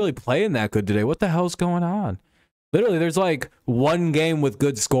 nobody's really playing that good today. What the hell's going on? Literally, there's like one game with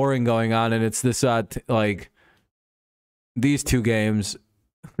good scoring going on, and it's this, like, these two games,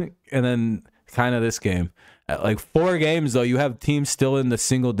 and then kind of this game. Like 4 games, though, you have teams still in the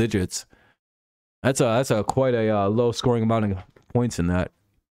single digits. That's quite a low scoring amount of points in that.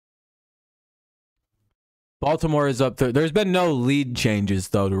 Baltimore is up there. There's been no lead changes,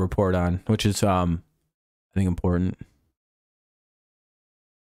 though, to report on, which is, I think, important.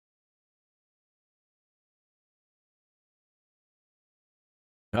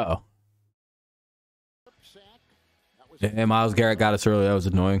 Uh-oh. Hey, Myles Garrett got us early. That was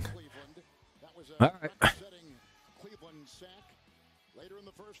annoying. All right.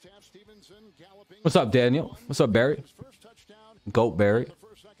 What's up, Daniel? What's up, Barry? Goat Barry.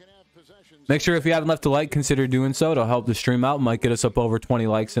 Make sure if you haven't left a like, consider doing so. It'll help the stream out. Might get us up over 20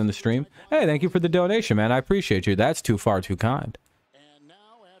 likes in the stream. Hey, thank you for the donation, man. I appreciate you. That's too far too kind.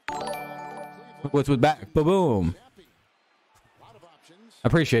 Look what's with back. Ba-boom. I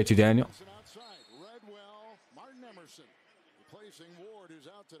appreciate you, Daniel.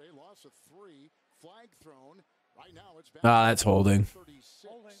 Ah, that's holding.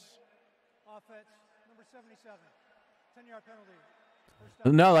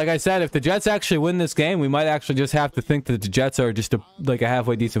 No, like I said, if the Jets actually win this game, we might actually just have to think that the Jets are just like a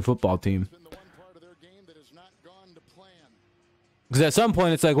halfway decent football team. Because at some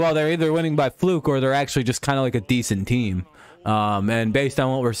point, it's like, well, they're either winning by fluke or they're actually just kind of like a decent team. And based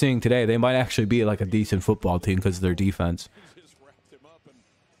on what we're seeing today, they might actually be like a decent football team because of their defense.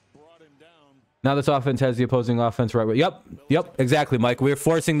 Now this offense has the opposing offense right. Yep, exactly, Mike. We're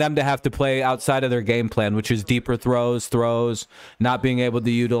forcing them to have to play outside of their game plan, which is deeper throws, not being able to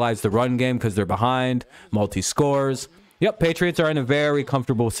utilize the run game because they're behind, multi-scores. Yep, Patriots are in a very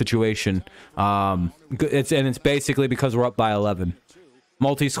comfortable situation. It's basically because we're up by 11.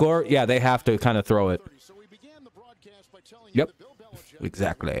 Multi-score, yeah, they have to kind of throw it. Yep,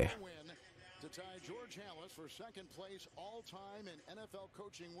 exactly.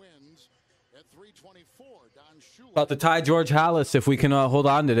 About to tie George Hallis if we can hold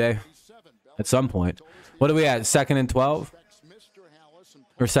on today at some point. What are we at? 2nd and 12?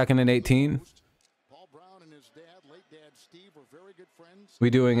 Or 2nd and 18? We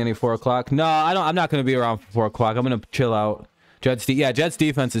doing any 4 o'clock? No, I'm not going to be around for 4 o'clock. I'm going to chill out. Jets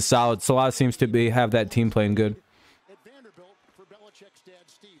defense is solid. Salah seems to have that team playing good.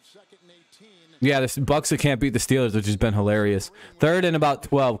 Yeah, the Bucks can't beat the Steelers, which has been hilarious. 3rd and about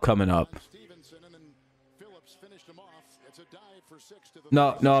 12 coming up.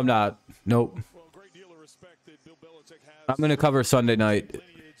 No, I'm not. Nope. I'm going to cover Sunday night.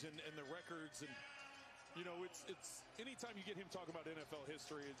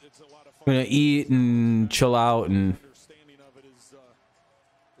 I'm going to eat and chill out and...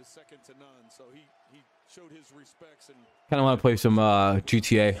 kind of want to play some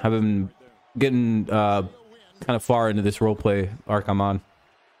GTA. I've been getting kind of far into this roleplay arc I'm on.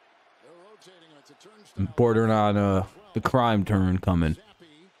 I'm bordering on the crime turn coming.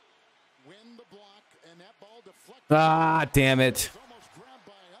 Ah, damn it.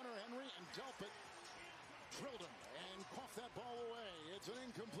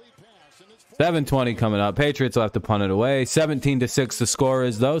 7:20 coming up. Patriots will have to punt it away. 17-6 the score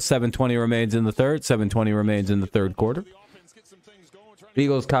is, though. 7:20 remains in the third. 7:20 remains in the third quarter.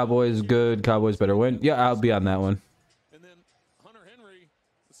 Eagles, Cowboys, good. Cowboys better win. Yeah, I'll be on that one.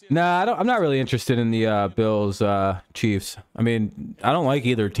 Nah, I'm not really interested in the Bills, Chiefs. I mean, I don't like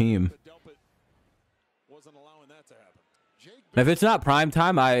either team. If it's not prime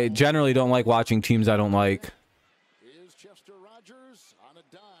time, I generally don't like watching teams I don't like.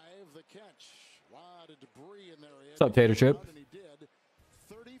 What's up, Tater Chip?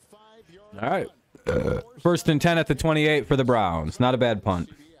 All right. 1st and 10 at the 28 for the Browns. Not a bad punt.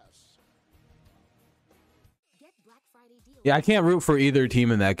 Yeah, I can't root for either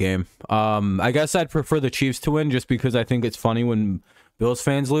team in that game. I guess I'd prefer the Chiefs to win just because I think it's funny when Bills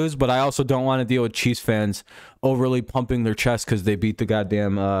fans lose, but I also don't want to deal with Chiefs fans overly pumping their chest because they beat the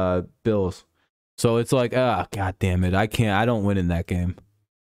goddamn Bills. So it's like, god damn it, I don't win in that game.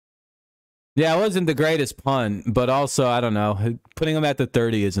 Yeah, it wasn't the greatest punt, but also, I don't know, putting them at the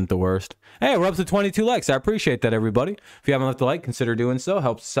 30 isn't the worst. Hey, we're up to 22 likes. I appreciate that, everybody. If you haven't left a like, consider doing so.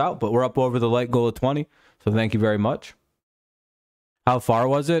 Helps us out, but we're up over the like goal of 20, so thank you very much. How far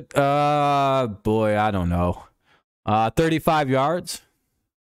was it? Boy, I don't know. 35 yards.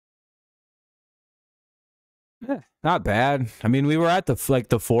 Yeah. Not bad. I mean, we were at the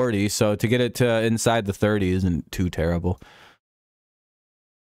 40, so to get it to inside the 30 isn't too terrible.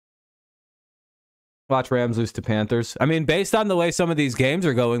 Watch Rams lose to Panthers. I mean, based on the way some of these games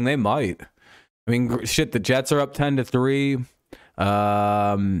are going, they might. I mean, shit, the Jets are up 10-3.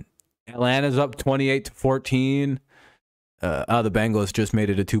 Atlanta's up 28-14. The Bengals just made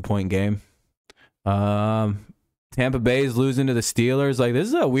it a 2-point game. Tampa Bay's losing to the Steelers. Like, this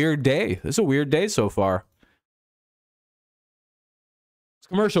is a weird day. This is a weird day so far.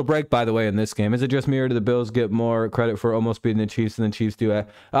 Commercial break, by the way, in this game. Is it just me or do the Bills get more credit for almost beating the Chiefs than the Chiefs do?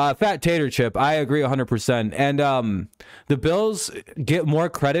 Fat Tater Chip, I agree 100%. And the Bills get more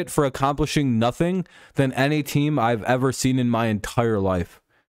credit for accomplishing nothing than any team I've ever seen in my entire life.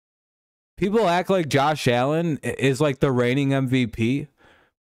 People act like Josh Allen is like the reigning MVP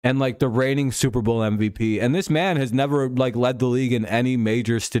and like the reigning Super Bowl MVP. And this man has never like led the league in any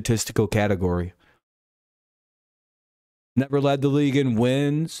major statistical category. Never led the league in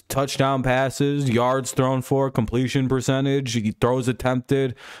wins, touchdown passes, yards thrown for, completion percentage, throws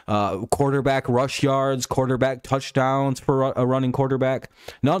attempted, quarterback rush yards, quarterback touchdowns for a running quarterback.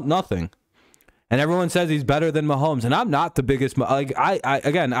 Nothing. And everyone says he's better than Mahomes. And I'm not the biggest. Like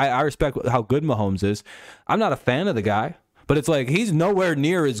I respect how good Mahomes is. I'm not a fan of the guy. But it's like he's nowhere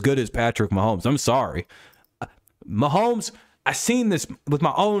near as good as Patrick Mahomes. I'm sorry. Mahomes, I seen this with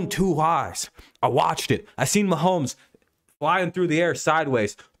my own two eyes. I watched it. I seen Mahomes flying through the air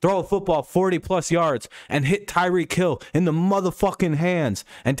sideways, throw a football 40-plus yards, and hit Tyreek Hill in the motherfucking hands.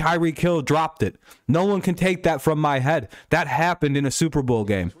 And Tyreek Hill dropped it. No one can take that from my head. That happened in a Super Bowl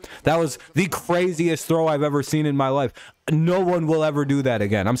game. That was the craziest throw I've ever seen in my life. No one will ever do that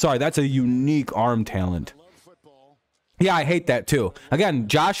again. I'm sorry. That's a unique arm talent. Yeah, I hate that too. Again,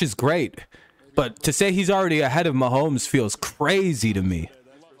 Josh is great. But to say he's already ahead of Mahomes feels crazy to me.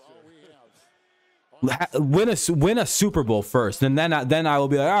 Win a Super Bowl first, and then I will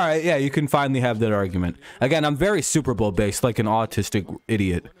be like, all right, yeah, you can finally have that argument. Again, I'm very Super Bowl based, like an autistic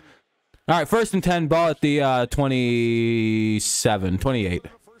idiot. All right, 1st and 10, ball at the 28.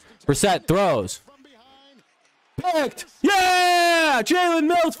 Brissett throws. Picked. Yeah! Jalen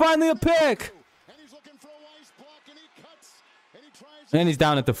Mills finally a pick. And he's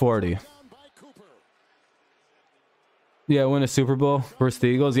down at the 40. Yeah, win a Super Bowl versus the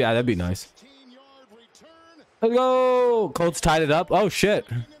Eagles. Yeah, that'd be nice. Let's go. Colts tied it up. Oh, shit.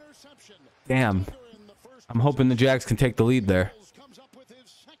 Damn. I'm hoping the Jags can take the lead there.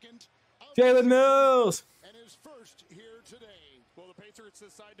 Jalen Mills.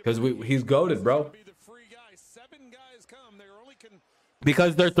 Because he's goated, bro.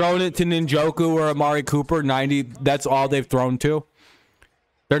 Because they're throwing it to Njoku or Amari Cooper, 90. That's all they've thrown to.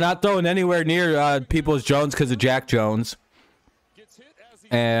 They're not throwing anywhere near Peoples-Jones because of Jack Jones.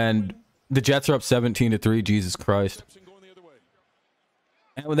 And the Jets are up 17-3. Jesus Christ.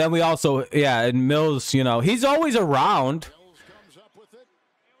 And then we also, yeah, and Mills, you know, he's always around.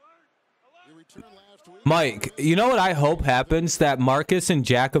 Mike, you know what I hope happens? That Marcus and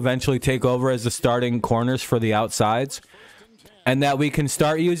Jack eventually take over as the starting corners for the outsides. And that we can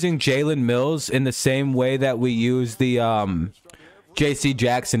start using Jalen Mills in the same way that we use the J.C.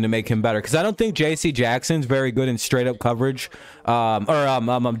 Jackson to make him better, because I don't think J.C. Jackson's very good in straight up coverage,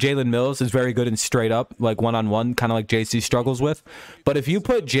 Jalen Mills is very good in straight up, like one-on-one, kind of like J.C. struggles with. But if you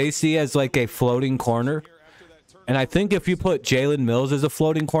put J.C. as like a floating corner, and I think if you put Jalen Mills as a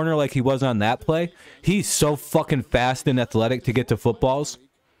floating corner like he was on that play, he's so fucking fast and athletic to get to footballs.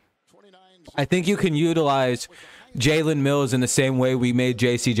 I think you can utilize Jalen Mills in the same way we made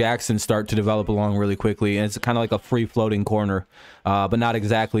J.C. Jackson start to develop along really quickly. And it's kind of like a free floating corner, but not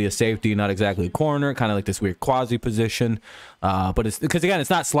exactly a safety, not exactly a corner, kind of like this weird quasi position. But it's because, again, it's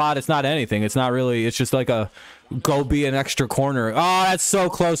not slot, it's not anything. It's not really, it's just like a go be an extra corner. Oh, that's so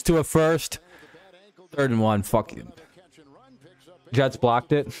close to a first. 3rd and 1. Fuck you. Jets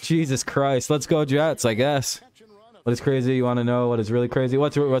blocked it. Jesus Christ. Let's go Jets, I guess. What is crazy? You want to know what is really crazy?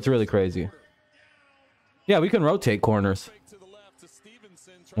 What's really crazy? Yeah, we can rotate corners.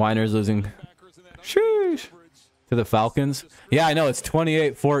 Weiner's losing. Sheesh. To the Falcons. Yeah, I know. It's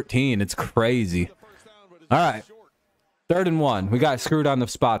 28-14. It's crazy. All right. 3rd and 1. We got screwed on the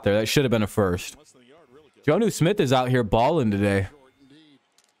spot there. That should have been a first. Jonnu Smith is out here balling today.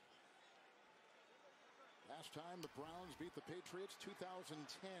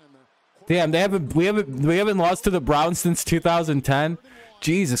 Damn, we haven't lost to the Browns since 2010.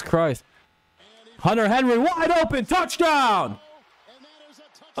 Jesus Christ. Hunter Henry wide open, touchdown!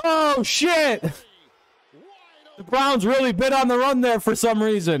 Oh shit! The Browns really bit on the run there for some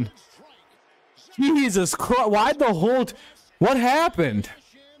reason. Jesus Christ! Why'd the hold? What happened?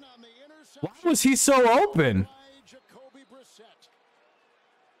 Why was he so open?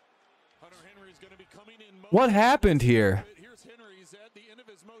 Hunter Henry's going to be coming in. What happened here? Here's Henry. He's at the end of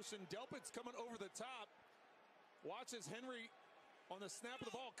his motion. Delpit's coming over the top. Watches Henry on the snap of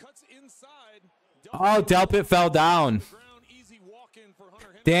the ball. Cuts inside. Oh, Delpit fell down.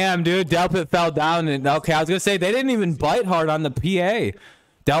 Damn, dude. Delpit fell down. And okay, I was going to say, they didn't even bite hard on the PA.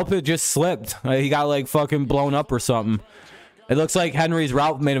 Delpit just slipped. He got like fucking blown up or something. It looks like Henry's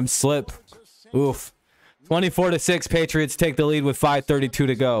route made him slip. Oof. 24-6, Patriots take the lead with 5:32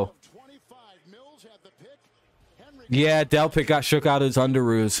 to go. Yeah, Delpit got shook out his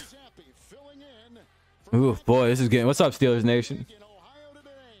underoos. Ooh, boy, this is getting... What's up, Steelers Nation?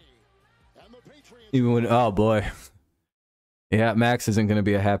 Even when... Oh, boy. Yeah, Max isn't going to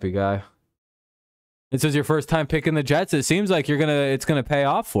be a happy guy. This is your first time picking the Jets. It seems like it's going to pay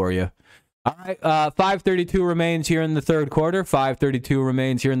off for you. All right, 5:32 remains here in the third quarter. 5:32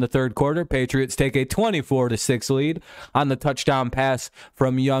 remains here in the third quarter. Patriots take a 24-6 lead on the touchdown pass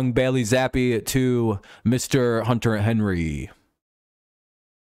from young Bailey Zappe to Mr. Hunter Henry.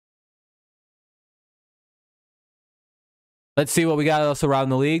 Let's see what we got else around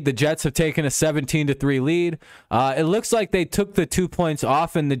the league. The Jets have taken a 17-3 lead. It looks like they took the 2 points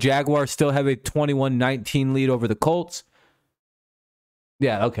off, and the Jaguars still have a 21-19 lead over the Colts.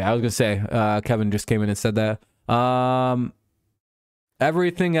 Yeah, okay. I was going to say, Kevin just came in and said that.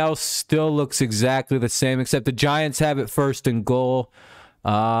 Everything else still looks exactly the same, except the Giants have it first and goal.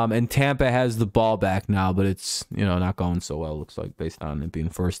 And Tampa has the ball back now, but it's, not going so well, looks like, based on it being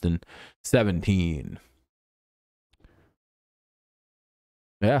first and 17.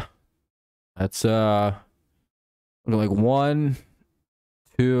 Yeah. That's, like 1,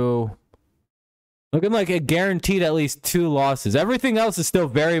 2... Looking like a guaranteed at least 2 losses. Everything else is still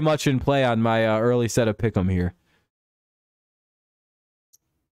very much in play on my early set of pick'em here.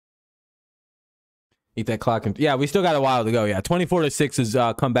 Eat that clock. And yeah, we still got a while to go. Yeah, 24-6 is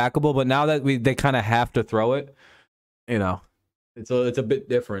comebackable, but now that they kind of have to throw it, it's a bit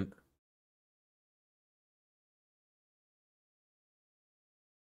different.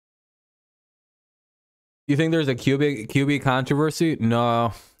 You think there's a QB controversy?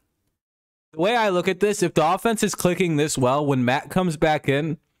 No. The way I look at this, if the offense is clicking this well, when Matt comes back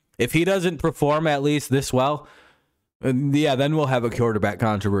in, if he doesn't perform at least this well, yeah, then we'll have a quarterback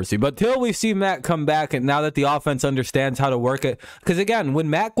controversy. But till we see Matt come back, and now that the offense understands how to work it, because again, when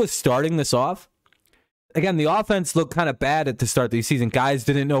Matt was starting this off, again, the offense looked kind of bad at the start of the season. Guys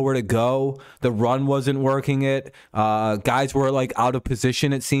didn't know where to go. The run wasn't working it. Guys were like out of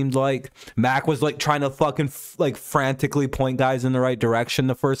position, it seemed like. Mac was like trying to fucking frantically point guys in the right direction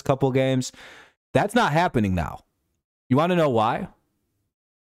the first couple games. That's not happening now. You want to know why?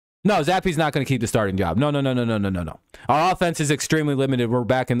 No, Zappe's not going to keep the starting job. No. Our offense is extremely limited.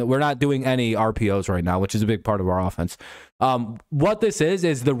 We're not doing any RPOs right now, which is a big part of our offense. What this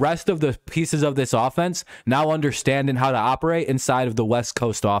is the rest of the pieces of this offense now understanding how to operate inside of the West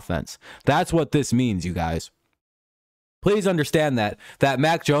Coast offense. That's what this means, you guys. Please understand that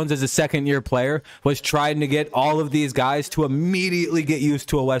Mac Jones, as a second-year player, was trying to get all of these guys to immediately get used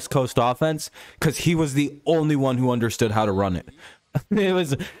to a West Coast offense because he was the only one who understood how to run it. It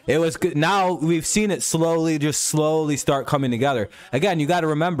was good. Now we've seen it slowly start coming together. Again, you got to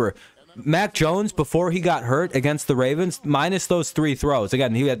remember, Mac Jones, before he got hurt against the Ravens, minus those 3 throws.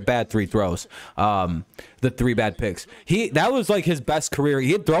 Again, he had bad 3 throws. The 3 bad picks. That was like his best career.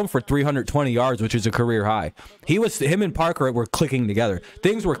 He had thrown for 320 yards, which is a career high. Him and Parker were clicking together.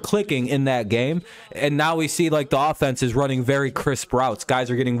 Things were clicking in that game, and now we see like the offense is running very crisp routes.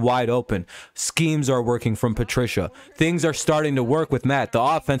 Guys are getting wide open. Schemes are working from Patricia. Things are starting to work with Matt. The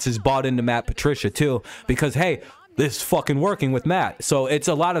offense is bought into Matt Patricia too, because hey, this is fucking working with Matt. So it's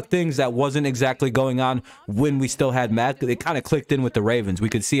a lot of things that wasn't exactly going on when we still had Matt. It kind of clicked in with the Ravens. We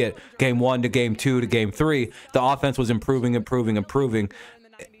could see it game 1 to game 2 to game 3. The offense was improving.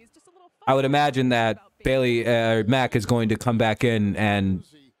 I would imagine that Mac is going to come back in and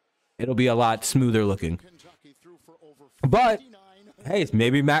it'll be a lot smoother looking. But hey,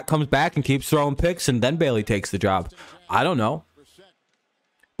 maybe Matt comes back and keeps throwing picks and then Bailey takes the job. I don't know.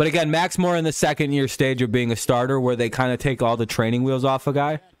 But again, Mac's more in the second-year stage of being a starter where they kind of take all the training wheels off a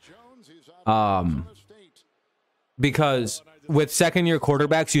guy. Because with second-year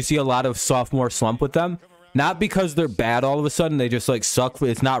quarterbacks, you see a lot of sophomore slump with them. Not because they're bad all of a sudden. They just like suck.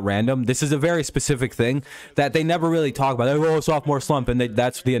 It's not random. This is a very specific thing that they never really talk about. Oh, sophomore slump. And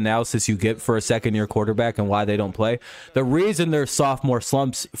that's the analysis you get for a second-year quarterback and why they don't play. The reason there's sophomore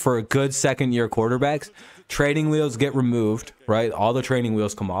slumps for good second-year quarterbacks, training wheels get removed, right? All the training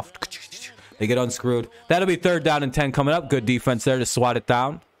wheels come off. They get unscrewed. That'll be 3rd down and 10 coming up. Good defense there to swat it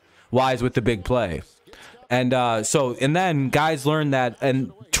down. Wise with the big play. And then guys learn that,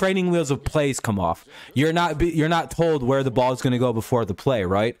 and training wheels of plays come off. You're not told where the ball is going to go before the play,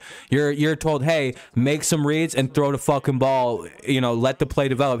 right? You're told, hey, make some reads and throw the fucking ball. Let the play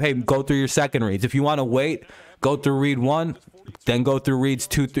develop. Hey, go through your second reads. If you want to wait, go through read 1, then go through reads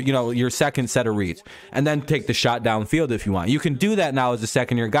 2, your second set of reads, and then take the shot downfield if you want. You can do that now as a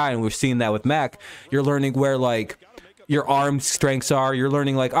second-year guy, and we've seen that with Mac. You're learning where your arm strengths are. You're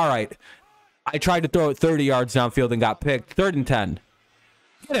learning all right, I tried to throw it 30 yards downfield and got picked. 3rd and 10.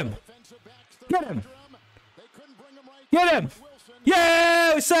 Get him. Get him. Get him.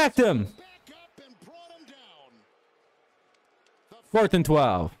 Yeah, we sacked him. 4th and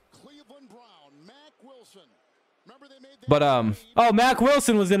 12. But, Mac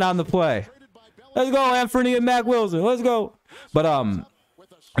Wilson was in on the play. Let's go, Anthony and Mac Wilson. Let's go. But,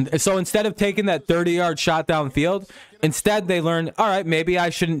 so instead of taking that 30-yard shot downfield, instead they learned, all right, maybe I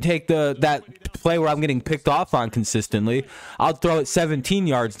shouldn't take that play where I'm getting picked off on consistently. I'll throw it 17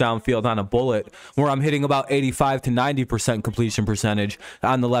 yards downfield on a bullet where I'm hitting about 85 to 90% completion percentage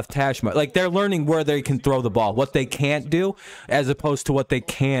on the left hash mark. Like, they're learning where they can throw the ball, what they can't do, as opposed to what they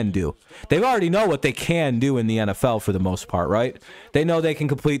can do. They already know what they can do in the NFL for the most part, right? They know they can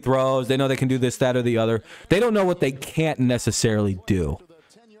complete throws. They know they can do this, that, or the other. They don't know what they can't necessarily do,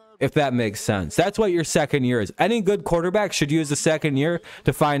 if that makes sense. That's what your second year is. Any good quarterback should use the second year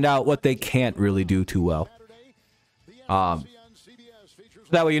to find out what they can't really do too well.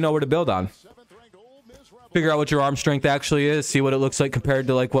 That way you know where to build on. Figure out what your arm strength actually is. See what it looks like compared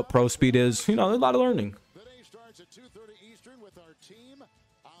to what pro speed is. There's a lot of learning.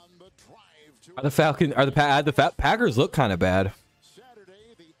 The Packers look kind of bad.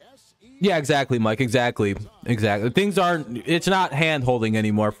 Yeah, exactly, Mike. Exactly. Things aren't, it's not hand holding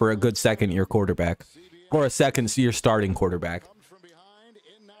anymore for a good second year quarterback or a second year starting quarterback.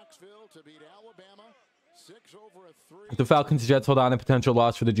 If the Falcons Jets hold on, a potential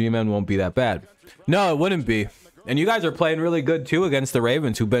loss for the G-Men won't be that bad. No, it wouldn't be. And you guys are playing really good too against the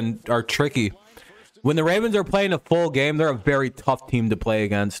Ravens, who are tricky. When the Ravens are playing a full game, they're a very tough team to play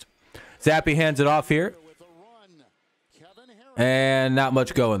against. Zappe hands it off here. And not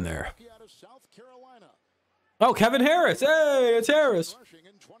much going there. Oh, Kevin Harris. Hey, it's Harris.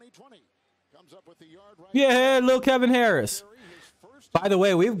 Yeah, little Kevin Harris. By the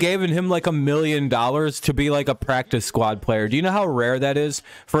way, we've given him $1 million to be a practice squad player. Do you know how rare that is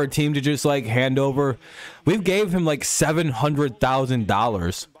for a team to just hand over? We've gave him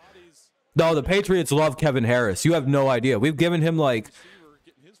 $700,000. No, the Patriots love Kevin Harris. You have no idea. We've given him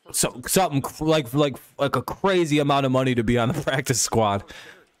something like a crazy amount of money to be on the practice squad.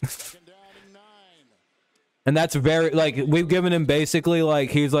 And that's very, we've given him basically,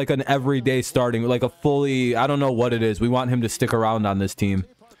 he's an everyday starting, a fully, I don't know what it is. We want him to stick around on this team.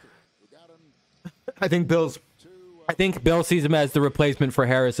 I think Bill sees him as the replacement for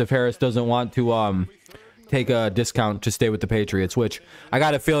Harris if Harris doesn't want to take a discount to stay with the Patriots, which I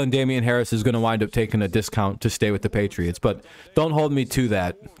got a feeling Damian Harris is going to wind up taking a discount to stay with the Patriots. But don't hold me to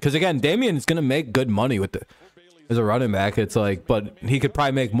that. Because, again, Damian is going to make good money as a running back. It's but he could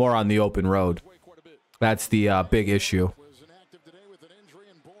probably make more on the open road. That's the big issue.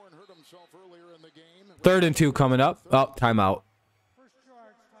 3rd and 2 coming up. Oh, timeout.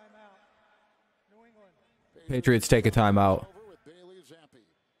 Patriots take a timeout.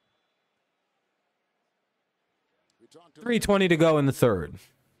 3:20 to go in the 3rd.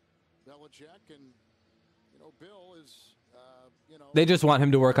 They just want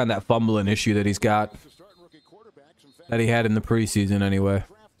him to work on that fumbling issue that he's got. That he had in the preseason anyway.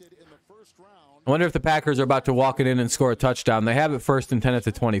 I wonder if the Packers are about to walk it in and score a touchdown. They have it 1st and 10 at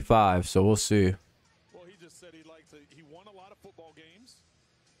the 25, so we'll see. Well, he just said he won a lot of football games.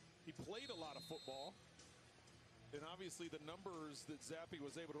 He played a lot of football. And obviously the numbers that Zappe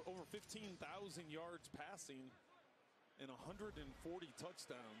was able to, over 15,000 yards passing and 140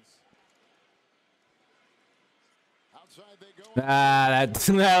 touchdowns. That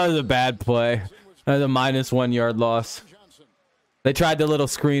was a bad play. That was a -1 yard loss. They tried the little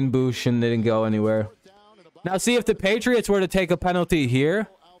screen boosh and they didn't go anywhere. Now, see, if the Patriots were to take a penalty here,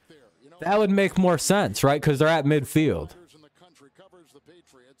 that would make more sense, right? Because they're at midfield.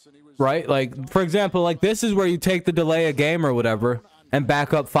 Right? For example, this is where you take the delay a game or whatever and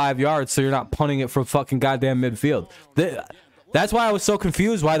back up 5 yards so you're not punting it from fucking goddamn midfield. That's why I was so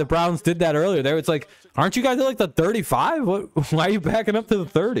confused why the Browns did that earlier. They were aren't you guys at the 35? Why are you backing up to the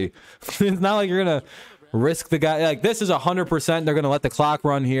 30? It's not like you're going to risk the guy. This is 100%. They're going to let the clock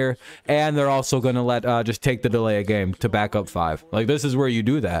run here, and they're also going to let just take the delay a game to back up 5. This is where you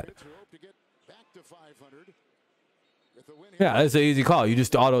do that. Yeah, that's an easy call. You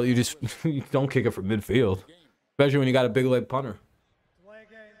don't kick it from midfield, especially when you got a big leg punter. Delay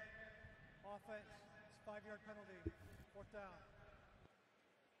game. game. Offense, it's 5-yard penalty. 4th down.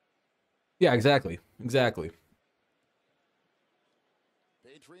 Yeah, exactly. Exactly.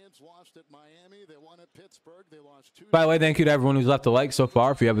 Patriots lost at Miami. They won at Pittsburgh. They lost 2. By the way, thank you to everyone who's left a like so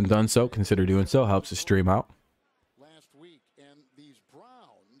far. If you haven't done so, consider doing so. Helps the stream out. Last week, and these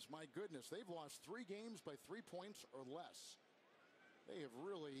Browns, my goodness, they've lost 3 games by 3 points or less. They have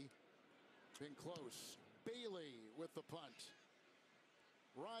really been close. Bailey with the punt.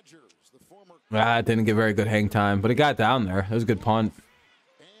 Rogers, the former. It didn't get very good hang time, but it got down there. It was a good punt.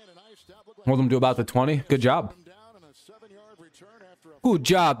 Hold them to about the 20. Good job. Good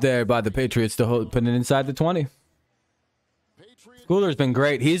job there by the Patriots to put it inside the 20. Schooler's been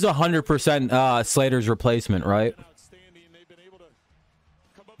great. He's 100% Slater's replacement, right?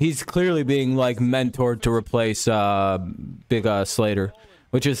 He's clearly being like mentored to replace Big Slater,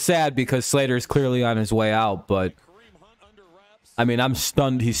 which is sad because Slater's clearly on his way out. But I mean, I'm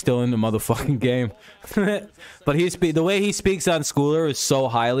stunned he's still in the motherfucking game. But the way he speaks on Schooler is so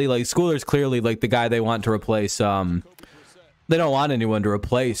highly. Like Schooler's clearly like the guy they want to replace. They don't want anyone to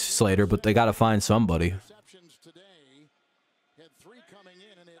replace Slater, but they got to find somebody.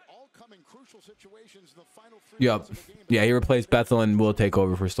 Yep. Yeah, he replaced Bethel and will take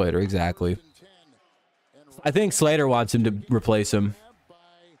over for Slater. Exactly. I think Slater wants him to replace him.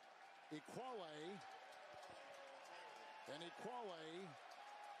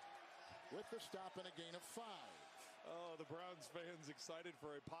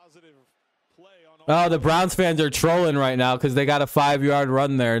 Oh, the Browns fans are trolling right now because they got a 5-yard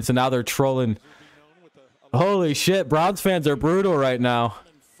run there, and so now they're trolling. Holy shit, Browns fans are brutal right now.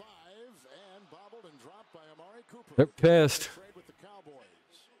 They're pissed.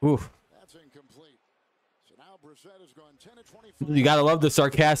 Oof. You gotta love the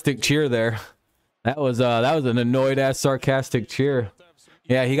sarcastic cheer there. That was an annoyed ass sarcastic cheer.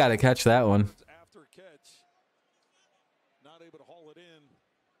 Yeah, he got to catch that one.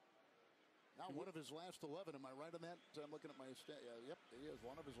 One of his last 11. Am I right on that? I'm looking at my stat. Yep, he is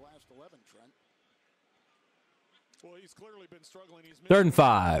one of his last 11, Trent. Well, he's clearly been struggling. 3rd and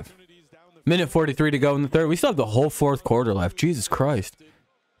 5. Minute 43 to go in the third. We still have the whole 4th quarter left. Jesus Christ.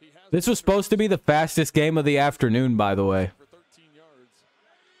 This was supposed to be the fastest game of the afternoon, by the way.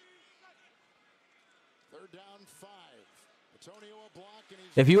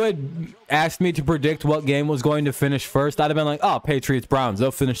 If you had asked me to predict what game was going to finish first, I'd have been like, oh, Patriots, Browns. They'll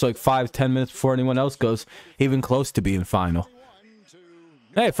finish like 5-10 minutes before anyone else goes even close to being final.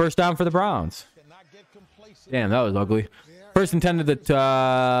 Hey, first down for the Browns. Damn, that was ugly. First and 10 to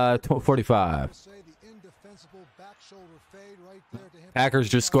the 45. Packers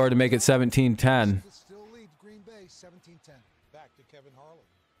just scored to make it 17-10.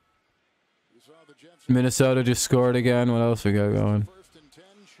 Minnesota just scored again. What else we got going?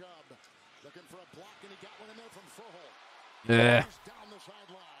 Yeah.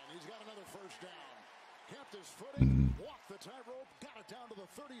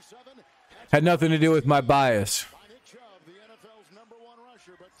 Had nothing to do with my bias.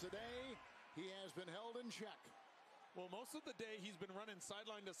 Well, most of the day he's been running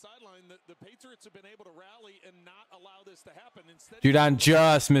sideline to sideline. The Patriots have been able to rally and not allow this to happen. Instead, Judon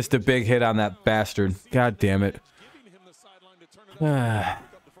just missed a big hit on that bastard. God damn it.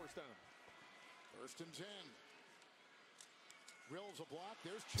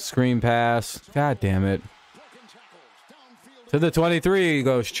 Screen pass. God damn it. To the 23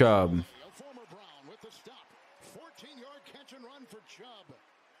 goes Chubb.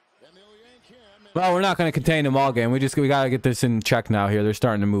 Well, we're not going to contain them all game. We got to get this in check now here. They're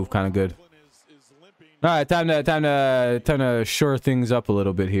starting to move kind of good. All right, time to shore things up a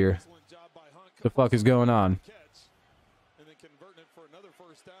little bit here. What the fuck is going on?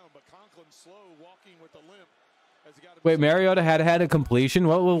 Wait, Mariota had a completion?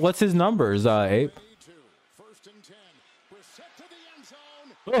 What's his numbers, Ape?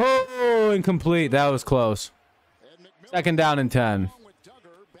 Oh, incomplete. That was close. 2nd down and 10.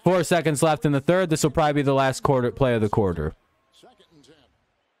 4 seconds left in the third. This will probably be the last play of the quarter.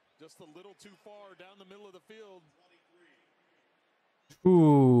 Just a little too far down the middle of the field.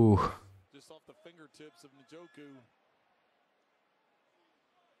 Ooh. Just off the fingertips of Njoku.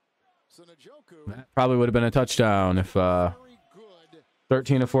 That probably would have been a touchdown if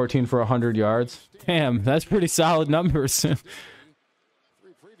 13 of 14 for 100 yards. Damn, that's pretty solid numbers.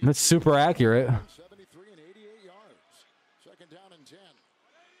 That's super accurate. 73 and 88 yards. 2nd down and 10.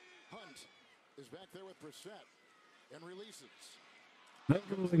 Hunt is back there with Brissett and releases.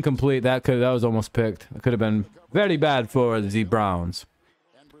 Incomplete. That was almost picked. It could have been very bad for the Browns.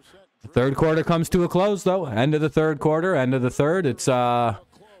 The third quarter comes to a close, though. End of the third quarter. End of the third. It's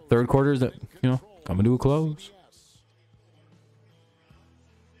Third quarter is, coming to a close.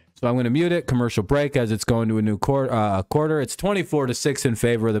 So I'm going to mute it. Commercial break as it's going to a new quarter. It's 24-6 in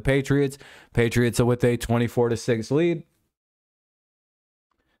favor of the Patriots. Patriots are with a 24-6 lead.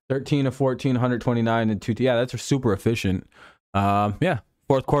 13 of 14, 129 and 2. Yeah, that's super efficient.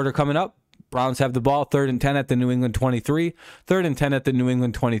 Fourth quarter coming up. Browns have the ball. 3rd and 10 at the New England 23. 3rd and 10 at the New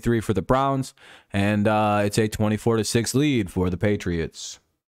England 23 for the Browns. And it's a 24-6 lead for the Patriots.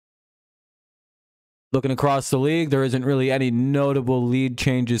 Looking across the league, there isn't really any notable lead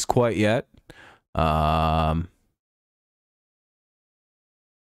changes quite yet.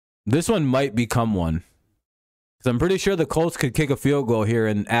 This one might become one. Because I'm pretty sure the Colts could kick a field goal here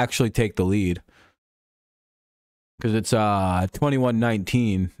and actually take the lead. Because it's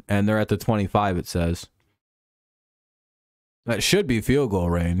 21-19, and they're at the 25, it says. That should be field goal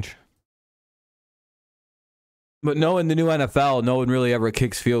range. But knowing the new NFL, no one really ever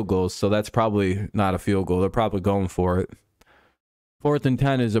kicks field goals, so that's probably not a field goal. They're probably going for it. 4th and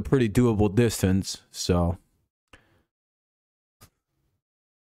 10 is a pretty doable distance, so.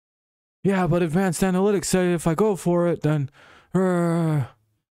 Yeah, but advanced analytics say if I go for it, then... Oh,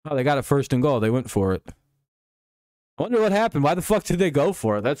 they got a 1st and goal. They went for it. I wonder what happened. Why the fuck did they go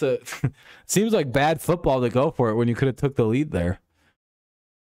for it? That's seems like bad football to go for it when you could have took the lead there.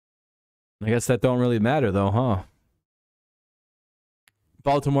 I guess that don't really matter though, huh?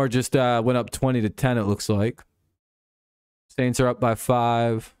 Baltimore just went up 20-10, it looks like. Saints are up by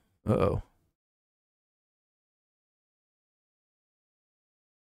 5. Uh-oh.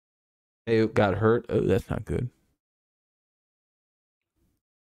 They got hurt. Oh, that's not good.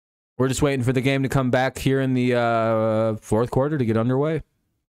 We're just waiting for the game to come back here in the 4th quarter to get underway.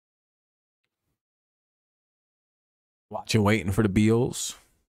 Watching, waiting for the Beals.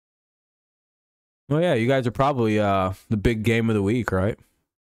 Oh, yeah, you guys are probably the big game of the week, right?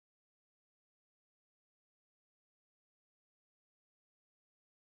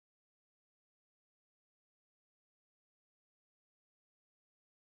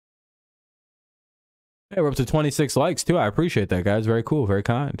 Hey, we're up to 26 likes, too. I appreciate that, guys. Very cool. Very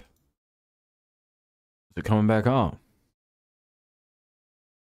kind. Is it coming back on?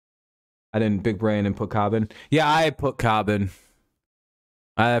 I didn't big brain and put Cobbin. Yeah, I put Cobbin.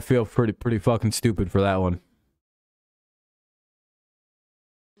 I feel pretty fucking stupid for that one.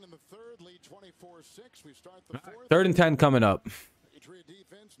 In the 3rd, lead 24-6. We start the 4th. 3rd and 10 coming up. Patriot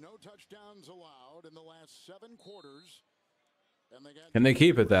defense, no touchdowns allowed in the last 7 quarters. And they got Can they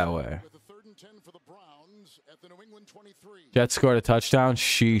keep it that way? with the 3rd and 10 for the Browns at the New England 23. Jets scored a touchdown.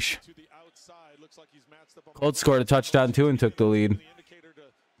 Sheesh. Colts scored a touchdown too and took the lead.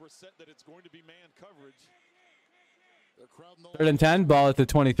 3rd and 10, ball at the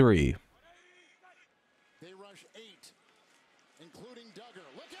 23. They rush 8, including Duggar.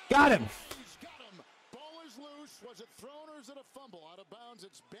 Look out! Got him. He's got him. Ball is loose. Was it thrown or is it a fumble? Out of bounds.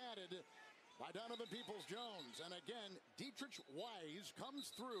 It's batted by Donovan Peoples-Jones. And again, Dietrich Wise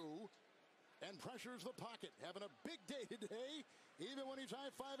comes through and pressures the pocket. Having a big day today. Even when he's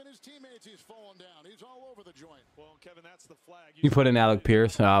high-fiving his teammates, he's falling down. He's all over the joint. Well, Kevin, that's the flag. You put in Alec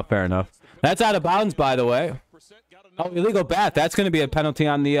Pierce. Oh, fair enough. That's out of bounds, by the way. Oh, illegal bat. That's going to be a penalty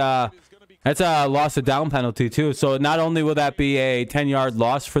on the... that's a loss of down penalty, too. So not only will that be a 10-yard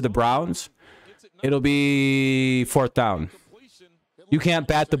loss for the Browns, it'll be 4th down. You can't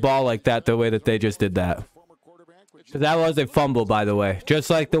bat the ball like that the way that they just did that. Because that was a fumble, by the way. Just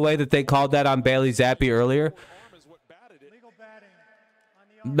like the way that they called that on Bailey Zappe earlier.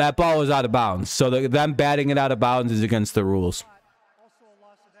 That ball was out of bounds. So them batting it out of bounds is against the rules.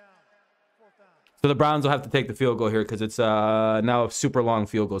 So the Browns will have to take the field goal here because it's now a super long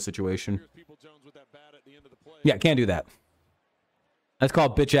field goal situation. Yeah, can't do that. That's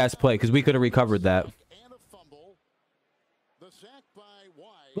called bitch-ass play because we could have recovered that.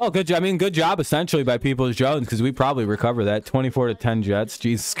 Well, good job. I mean, good job essentially by Peoples-Jones because we probably recover that. 24-10 Jets.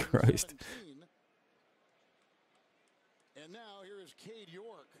 Jesus Christ.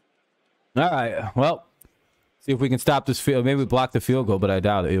 All right. Well, see if we can stop this field. Maybe we block the field goal, but I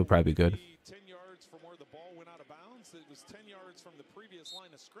doubt it. It'll probably be good. 10 yards from where the ball went out of bounds. It was 10 yards from the previous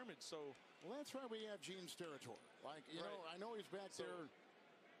line of scrimmage. So, well, that's why we have Gene's territory. Like, you know, I know he's back there.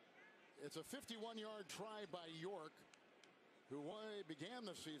 It's a 51-yard try by York, who began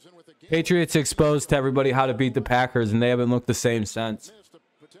the season with a game. Patriots exposed to everybody how to beat the Packers, and they haven't looked the same since.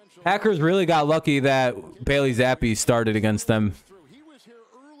 Packers really got lucky that Bailey Zappe started against them.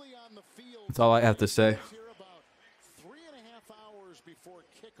 That's all I have to say. About 3.5 hours before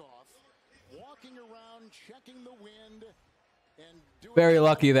kickoff, walking around, checking the wind, and Very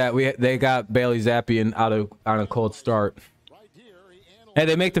lucky that they got Bailey Zappe on a cold start. Right here, he Hey,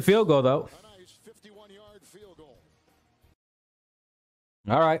 they make the field goal, though. A nice 51-yard field goal.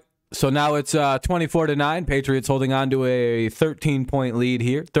 All right. So now it's 24-9. Patriots holding on to a 13-point lead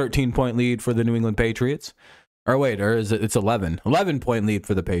here. 13-point lead for the New England Patriots. Or wait, or is it? It's 11. 11-point lead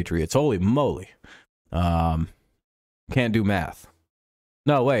for the Patriots. Holy moly. Can't do math.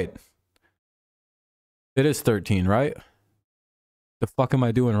 No, wait. It is 13, right? The fuck am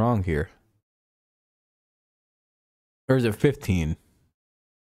I doing wrong here? Or is it 15?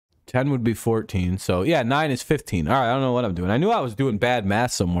 10 would be 14. So, yeah, 9 is 15. All right, I don't know what I'm doing. I knew I was doing bad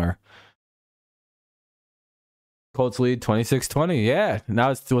math somewhere. Colts lead 26-20. Yeah,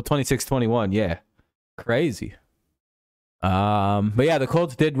 now it's 26-21. Yeah, crazy. But yeah, the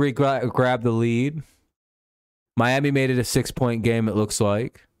Colts did grab the lead. Miami made it a 6-point game, it looks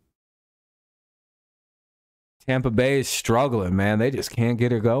like. Tampa Bay is struggling, man. They just can't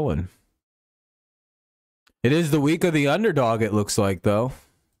get it going. It is the week of the underdog, it looks like, though.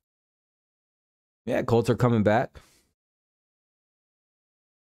 Yeah, Colts are coming back.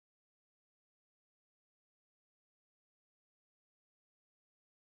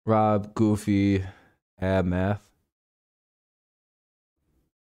 Rob, Goofy, math.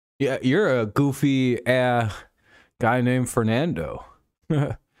 Yeah, you're a goofy guy named Fernando.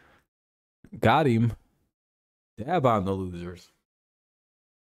 Got him. Dab on the losers.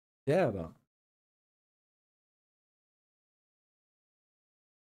 Dab on.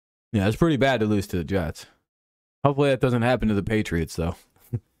 Yeah, it's pretty bad to lose to the Jets. Hopefully that doesn't happen to the Patriots, though.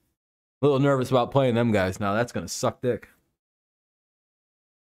 A little nervous about playing them guys now. That's going to suck dick.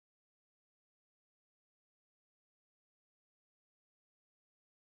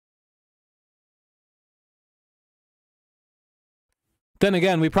 Then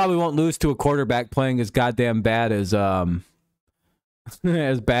again, we probably won't lose to a quarterback playing as goddamn bad as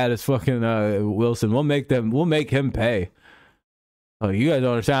as bad as fucking Wilson. We'll make him pay. Oh, you guys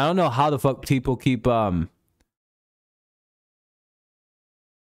don't understand. I don't know how the fuck people keep Aaron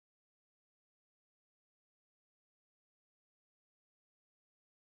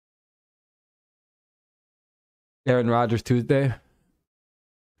Rodgers Tuesday.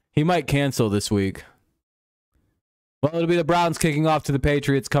 He might cancel this week. Well, it'll be the Browns kicking off to the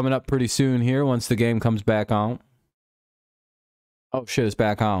Patriots coming up pretty soon here once the game comes back on. Oh, shit, it's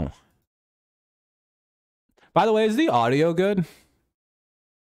back on. By the way, is the audio good?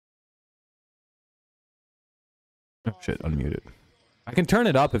 Oh, shit, unmuted. I can turn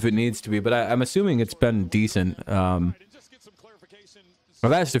it up if it needs to be, but I'm assuming it's been decent. I've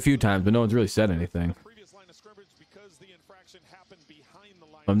asked a few times, but no one's really said anything.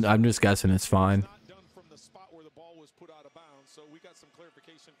 I'm just guessing it's fine.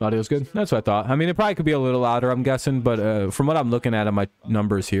 Audio's good. That's what I thought. I mean, it probably could be a little louder, I'm guessing, but from what I'm looking at in my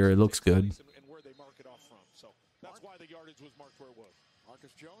numbers here, it looks good.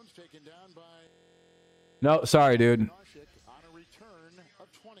 No, sorry, dude.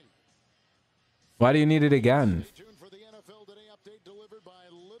 Why do you need it again?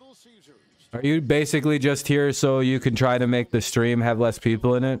 Are you basically just here so you can try to make the stream have less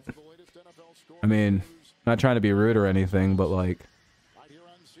people in it? I mean, not trying to be rude or anything, but like,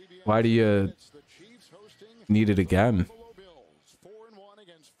 why do you need it again?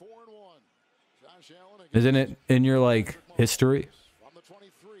 Isn't it in your, like, history?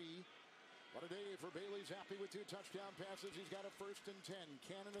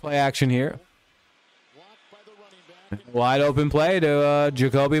 Play action here. Wide open play to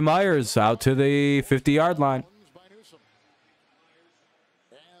Jacoby Myers out to the 50-yard line.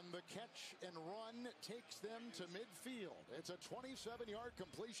 And the catch and run takes them to midfield. It's a 27-yard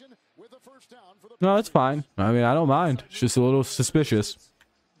completion with a first down for the No, that's fine. I mean, I don't mind. It's just a little suspicious.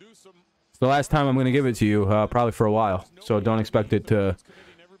 It's the last time I'm going to give it to you, probably for a while. So don't expect it to...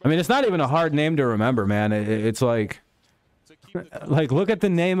 I mean, it's not even a hard name to remember, man. It's like, look at the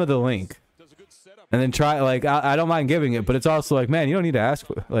name of the link. And then try, like, I don't mind giving it, but it's also like, man, you don't need to ask,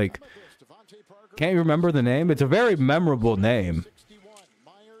 like, can't you remember the name? It's a very memorable name.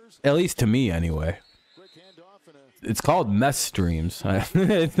 At least to me, anyway. It's called Mess Streams.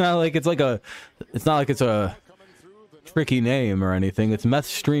 It's not like it's a tricky name or anything. It's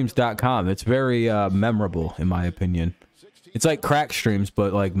methstreams.com. It's very memorable, in my opinion. It's like crack streams,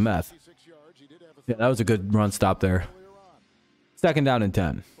 but like meth. Yeah, that was a good run stop there. 2nd down and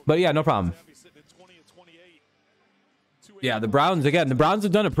 10. But yeah, no problem. Yeah, the Browns, again, the Browns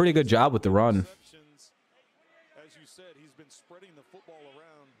have done a pretty good job with the run.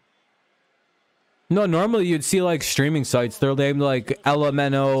 No, normally you'd see like streaming sites. They're named like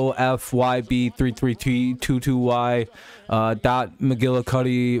LMNOFYB33T22Y, dot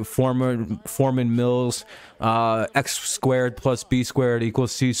McGillicuddy, Foreman Mills, X squared plus B squared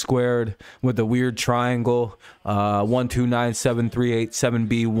equals C squared with the weird triangle,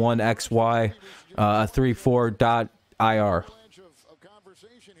 1297387B1XY, 34.IR.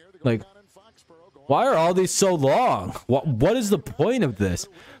 Like, why are all these so long? What is the point of this?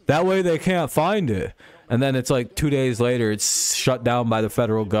 That way they can't find it. And then it's like 2 days later, it's shut down by the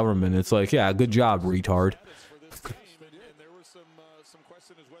federal government. It's like, yeah, good job, retard.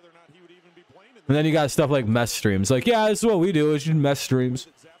 And then you got stuff like mess streams. Like, yeah, this is what we do. It's just mess streams.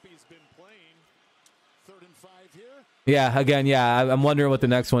 Yeah, again, yeah, I'm wondering what the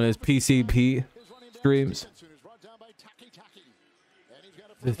next one is. PCP streams.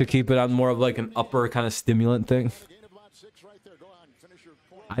 Just to keep it on more of like an upper kind of stimulant thing.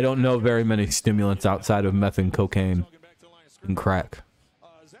 I don't know very many stimulants outside of meth and cocaine and crack.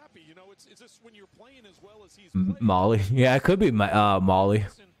 Molly. Yeah, it could be Molly.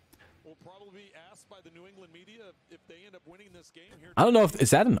 I don't know if is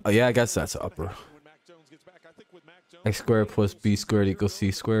that an yeah, I guess that's upper. X squared plus B squared equals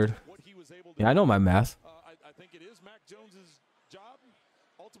C squared. Yeah, I know my math.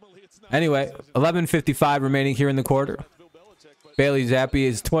 Anyway, 11:55 remaining here in the quarter. Bailey Zappe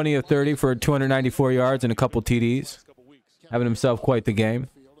is 20 of 30 for 294 yards and a couple TDs. Having himself quite the game.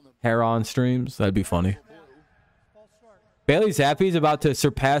 Hair on streams. That'd be funny. Bailey Zappe is about to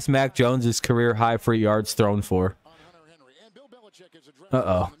surpass Mac Jones's career high for yards thrown for.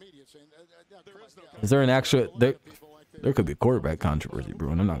 Uh-oh. Is there an actual... There could be quarterback controversy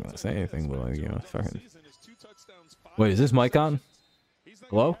brewing. I'm not going to say anything, but like, you know, fucking... Wait, is this mic on?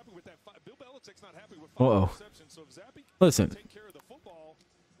 Hello? Uh-oh. Listen.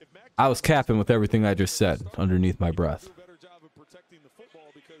 I was capping with everything I just said underneath my breath.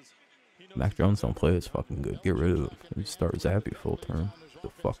 Mac Jones don't play this fucking good. Get rid of it. Just start Zappe full term.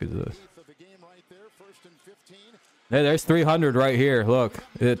 What the fuck is this? Hey, there's 300 right here. Look.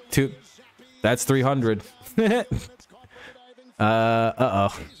 That's 300.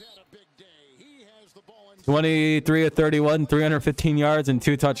 Uh-oh. 23 of 31, 315 yards, and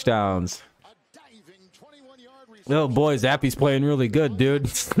 2 touchdowns. Oh boy, Zappe's playing really good, dude.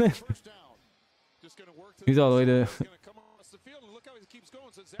 He's all the way to...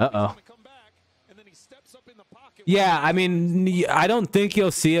 Uh-oh. Yeah, I mean, I don't think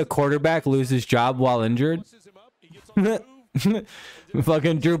you'll see a quarterback lose his job while injured.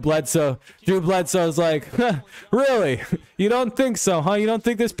 Fucking Drew Bledsoe. Drew Bledsoe's like, huh, really? You don't think so, huh? You don't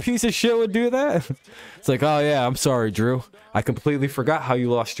think this piece of shit would do that? It's like, oh yeah, I'm sorry, Drew. I completely forgot how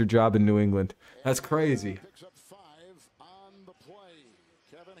you lost your job in New England. That's crazy.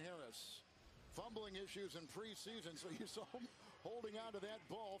 Issues in preseason, so you saw him holding on to that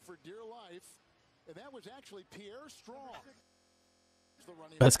ball for dear life, and that was actually Pierre Strong.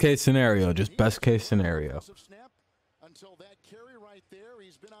 Best case scenario, just best case scenario. Until that carry right there,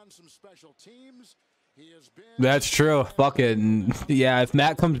 he's been on some special teams. He has been. That's true. Fuck it. And yeah, if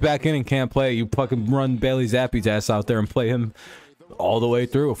Matt comes back in and can't play, you fucking run Bailey Zappe's ass out there and play him all the way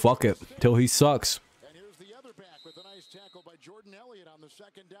through. Fuck it, till he sucks. And here's the other back with a nice tackle by Jordan Elliott on the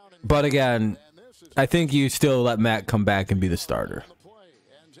second down. But again, I think you still let Matt come back and be the starter.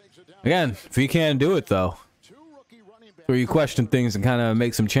 Again, if he can't do it though, or you question things and kind of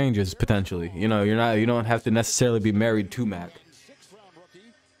make some changes potentially. You know, you don't have to necessarily be married to Mac.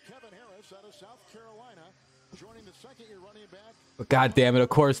 But God damn it, of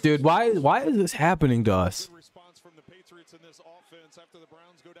course, dude. Why is this happening to us?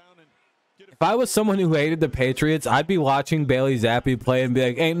 If I was someone who hated the Patriots, I'd be watching Bailey Zappe play and be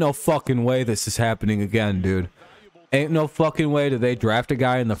like, ain't no fucking way this is happening again, dude. Ain't no fucking way that they draft a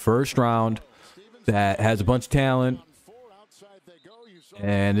guy in the first round that has a bunch of talent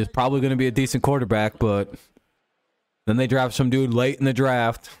and is probably going to be a decent quarterback, but then they draft some dude late in the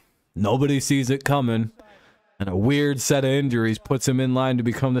draft. Nobody sees it coming, and a weird set of injuries puts him in line to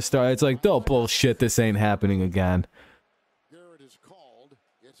become the star. It's like, don't bullshit, this ain't happening again.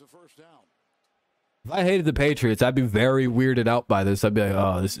 If I hated the Patriots, I'd be very weirded out by this. I'd be like,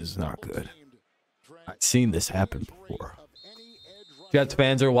 oh, this is not good. I've seen this happen before. Jets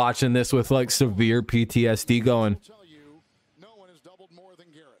fans are watching this with like severe PTSD going,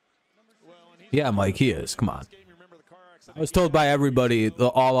 yeah, Mike, he is. Come on. I was told by everybody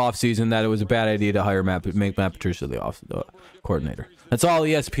all offseason that it was a bad idea to hire make Matt Patricia the coordinator. That's all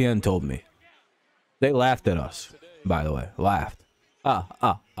ESPN told me. They laughed at us, by the way. Laughed.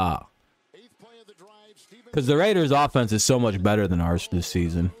 Because the Raiders' offense is so much better than ours this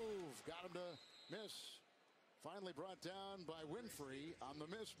season.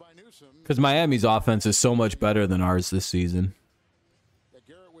 Because Miami's offense is so much better than ours this season.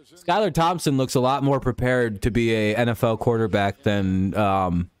 Skylar Thompson looks a lot more prepared to be a NFL quarterback than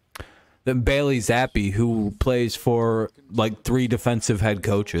Bailey Zappe, who plays for like 3 defensive head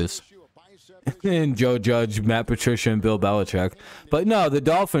coaches. And Joe Judge, Matt Patricia, and Bill Belichick. But no, the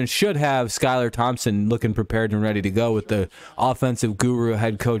Dolphins should have Skylar Thompson looking prepared and ready to go with the offensive guru,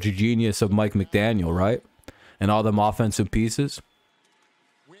 head coach genius of Mike McDaniel, right? And all them offensive pieces.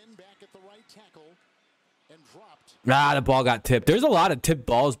 The ball got tipped. There's a lot of tipped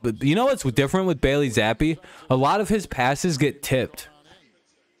balls, but you know what's different with Bailey Zappe? A lot of his passes get tipped.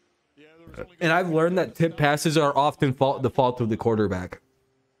 And I've learned that tipped passes are often the fault of the quarterback.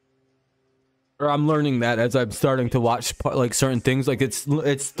 Or I'm learning that as I'm starting to watch like certain things. Like it's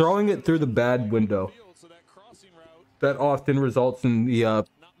throwing it through the bad window that often results in the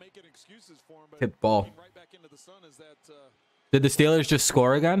tipped ball. Did the Steelers just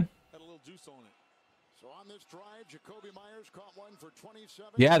score again?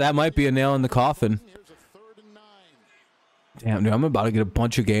 Yeah, that might be a nail in the coffin. Damn, dude, I'm about to get a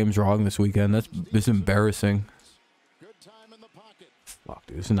bunch of games wrong this weekend. That's embarrassing. Fuck,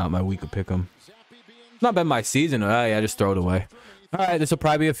 dude, this is not my week to pick them. It's not been my season. Oh, yeah, just throw it away. All right, this will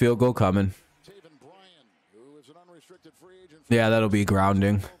probably be a field goal coming. Yeah, that'll be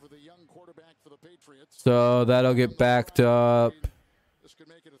grounding. So that'll get backed up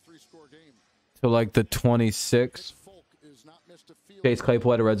to like the 26. Chase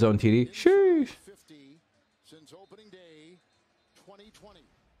Claypool had a red zone TD. Sheesh.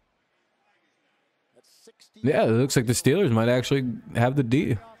 Yeah, it looks like the Steelers might actually have the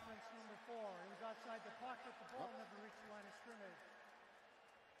D.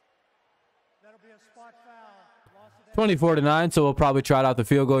 24-9, so we'll probably trot out the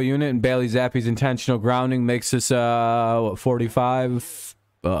field goal unit, and Bailey Zappe's intentional grounding makes us 45.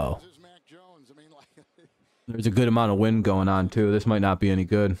 Oh, there's a good amount of wind going on too. This might not be any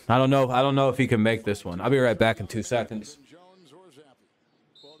good. I don't know if he can make this one. I'll be right back in 2 seconds.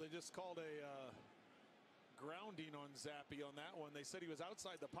 Well, they just called a grounding on Zappe on that one. They said he was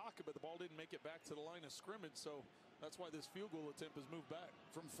outside the pocket, but the ball didn't make it back to the line of scrimmage, so that's why this field goal attempt has moved back.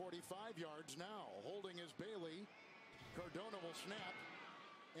 From 45 yards now, holding is Bailey. Cardona will snap,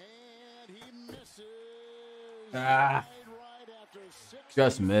 and he misses.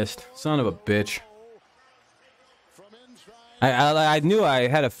 Just missed. Son of a bitch. I knew I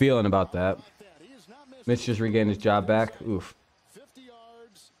had a feeling about that. Mitch just regained his job back. Oof.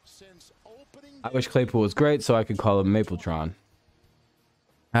 I wish Claypool was great so I could call him Mapletron.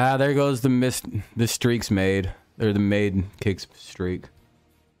 There goes the streaks made. Or the made kicks streak.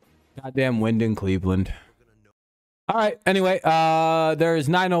 Goddamn wind in Cleveland. All right, anyway, there is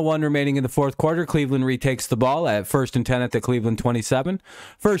 9:01 remaining in the fourth quarter. Cleveland retakes the ball at 1st and 10 at the Cleveland 27.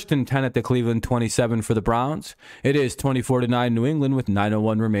 1st and 10 at the Cleveland 27 for the Browns. It is 24-9 New England with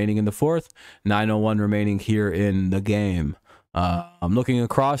 9:01 remaining in the fourth. 9:01 remaining here in the game. I'm looking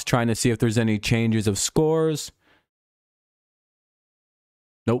across, trying to see if there's any changes of scores.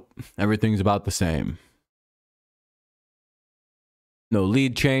 Nope, everything's about the same. No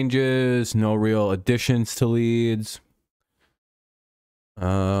lead changes, no real additions to leads.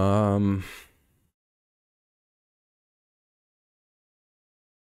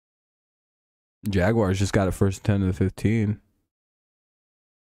 Jaguars just got it 1st and 10 to the 15.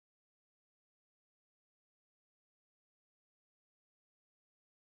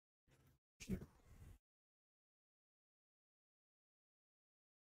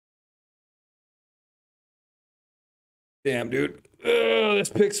 Damn, dude. This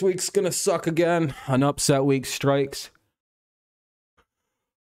picks week's gonna suck again. An upset week strikes.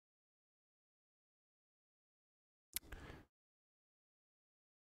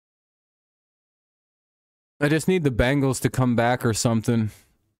 I just need the Bengals to come back or something.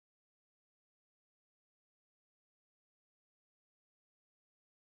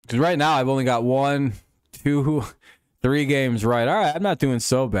 Because right now I've only got 1, 2, 3 games right. All right, I'm not doing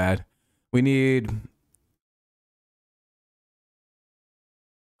so bad. We need...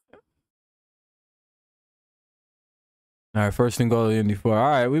 All right, 1st and goal to the Indy 4. All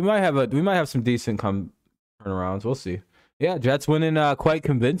right, we might have some decent turnarounds. We'll see. Yeah, Jets winning quite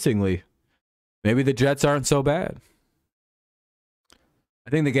convincingly. Maybe the Jets aren't so bad. I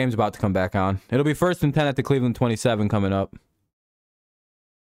think the game's about to come back on. It'll be 1st and 10 at the Cleveland 27 coming up.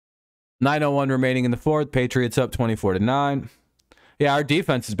 9:01 remaining in the fourth. Patriots up 24-9. Yeah, our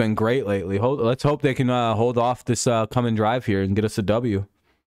defense has been great lately. Let's hope they can hold off this coming drive here and get us a W.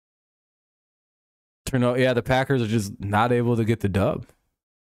 Turn out, yeah, the Packers are just not able to get the dub.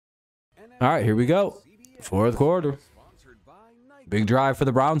 All right, here we go. Fourth quarter. Big drive for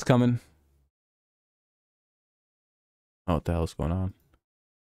the Browns coming. Oh, what the hell's going on?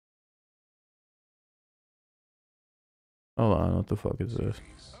 Hold on, what the fuck is this?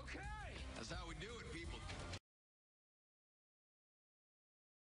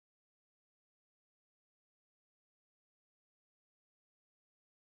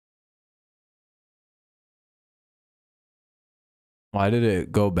 Why did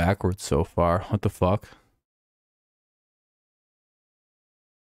it go backwards so far? What the fuck?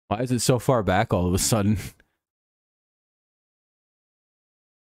 Why is it so far back all of a sudden?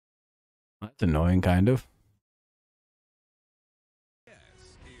 That's annoying, kind of. Is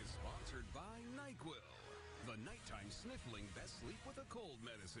sponsored by NyQuil, the nighttime sniffling best sleep with a cold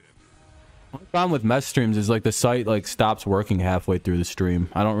medicine. One problem with mess streams is like the site like stops working halfway through the stream.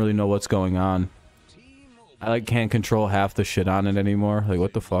 I don't really know what's going on. I like can't control half the shit on it anymore. Like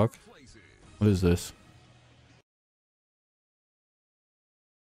what the fuck? What is this?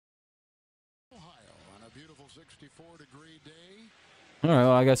 Alright,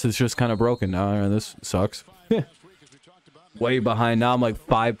 well I guess it's just kind of broken now. Right, this sucks. Way behind now. I'm like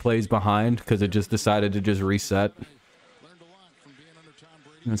 5 plays behind because it just decided to just reset.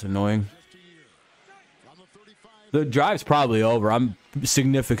 That's annoying. The drive's probably over. I'm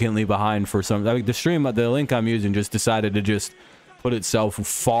significantly behind for some. I mean, the stream, the link I'm using just decided to just put itself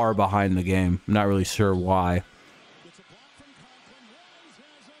far behind the game. I'm not really sure why.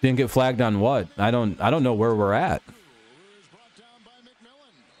 Didn't get flagged on what? I don't know where we're at.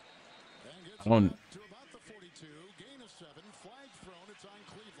 I don't.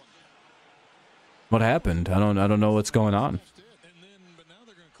 What happened? I don't know what's going on.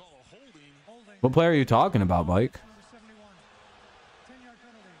 What player are you talking about, Mike?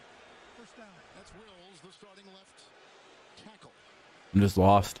 I'm just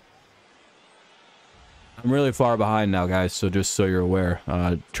lost. I'm really far behind now, guys, so just so you're aware.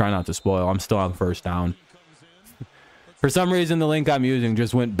 Try not to spoil. I'm still on first down. For some reason, the link I'm using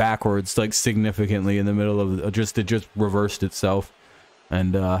just went backwards, like, significantly in the middle of... it just reversed itself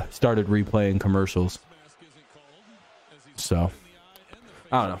and started replaying commercials. So...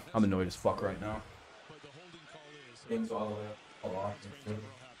 I don't know. I'm annoyed as fuck right now. Game's all the way up.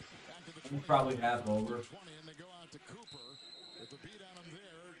 We'll probably have over.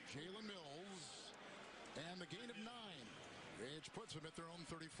 Puts them at their own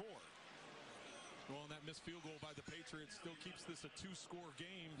 34. Well, and that missed field goal by the Patriots still keeps this a 2-score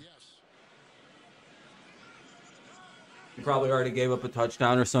game. Yes. You probably already gave up a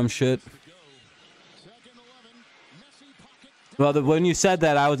touchdown or some shit. Well, when you said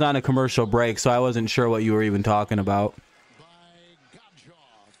that, I was on a commercial break, so I wasn't sure what you were even talking about.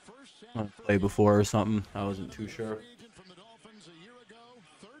 Play before or something. I wasn't too sure.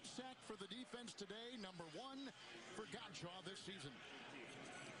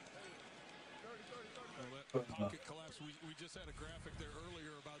 Pocket collapse. We just had a graphic there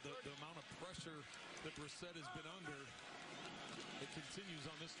earlier about the amount of pressure that Brissett has been under. It continues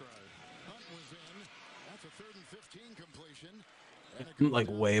on this drive. Hunt was in. That's a 3rd and 15 completion. I'm like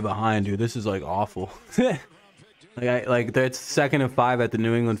way behind, dude. This is like awful. like it's 2nd and 5 at the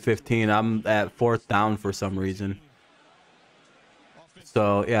New England 15. I'm at 4th down for some reason.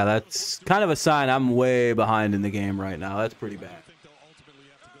 So yeah, that's kind of a sign I'm way behind in the game right now. That's pretty bad.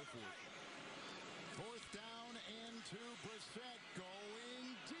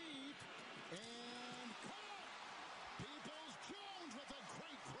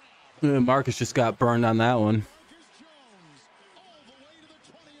 Marcus just got burned on that one.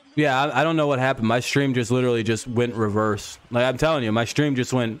 Yeah, I don't know what happened. My stream just literally just went reverse. Like I'm telling you, my stream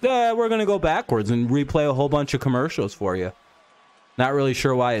just went, we're going to go backwards and replay a whole bunch of commercials for you. Not really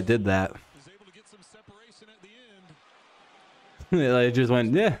sure why it did that. It just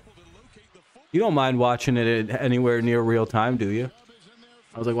went, yeah. You don't mind watching it anywhere near real time, do you?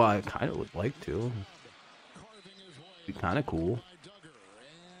 I was like, well, I kind of would like to. It'd be kind of cool.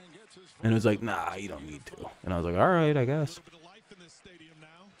 And it was like, nah, you don't need to. And I was like, all right, I guess.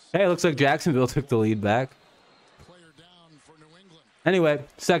 Hey, it looks like Jacksonville took the lead back. Anyway,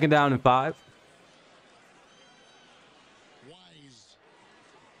 2nd down and 5.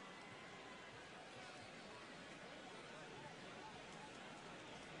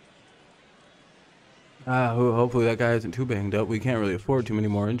 Hopefully that guy isn't too banged up. We can't really afford too many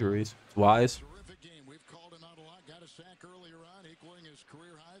more injuries. It's Wise.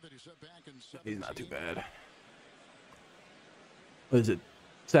 He's not too bad. What is it?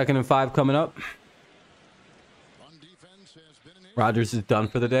 2nd and 5 coming up. Rodgers is done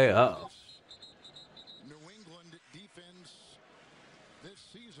for the day. Uh-oh. this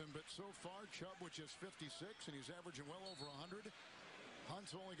season, but so far Chubb with just 56, and he's averaging well over 100.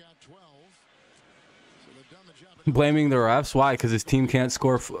 Hunt's only got 12. So they've done the job. Blaming the refs? Why? Because his team can't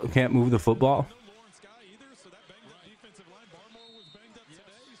score, can't move the football.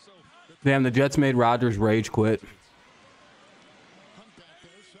 Damn, the Jets made Rodgers rage quit. Hunt back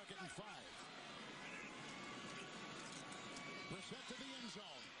there, 2nd and 5. Brissett to the end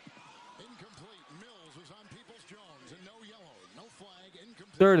zone. Incomplete. Mills is on Peoples-Jones, and no yellow, no flag.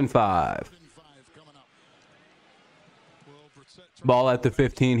 Incomplete. 3rd and 5. Coming up. Ball at the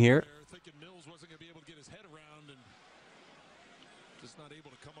 15 here. Thinking Mills wasn't going to be able to get his head around and just not able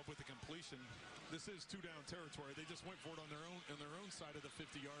to come up with a completion. This is 2-down territory. They just went for it on their own side of the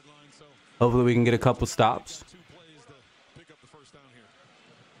 50-yard line. So Hopefully we can get a couple stops. 2 plays to pick up the first down here.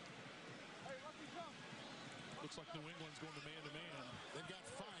 Looks like New England's going to man-to-man. They've got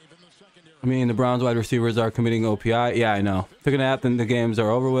 5 in the secondary. I mean, the Browns wide receivers are committing OPI. Yeah, I know. Took a nap, then the games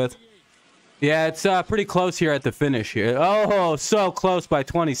are over with. Yeah, it's pretty close here at the finish here. Oh, so close by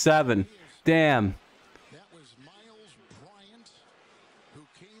 27. Damn. That was Miles Bryant, who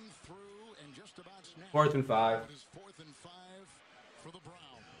came through and just about snapped. 4th and 5. It is 4th and 5 for the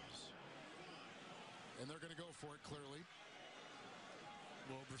Browns. And they're going to go for it clearly.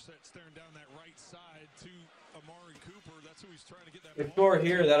 Well, Brissett staring down that right side to Amari Cooper. That's who he's trying to get that If ball. score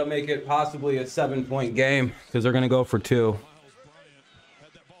here, that'll make it possibly a 7-point game because they're going to go for 2. Miles Bryant,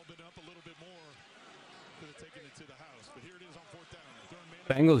 had that ball been up a little bit more, could have taken it to the house. But here it is on 4th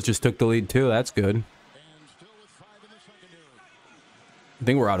down. Bengals just took the lead too. That's good. And still with 5 in the secondary. I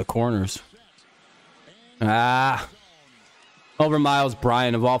think we're out of corners. Ah. Over Miles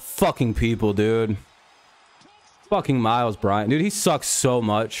Bryant of all fucking people, dude. Fucking Miles Bryant. Dude, he sucks so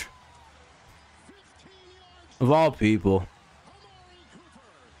much. Of all people.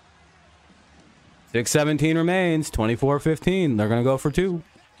 6:17 remains. 24-15. They're going to go for 2. Well,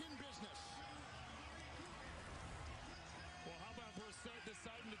 how about Brissett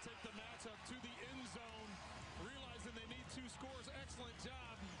deciding to take the matchup to the end zone, realizing they need 2 scores. Excellent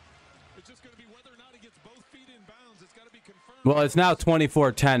job. It's just going to be whether or not he gets both feet in bounds. It's got to be confirmed. Well, it's now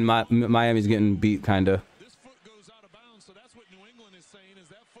 24-10. Miami's getting beat, kind of. This foot goes out of bounds, so that's what New England is saying. Is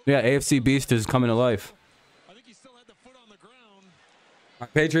that foot? Yeah, AFC Beast is coming to life. I think he still had the foot on the ground. All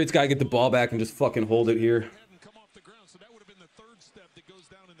right, Patriots got to get the ball back and just fucking hold it here. Hadn't come off the ground, so that would have been the 3rd step that goes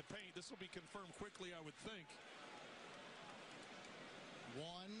down in the paint. This will be confirmed quickly, I would think. 1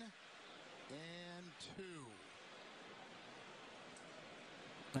 and 2.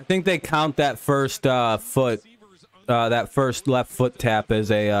 I think they count that first foot, that first left foot tap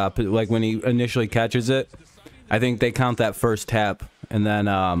as a like when he initially catches it. I think they count that first tap, and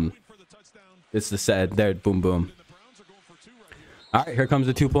then it's the set there. Boom, boom. All right, here comes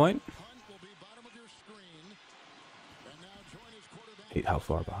the 2-point. Hate how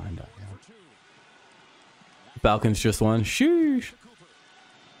far behind I am. Falcons just won. Sheesh.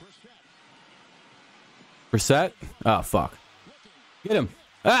 Brissett. Oh fuck. Get him.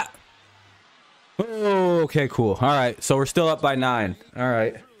 Ah. Oh, okay, cool. All right, so we're still up by 9. All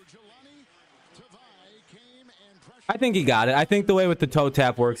right. I think he got it. I think the way with the toe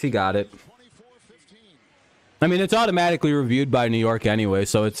tap works, he got it. I mean, it's automatically reviewed by New York anyway,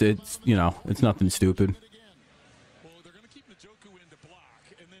 so it's you know, it's nothing stupid.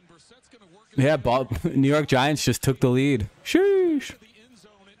 Yeah, New York Giants just took the lead. Sheesh.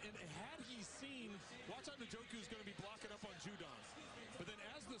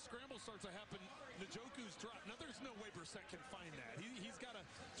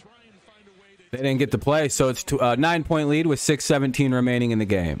 They didn't get to play, so it's a 9-point lead with 6:17 remaining in the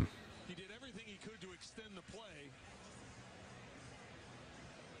game. He did everything he could to extend the play.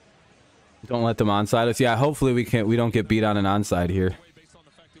 Don't let them onside us. Yeah, hopefully we don't get beat on an onside here.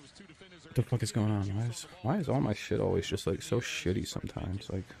 What the fuck is going on? Why is all my shit always just like so shitty sometimes?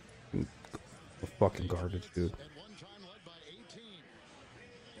 Like fucking garbage, dude.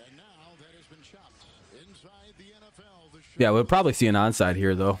 Yeah, we'll probably see an onside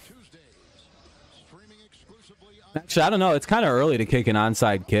here though. Actually, I don't know. It's kind of early to kick an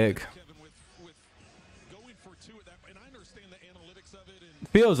onside kick.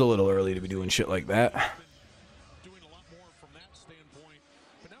 Feels a little early to be doing shit like that. Doing a lot more from that standpoint.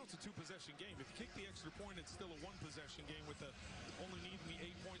 But now it's a 2-possession game. If you kick the extra point, it's still a 1-possession game with the only needing the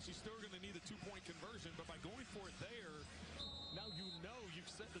 8 points. You're still going to need a 2-point conversion. But by going for it there, now you know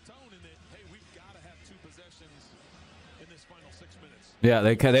you've set the tone in that, hey, we've got to have 2 possessions in this final 6 minutes. Yeah,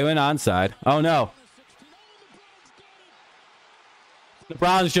 they went onside. Oh no. The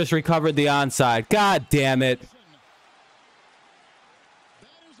Browns just recovered the onside. God damn it.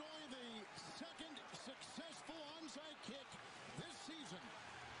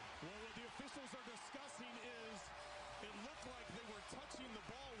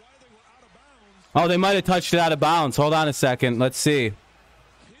 Oh, they might have touched it out of bounds. Hold on a second. Let's see.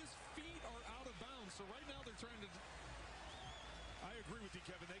 His feet are out of bounds, so right now they're trying to... I agree with you,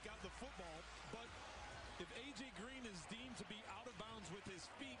 Kevin. They got the football, but if A.J. Green is deemed to be out of bounds with his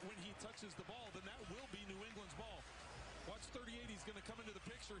feet when he touches the ball, then that will be New England's ball. Watch 38. He's going to come into the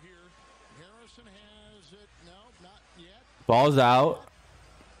picture here. Harrison has it. No, not yet. Ball's out.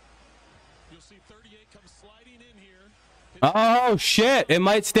 You'll see 38 come sliding in here. Oh, shit. It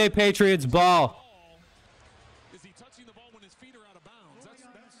might stay Patriots ball. Is he touching the ball when his feet are out of bounds? That's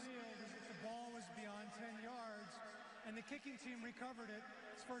field as if the ball was beyond 10 yards, and the kicking team recovered it.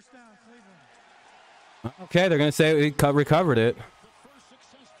 It's first down, Cleveland. Okay, they're going to say we recovered it. The first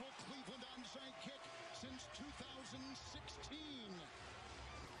successful Cleveland onside kick since 2016.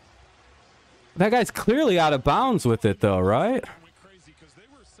 That guy's clearly out of bounds with it, though, right? Went crazy because they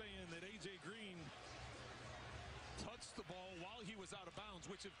were saying that A.J. Green touched the ball while he was out of bounds,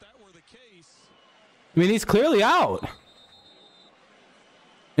 which if that were the case... I mean, he's clearly out.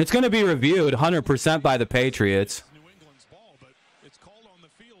 It's going to be reviewed 100% by the Patriots. New England's ball, but it's called on the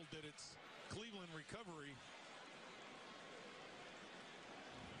field that it's Cleveland recovery.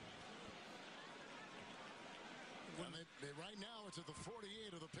 And right now it's at the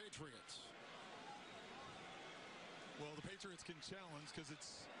 48 of the Patriots. Well, the Patriots can challenge because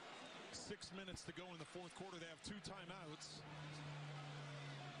it's 6 minutes to go in the fourth quarter. They have 2 timeouts.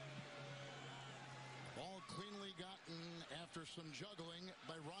 Ball cleanly gotten after some juggling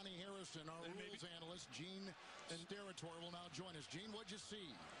by Ronnie Harrison, our rules analyst. Gene Steratore will now join us. Gene, what'd you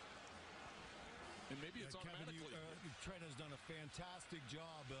see? And maybe it's automatically. Trent has done a fantastic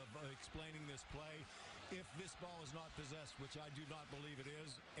job of explaining this play. If this ball is not possessed, which I do not believe it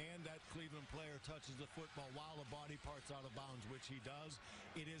is, and that Cleveland player touches the football while the body part's out of bounds, which he does,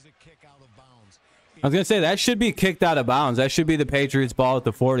 it is a kick out of bounds. I was going to say, that should be kicked out of bounds. That should be the Patriots ball at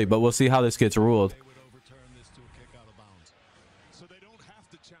the 40, but we'll see how this gets ruled. They would overturn this to a kick out of bounds. So they don't have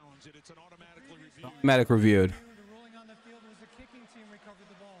to challenge it. It's an automatically reviewed. Automatic reviewed. The ruling on the field was the kicking team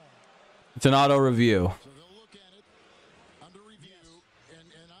recovered the ball. It's an auto review. So they'll look at it under review, and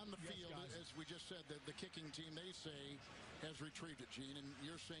on the field, as we just said, the kicking team, they say, has retrieved it, Gene, and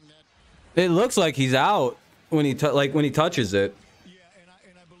you're saying that... It looks like he's out when he when he touches it. Yeah, and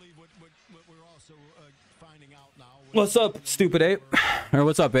I believe what we're also finding out now... What's up, stupid ape? Or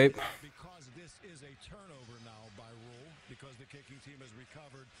what's up, ape? Because this is a turnover now by rule, because the kicking team has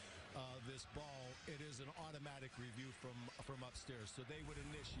recovered this ball, it is an automatic review from upstairs. So they would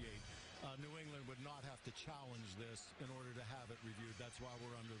initiate. New England would not have to challenge this in order to have it reviewed. That's why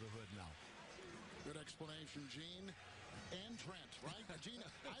we're under the hood now. Good explanation, Gene. And Trent, right? Gene,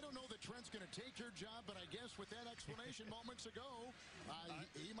 I don't know that Trent's going to take your job, but I guess with that explanation moments ago,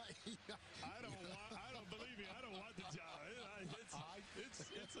 he might... I don't believe me. I don't want the job. It's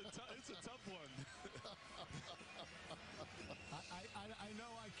a tough one. I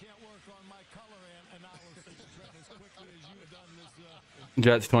know I can't work on my color analysis, Trent, as quickly as you've done this.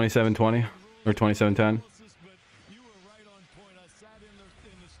 Jets 27-20 or 27-10. But you were right on point. I sat in the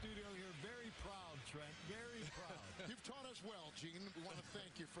studio here very proud, Trent, very proud. You've taught us well, Gene. We want to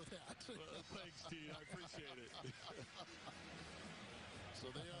thank you for that. Thanks, Gene. I appreciate it.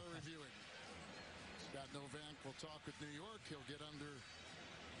 So they are reviewing. Scott Novank will talk with New York. He'll get under...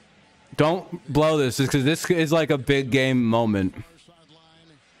 Don't blow this, because this is like a big game moment.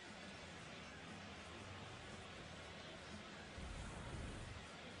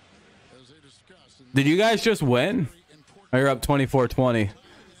 Did you guys just win? Or you're up 24-20? And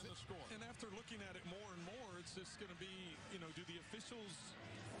after looking at it more and more, it's just going to be, do the officials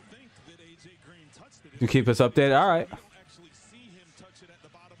think that A.J. Green touched it? You keep us updated? All right. You don't actually see him touch it at the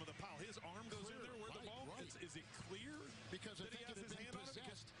bottom of the pile. His arm goes in there where the ball is. It clear? Because I think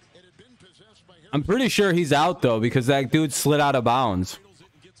it had been possessed by I'm pretty sure he's out, though, because that dude slid out of bounds.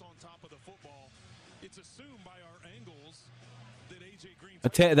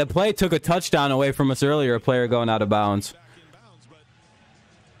 The play took a touchdown away from us earlier, a player going out of bounds.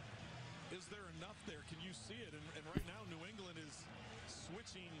 Is there enough there? Can you see it? And right now, New England is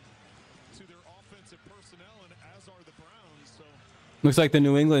switching to their offensive personnel, and as are the Browns. So Looks like the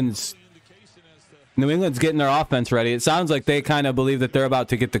New England's getting their offense ready. It sounds like they kind of believe that they're about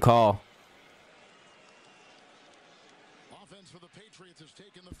to get the call. offense for the Patriots has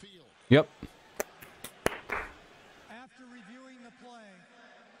taken the field. Yep. After reviewing the play,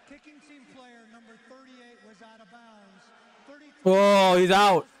 kicking team player number 38 was out of bounds. Oh, he's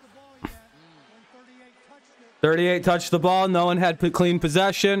out. 38 touched the ball. No one had clean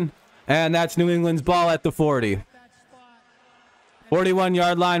possession. And that's New England's ball at the 40.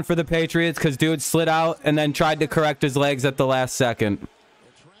 41-yard line for the Patriots because dude slid out and then tried to correct his legs at the last second.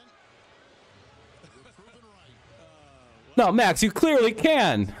 No, Max, you clearly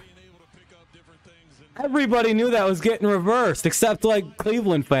can. Everybody knew that was getting reversed, except like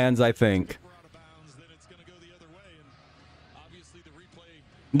Cleveland fans, I think.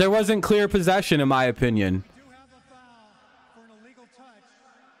 There wasn't clear possession, in my opinion. We do have a foul for an illegal touch.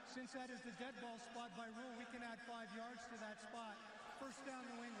 Since that is the dead ball spot by rule, we can add 5 yards to that spot. First down,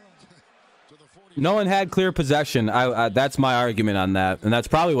 New England. No one had clear possession. That's my argument on that, and that's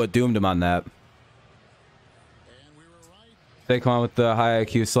probably what doomed him on that. Saquon with the high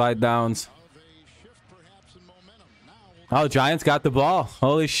IQ slide downs. Oh, Giants got the ball.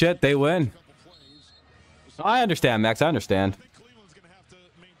 Holy shit, they win. I understand, Max. I understand. Cleveland's going to have to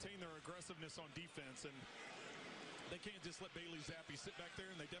maintain their aggressiveness on defense, and they can't just let Bailey Zappe sit back there,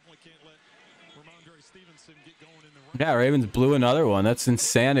 and they definitely can't let Ramondre Stevenson get going in the run. Yeah, Ravens blew another one. That's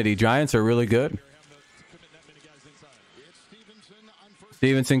insanity. Giants are really good.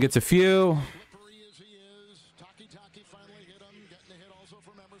 Stevenson gets a few.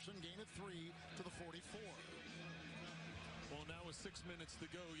 Well, now with 6 minutes to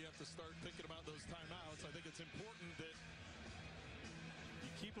go, you have to start thinking about those timeouts. I think it's important that you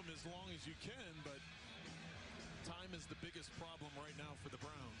keep them as long as you can, but time is the biggest problem right now for the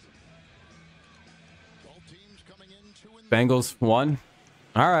Browns. Both teams coming in 2 and Bengals won.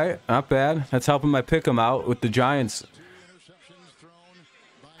 All right, not bad. That's helping my pick 'em out with the Giants.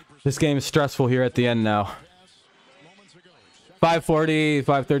 This game is stressful here at the end now. 5:40,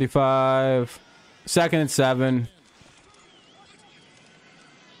 5:35, 2nd and 7.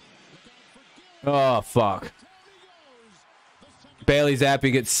 Oh, fuck. Bailey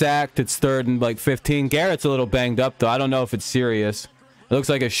Zappe gets sacked. It's 3rd and like 15. Garrett's a little banged up, though. I don't know if it's serious. It looks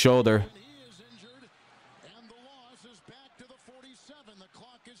like his shoulder. and the loss is back to the 47. The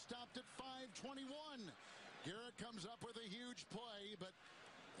clock is stopped at 5:21. Garrett comes up with a huge play, but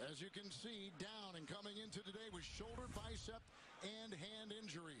as you can see, down and coming into today with shoulder, bicep, and hand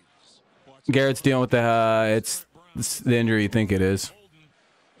injuries. Garrett's dealing with it's the injury you think it is.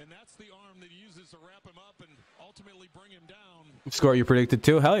 And that's the arm that he uses to wrap him up and ultimately bring him down. Score you predicted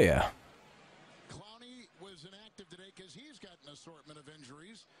too? Hell yeah. Clowney was inactive today because he's got an assortment of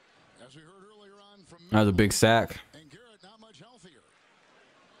injuries. As we heard earlier on from That was a big sack. and Garrett not much healthier.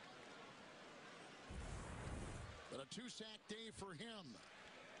 But a 2-sack day for him.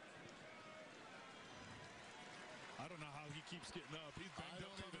 I don't know how he keeps getting up. He's banged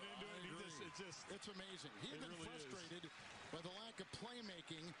up coming into it. It's amazing. He's been frustrated by the lack of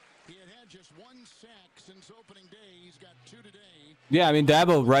playmaking. He had just 1 sack since opening day. He's got 2 today. Yeah, I mean,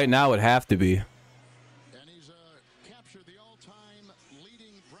 Dabo right now would have to be. And he's captured the all-time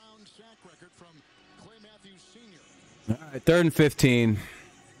leading Brown sack record from Clay Matthews Sr. All right, 3rd and 15.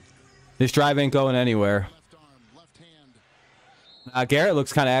 This drive ain't going anywhere. Left arm, left hand. Garrett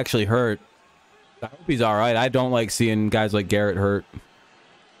looks kind of actually hurt. I hope he's all right. I don't like seeing guys like Garrett hurt.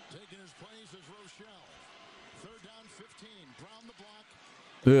 Taking his place is Rochelle. 3rd down, 15. Brown the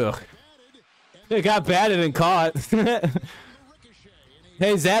block. Ugh. It got batted and caught.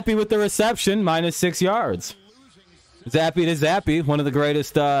 Hey, Zappe with the reception, -6 yards. Zappe to Zappe, one of the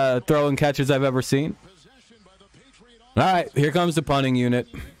greatest throw and catches I've ever seen. All right, here comes the punting unit.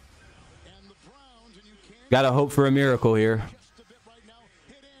 Got to hope for a miracle here.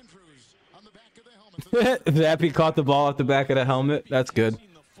 Zappe caught the ball at the back of the helmet. That's good.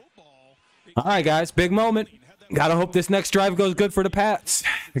 All right, guys, big moment. Got to hope this next drive goes good for the Pats.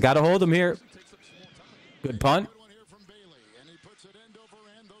 Got to hold them here. Good punt.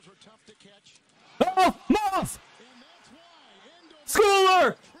 Oh, Moss!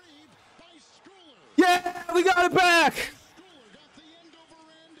 Schooler! Yeah, we got it back!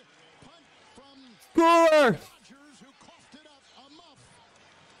 Schooler!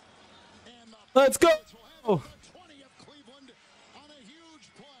 Let's go!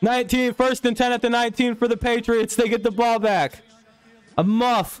 19, 1st and 10 at the 19 for the Patriots. They get the ball back. A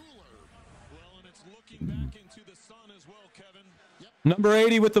muff. Number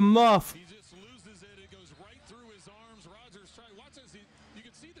 80 with the muff. He just loses it. It goes right through his arms. Rodgers trying. Watch this. You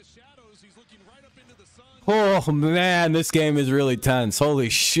can see the shadows. He's looking right up into the sun. Oh, man, this game is really tense. Holy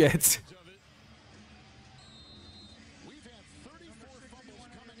shit. We've had 34 fumbles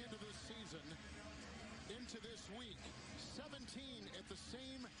coming into this season, into this week. 17 at the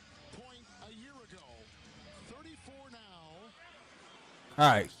same point a year ago. 34 now. All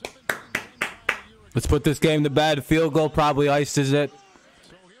right. Let's put this game to bed. Field goal probably ices it.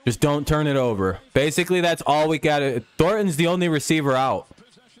 Just don't turn it over. Basically, that's all we got. Thornton's the only receiver out.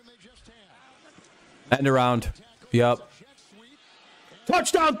 End around. Yep.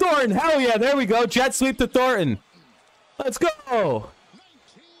 Touchdown, Thornton. Hell yeah. There we go. Jet sweep to Thornton. Let's go.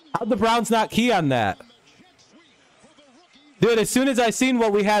 How'd the Browns not key on that? Dude, as soon as I seen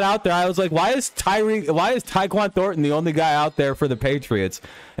what we had out there, I was like, why is Tyquan Thornton the only guy out there for the Patriots?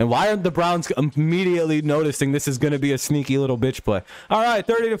 And why aren't the Browns immediately noticing this is going to be a sneaky little bitch play? All right,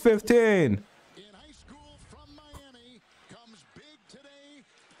 30-15.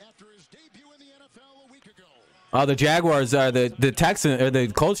 Oh, the Jaguars are the Texans or the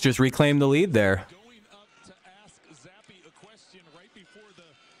Colts just reclaimed the lead there. Going up to ask Zappe a question right before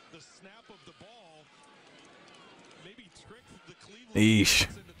the snap of the ball. Maybe trick the Cleveland Eesh.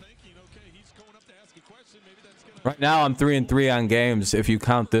 into thinking, okay, he's going up to ask a question. Maybe that's gonna Right now, I'm 3-3 on games if you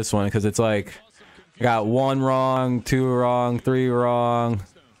count this one, because it's like I got 1 wrong, 2 wrong, 3 wrong,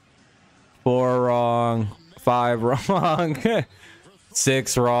 4 wrong, 5 wrong,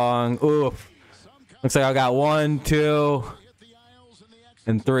 6 wrong. Oof. Looks like I got 1, 2,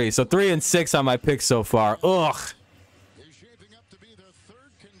 and 3. So 3 and 6 on my picks so far. Ugh.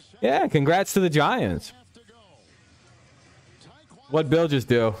 Yeah, congrats to the Giants. What'd Bill just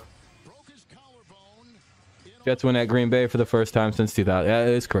do? Jets win at Green Bay for the first time since 2000. Yeah,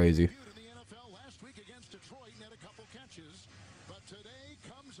 it's crazy.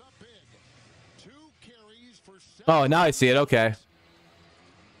 Oh, now I see it. Okay.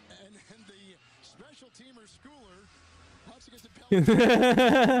 Brendan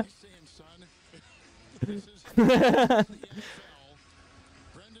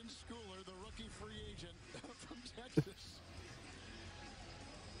Schooler, the rookie free agent from Texas.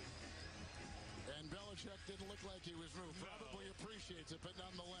 And Belichick didn't look like he was moved. Probably appreciates it, but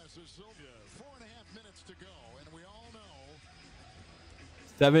nonetheless, there's still 4.5 minutes to go, and we all know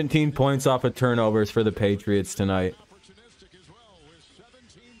 17 points off of turnovers for the Patriots tonight.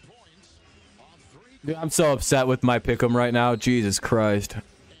 Dude, I'm so upset with my pick'em right now. Jesus Christ.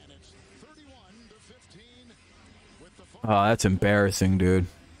 Oh, that's embarrassing, dude.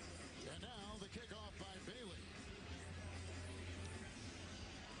 And now the kickoff by Bailey.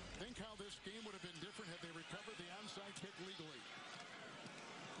 Think how this game would have been different had they recovered the onside kick legally.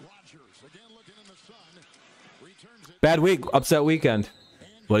 Rodgers again looking in the sun. Returns it. Bad week. Upset weekend.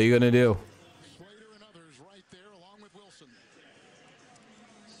 What are you going to do? Slater and others right there along with Wilson.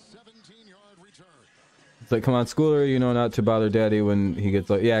 17-yard return. It's like, come on, Schooler, you know not to bother Daddy when he gets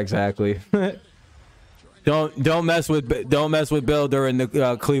like, yeah, exactly. Don't mess with Bill during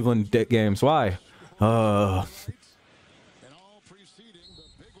the Cleveland games. Why?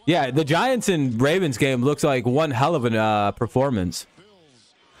 Yeah, the Giants and Ravens game looks like one hell of a performance.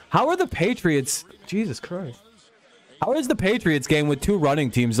 How are the Patriots? Jesus Christ. How is the Patriots game with 2 running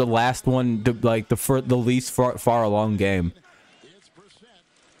teams the last one, like the least far along game? It's Brissett,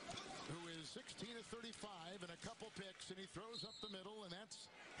 who is 16 of 35 and a couple picks, and he throws up the middle, and that's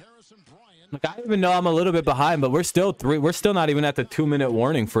Harrison Bryant. Like, I even know I'm a little bit behind, but we're still not even at the 2-minute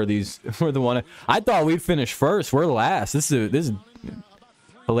warning for the one. I thought we'd finish first. We're last. This is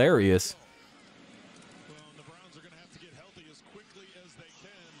hilarious. Well, the Browns are going to have to get healthy as quickly as they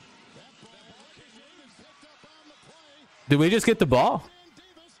can. That ball is picked up on the play. Did we just get the ball?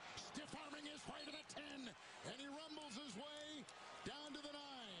 Davis stiff-arming his way to the 10, and he rumbles his way down to the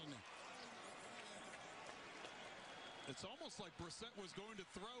 9. It's almost like Brissett was going to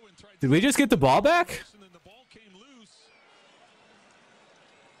throw and try. Did we just get the ball back? And the ball came loose.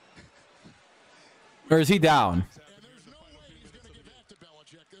 Or is he down? And there's no way he's going to give that to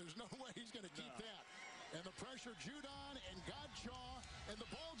Belichick. There's no way he's going to keep that. And the pressure, Judon and Godshaw, and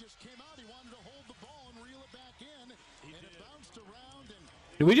the ball just came out. He wanted to hold the ball and reel it back in, and it bounced around. And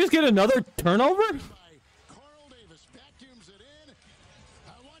Did we just get another turnover? Carl Davis vacuums it in.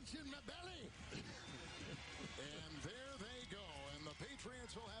 I want you in my belly. And there they go. And the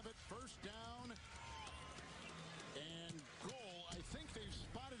Patriots will have it first down and goal. I think they've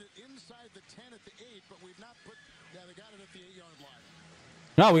spotted it inside the 10 at the 8, but we've not put. Yeah, they got it at the 8-yard line.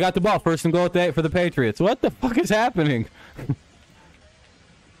 No, we got the ball. First and goal at the 8 for the Patriots. What the fuck is happening?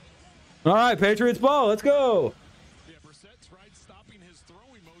 All right, Patriots ball. Let's go. Yeah, Brissett tried stopping his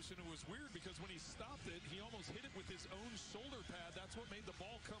throwing motion. It was weird because when he stopped it, he almost hit it with his own shoulder pad. That's what made the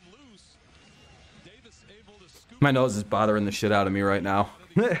ball come loose. Davis able to scoop. My nose is bothering the shit out of me right now.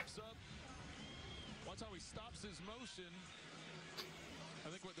 Watch how he stops his motion. I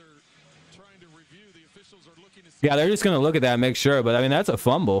think what they're trying to review, the officials are looking to see. Yeah, they're just going to look at that and make sure. But, I mean, that's a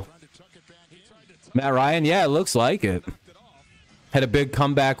fumble. Matt Ryan, yeah, it looks like it. Had a big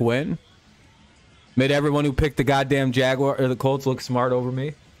comeback win. Made everyone who picked the goddamn Jaguar or the Colts look smart over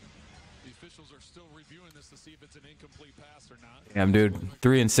me. The officials are still reviewing this to see if it's an incomplete pass or not. Damn, dude.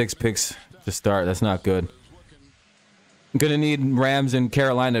 3 and 6 picks to start. That's not good. I'm going to need Rams and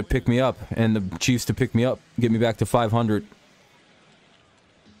Carolina to pick me up and the Chiefs to pick me up. Get me back to 500. And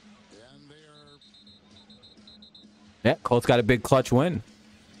they are Yeah, Colts got a big clutch win.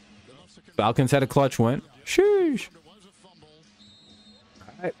 Falcons had a clutch win. Sheesh.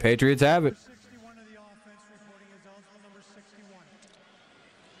 All right, Patriots have it.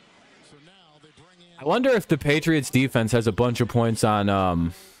 I wonder if the Patriots defense has a bunch of points on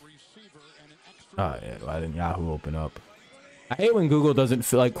yeah, why didn't Yahoo open up? I hate when Google doesn't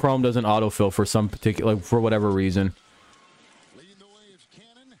feel like Chrome doesn't autofill for some particular, like, for whatever reason.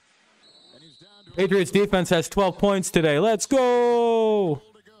 Patriots defense has 12 points today. Let's go.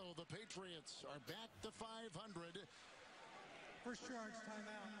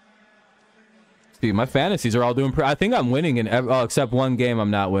 See, my fantasies are all doing I think I'm winning in except one game I'm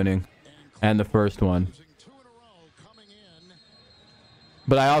not winning, and the first one.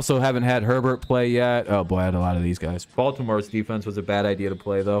 But I also haven't had Herbert play yet. Oh boy, I had a lot of these guys. Baltimore's defense was a bad idea to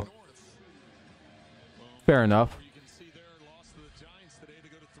play, though. Fair enough.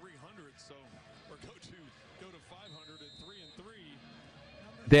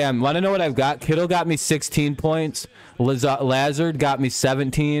 Damn, want to know what I've got? Kittle got me 16 points. Lazard got me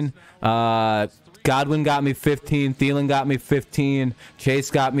 17. Godwin got me 15. Thielen got me 15. Chase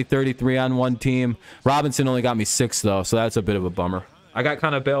got me 33 on one team. Robinson only got me 6, though, so that's a bit of a bummer. I got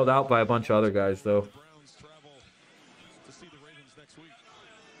kind of bailed out by a bunch of other guys, though.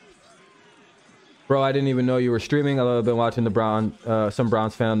 Bro, I didn't even know you were streaming. I've been watching the some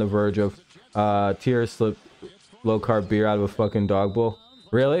Browns fan on the verge of tears slip low-carb beer out of a fucking dog bowl.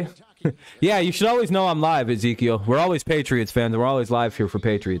 Really? Yeah, you should always know I'm live, Ezekiel. We're always Patriots fans. We're always live here for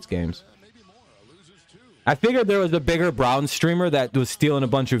Patriots games. I figured there was a bigger Browns streamer that was stealing a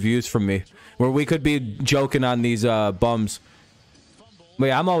bunch of views from me, where we could be joking on these bums. But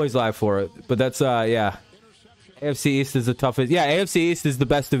yeah, I'm always live for it. But that's, yeah. AFC East is the toughest. Yeah, AFC East is the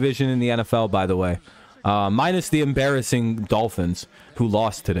best division in the NFL, by the way. Minus the embarrassing Dolphins, who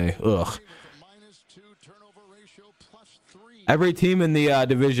lost today. Ugh. Every team in the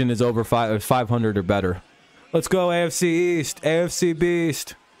division is over 500 or better. Let's go, AFC East. AFC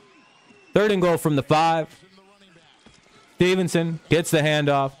Beast. 3rd and goal from the 5. Stevenson gets the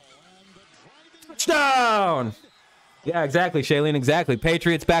handoff. Touchdown! Yeah, exactly, Shailene, exactly.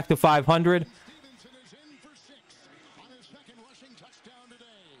 Patriots back to 500.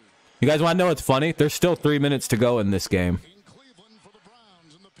 You guys want to know what's funny? There's still 3 minutes to go in this game.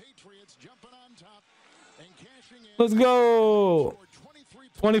 Let's go!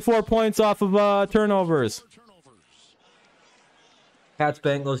 24 points off of turnovers. Pats,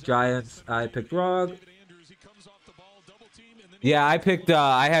 Bengals, Giants. I picked wrong. Yeah, I picked,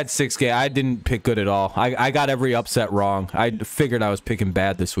 I had 6K. I didn't pick good at all. I got every upset wrong. I figured I was picking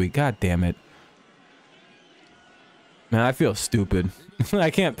bad this week. God damn it. Man, I feel stupid. I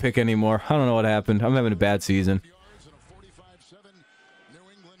can't pick anymore. I don't know what happened. I'm having a bad season.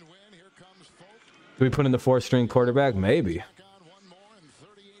 Do we put in the 4th-string quarterback? Maybe.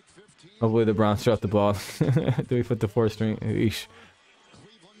 Hopefully the Browns drop the ball. Do we put the 4th-string? Eesh.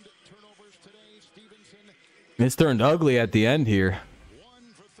 It's turned ugly at the end here.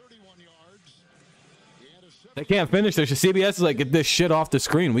 They can't finish this. CBS is like, get this shit off the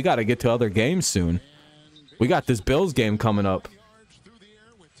screen. We got to get to other games soon. We got this Bills game coming up.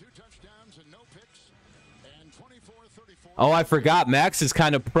 Oh, I forgot. Max is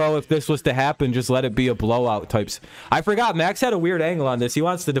kind of pro. If this was to happen, just let it be a blowout types. I forgot. Max had a weird angle on this. He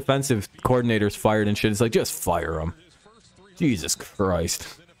wants the defensive coordinators fired and shit. It's like, just fire them. Jesus Christ.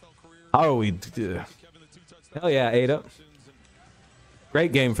 How are we... Hell yeah, Ada.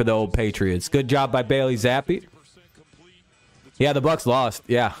 Great game for the old Patriots. Good job by Bailey Zappe. Yeah, the Bucks lost.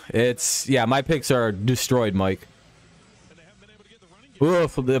 Yeah, my picks are destroyed, Mike.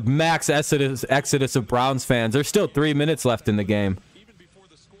 Oof, the max exodus of Browns fans. There's still 3 minutes left in the game.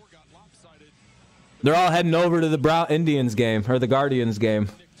 They're all heading over to the Indians game, or the Guardians game.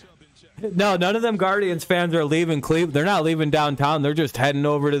 No, none of them Guardians fans are leaving Cleveland. They're not leaving downtown. They're just heading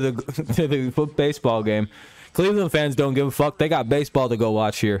over to the baseball game. Cleveland fans don't give a fuck. They got baseball to go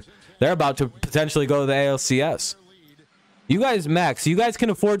watch here. They're about to potentially go to the ALCS. You guys, Max, you guys can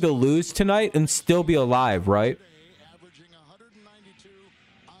afford to lose tonight and still be alive, right?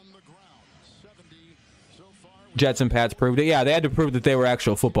 Jets and Pats proved it. Yeah, they had to prove that they were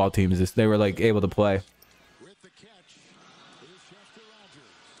actual football teams. They were, like, able to play.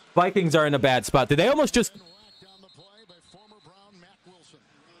 Vikings are in a bad spot. Did they almost just...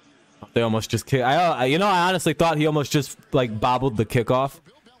 They almost just kicked. I honestly thought he almost just, like, bobbled the kickoff.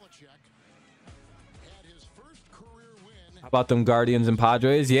 How about them Guardians and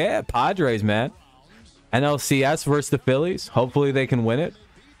Padres? Yeah, Padres, man. NLCS versus the Phillies. Hopefully they can win it.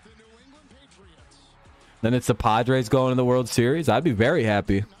 Then it's the Padres going to the World Series. I'd be very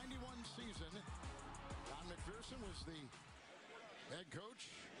happy.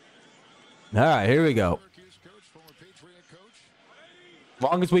 All right, here we go.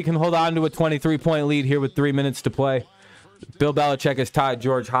 Long as we can hold on to a 23-point lead here with 3 minutes to play. Bill Belichick has tied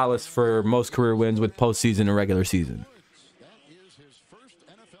George Hollis for most career wins with postseason and regular season.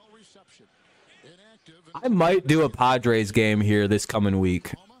 I might do a Padres game here this coming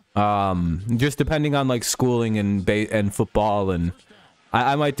week. Just depending on like schooling and football, and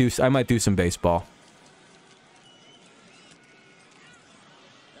I might do some baseball.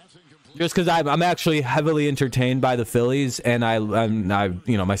 Just because I'm actually heavily entertained by the Phillies, and I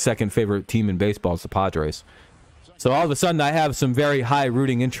my second favorite team in baseball is the Padres. So all of a sudden, I have some very high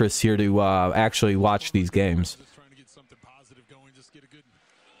rooting interests here to actually watch these games.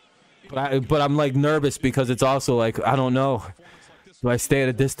 But I'm like nervous because it's also like, I don't know. Do I stay at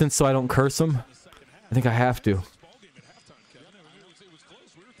a distance so I don't curse them? I think I have to.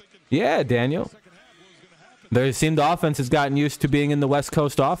 Yeah, Daniel. They seem the offense has gotten used to being in the West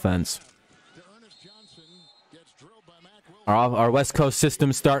Coast offense. Our West Coast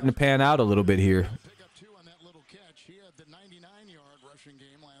system's starting to pan out a little bit here.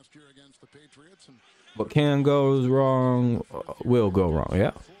 What can go wrong will go wrong,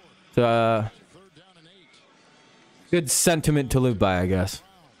 yeah. Good sentiment to live by, I guess.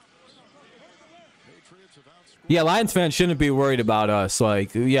 Yeah, Lions fans shouldn't be worried about us.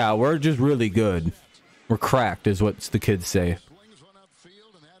 Like, yeah, we're just really good. We're cracked, is what the kids say.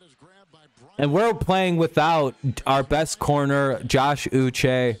 And we're playing without our best corner, Josh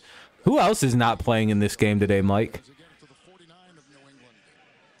Uche. Who else is not playing in this game today, Mike?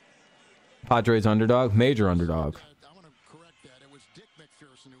 Padres underdog? Major underdog.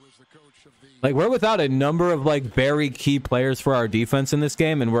 Like, we're without a number of, like, very key players for our defense in this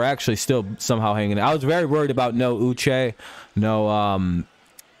game, and we're actually still somehow hanging out. I was very worried about no Uche, no,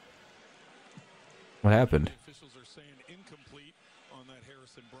 what happened?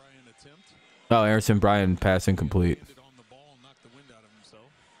 Oh, Harrison Bryant pass incomplete.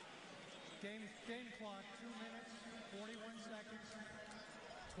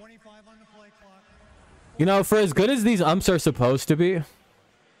 You know, for as good as these umps are supposed to be,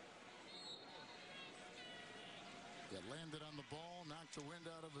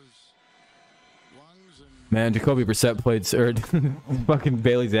 man, Jacoby Brissett played, or fucking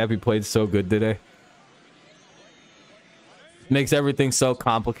Bailey Zappe played so good today. Makes everything so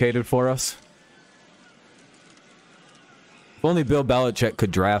complicated for us. If only Bill Belichick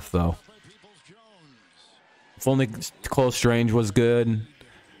could draft, though. If only Cole Strange was good.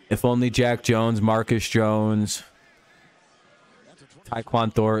 If only Jack Jones, Marcus Jones,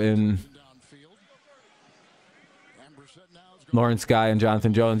 Tyquan Thornton, Lawrence Guy, and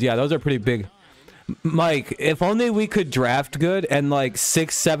Jonathan Jones. Yeah, those are pretty big. Mike, if only we could draft good, and like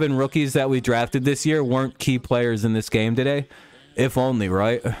 6-7 rookies that we drafted this year weren't key players in this game today. If only,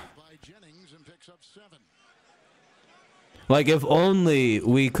 right? Like, if only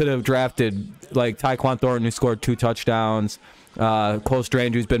we could have drafted like Tyquan Thornton, who scored 2 touchdowns, Cole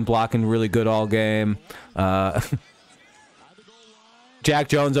Strange, who's been blocking really good all game, Jack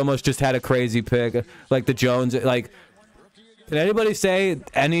Jones almost just had a crazy pick. Like the Jones, like, can anybody say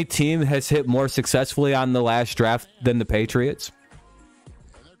any team has hit more successfully on the last draft than the Patriots?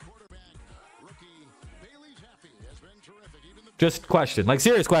 Just question, like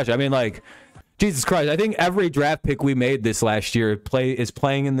serious question. I mean, like, Jesus Christ, I think every draft pick we made this last year is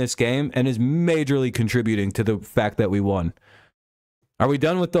playing in this game and is majorly contributing to the fact that we won. Are we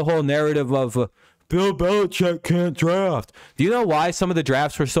done with the whole narrative of Bill Belichick can't draft? Do you know why some of the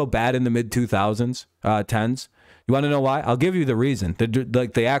drafts were so bad in the mid-2000s, 10s? You want to know why? I'll give you the reason,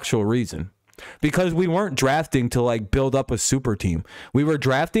 the actual reason. Because we weren't drafting to like build up a super team. We were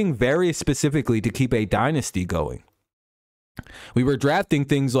drafting very specifically to keep a dynasty going. We were drafting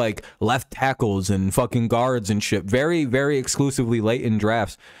things like left tackles and fucking guards and shit very, very exclusively late in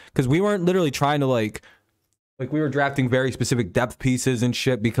drafts. Because we weren't literally trying to like we were drafting very specific depth pieces and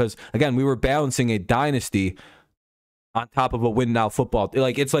shit because, again, we were balancing a dynasty on top of a win now football.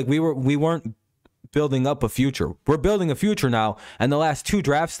 Like, it's like we weren't building up a future. We're building a future now, and the last 2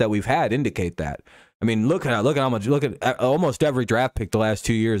 drafts that we've had indicate that. I mean, look at how much, look at almost every draft pick the last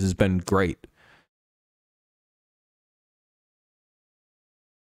 2 years has been great.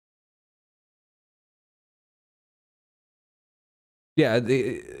 Yeah,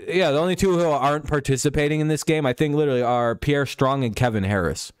 the only 2 who aren't participating in this game, I think, literally are Pierre Strong and Kevin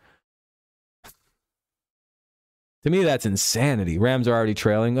Harris. To me, that's insanity. Rams are already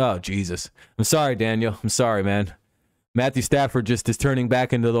trailing. Oh, Jesus. I'm sorry, Daniel. I'm sorry, man. Matthew Stafford just is turning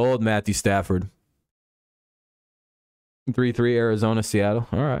back into the old Matthew Stafford. 3-3 Arizona, Seattle.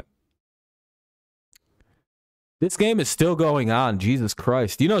 All right. This game is still going on. Jesus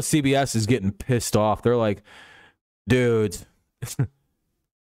Christ. You know CBS is getting pissed off. They're like, dudes.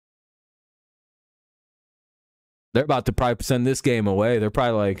 They're about to probably send this game away. They're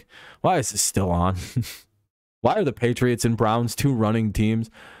probably like, why is this still on? Why are the Patriots and Browns two running teams?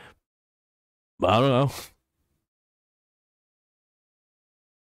 I don't know.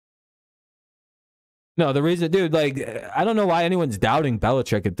 No, the reason, dude, like, I don't know why anyone's doubting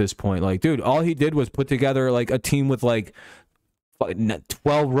Belichick at this point. Like, dude, all he did was put together, like, a team with, like,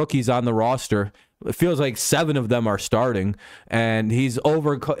 12 rookies on the roster. It feels like 7 of them are starting, and he's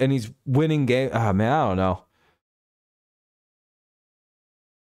winning game. Oh, man, I don't know.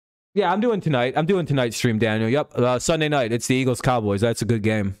 Yeah, I'm doing tonight's stream, Daniel. Yep, Sunday night. It's the Eagles-Cowboys. That's a good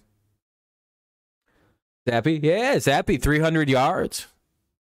game. Zappe? Yeah, Zappe, 300 yards.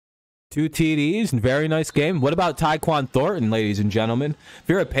 2 TDs, and very nice game. What about Tyquan Thornton, ladies and gentlemen? If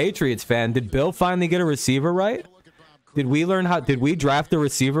you're a Patriots fan, did Bill finally get a receiver right? Did we draft a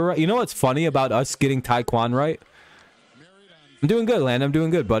receiver right? You know what's funny about us getting Tyquan right? I'm doing good, Land. I'm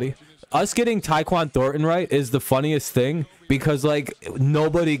doing good, buddy. Us getting Tyquan Thornton right is the funniest thing because, like,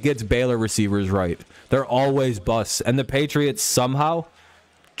 nobody gets Baylor receivers right. They're always busts. And the Patriots somehow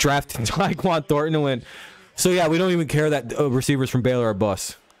drafted Tyquan Thornton and went, so yeah, we don't even care that receivers from Baylor are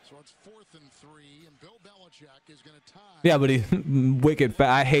busts. Yeah, but wicked.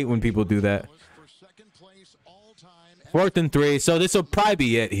 I hate when people do that. 4th and 3. So this will probably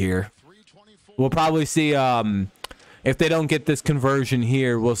be it here. We'll probably see if they don't get this conversion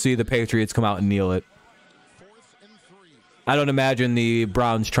here, we'll see the Patriots come out and kneel it. I don't imagine the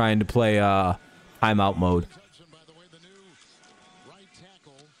Browns trying to play timeout mode.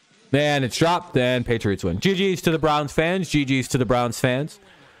 And it's dropped, and Patriots win. GG's to the Browns fans. GG's to the Browns fans.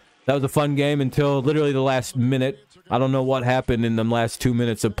 That was a fun game until literally the last minute. I don't know what happened in the last 2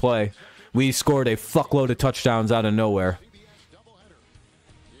 minutes of play. We scored a fuckload of touchdowns out of nowhere.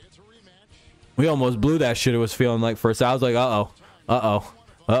 We almost blew that shit. It was feeling like first. I was like, uh-oh. Uh-oh.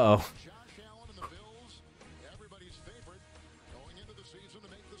 Uh-oh.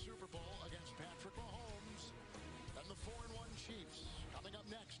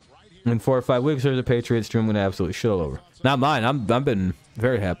 In 4 or 5 weeks, there's a Patriots stream. I'm going to absolutely shit all over. Not mine. I've been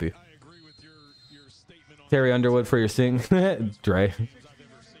very happy. Terry Underwood for your sing. Dre.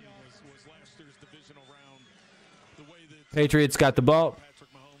 Patriots got the ball.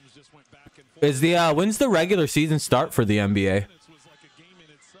 When's the regular season start for the NBA?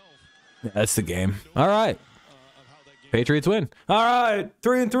 That's the game. All right. Patriots win. All right.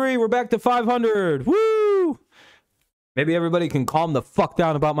 3 and 3. We're back to 500. Woo! Maybe everybody can calm the fuck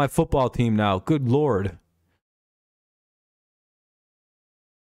down about my football team now. Good Lord.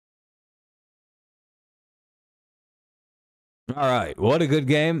 All right, what a good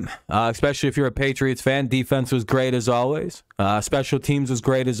game, especially if you're a Patriots fan. Defense was great as always. Special teams was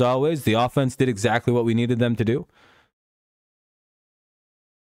great as always. The offense did exactly what we needed them to do.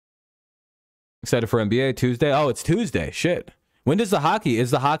 Excited for NBA Tuesday. Oh, it's Tuesday. Shit. When does the hockey?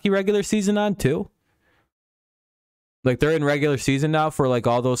 Is the hockey regular season on too? Like they're in regular season now for like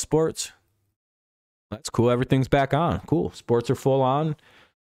all those sports? That's cool. Everything's back on. Cool. Sports are full on.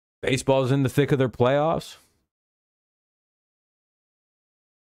 Baseball's in the thick of their playoffs.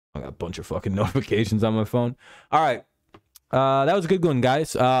 I got a bunch of fucking notifications on my phone. All right. That was a good one,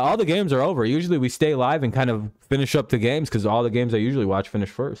 guys. All the games are over. Usually we stay live and kind of finish up the games because all the games I usually watch finish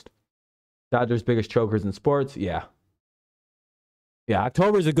first. Dodgers' biggest chokers in sports. Yeah. Yeah,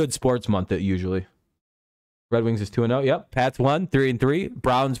 October's a good sports month usually. Red Wings is 2-0. Yep. Pats won 3 and 3.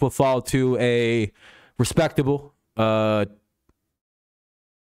 Browns will fall to a respectable 2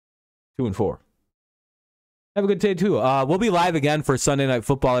 and 4. Have a good day, too. We'll be live again for Sunday Night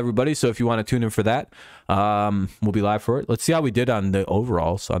Football, everybody. So if you want to tune in for that, we'll be live for it. Let's see how we did on the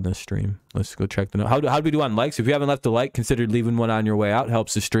overalls on this stream. Let's go check the note. How did we do on likes? If you haven't left a like, consider leaving one on your way out.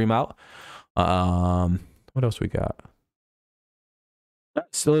 Helps the stream out. What else we got?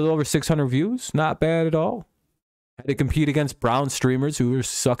 Still a little over 600 views. Not bad at all. Had to compete against Brown streamers who were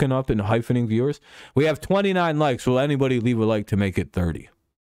sucking up and hyphening viewers. We have 29 likes. Will anybody leave a like to make it 30? If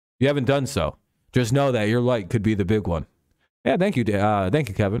you haven't done so, just know that your like could be the big one. Yeah, thank you,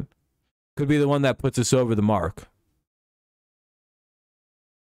 Kevin. Could be the one that puts us over the mark.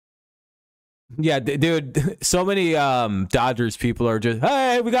 Yeah, dude, so many Dodgers people are just,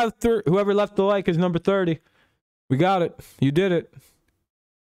 hey, we got whoever left the like is number 30. We got it. You did it.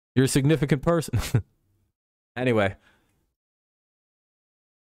 You're a significant person. Anyway.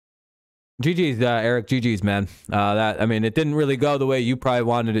 GG's, Eric. GG's, man. I mean, it didn't really go the way you probably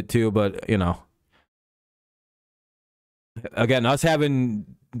wanted it to, but, you know. Again, us having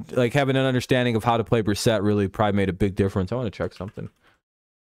like having an understanding of how to play Brissett really probably made a big difference. I want to check something.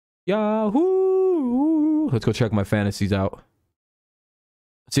 Yahoo! Let's go check my fantasies out.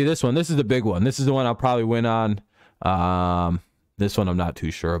 See this one. This is the big one. This is the one I'll probably win on. This one I'm not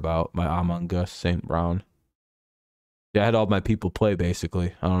too sure about. My Among Us St. Brown. Yeah, I had all my people play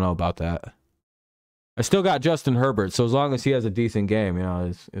basically. I don't know about that. I still got Justin Herbert, so as long as he has a decent game, you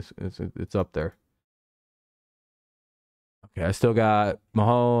know, it's up there. Okay, I still got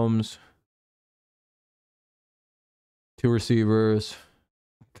Mahomes, 2 receivers.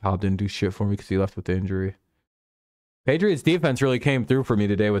 Cobb didn't do shit for me because he left with the injury. Patriots defense really came through for me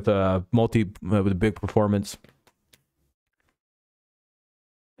today with a with a big performance.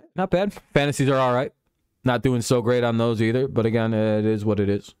 Not bad. Fantasies are all right. Not doing so great on those either, but again, it is what it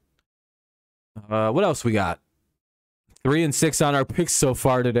is. What else we got? 3 and 6 on our picks so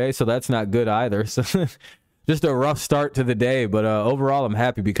far today, so that's not good either. So just a rough start to the day, but overall I'm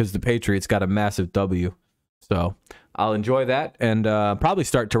happy because the Patriots got a massive W. So I'll enjoy that and probably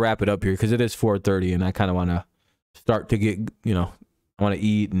start to wrap it up here because it is 4:30 and I kind of want to start to get, you know, I want to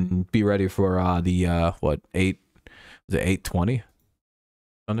eat and be ready for the 8:20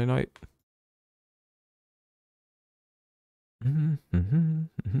 Sunday night.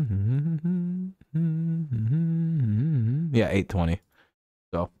 Yeah, 8:20.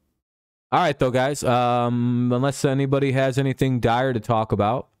 So, all right though, guys. Unless anybody has anything dire to talk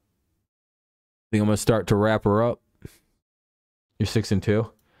about, I think I'm gonna start to wrap her up. You're 6-2.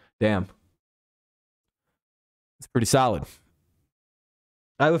 Damn, it's pretty solid.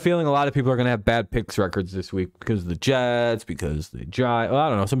 I have a feeling a lot of people are gonna have bad picks records this week because of the Jets, because the Giants. Well, I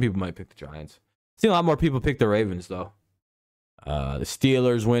don't know. Some people might pick the Giants. I've seen a lot more people pick the Ravens though. The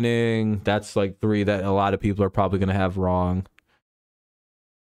Steelers winning. That's like 3 that a lot of people are probably going to have wrong.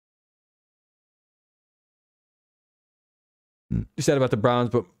 You said about the Browns,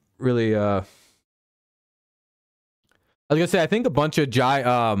 but really, I was going to say, I think a bunch of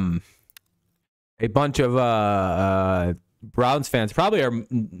Browns fans probably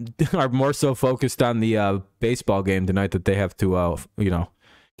are more so focused on the baseball game tonight that they have to,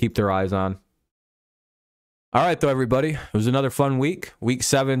 keep their eyes on. All right, though, everybody. It was another fun week. Week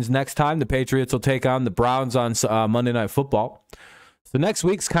 7's next time. The Patriots will take on the Browns on Monday Night Football. So next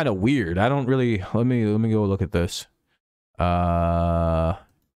week's kind of weird. I don't really... Let me go look at this. What am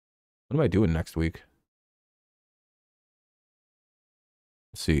I doing next week?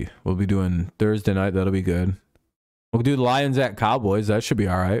 Let's see. We'll be doing Thursday night. That'll be good. We'll do the Lions at Cowboys. That should be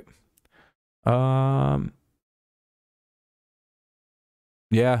all right.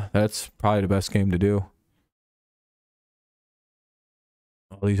 Yeah, that's probably the best game to do.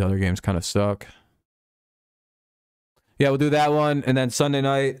 All these other games kind of suck. Yeah, we'll do that one. And then Sunday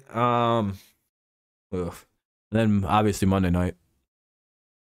night. And then obviously Monday night.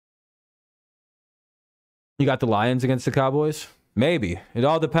 You got the Lions against the Cowboys? Maybe. It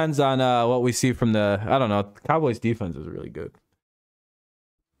all depends on what we see from the... I don't know. The Cowboys defense is really good.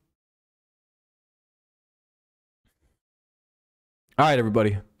 All right,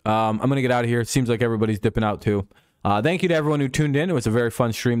 everybody. I'm going to get out of here. It seems like everybody's dipping out too. Thank you to everyone who tuned in. It was a very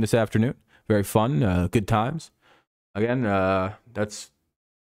fun stream this afternoon. Very fun. Good times. Again, that's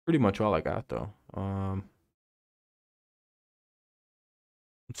pretty much all I got, though.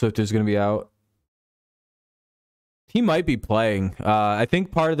 Swift is going to be out. He might be playing. I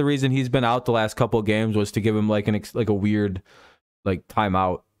think part of the reason he's been out the last couple of games was to give him like a weird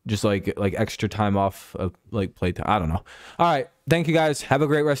timeout. Just like extra time off of play time. I don't know. All right. Thank you guys. Have a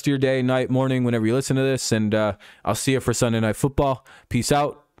great rest of your day, night, morning, whenever you listen to this. And I'll see you for Sunday Night Football. Peace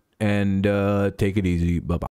out and take it easy. Bye-bye.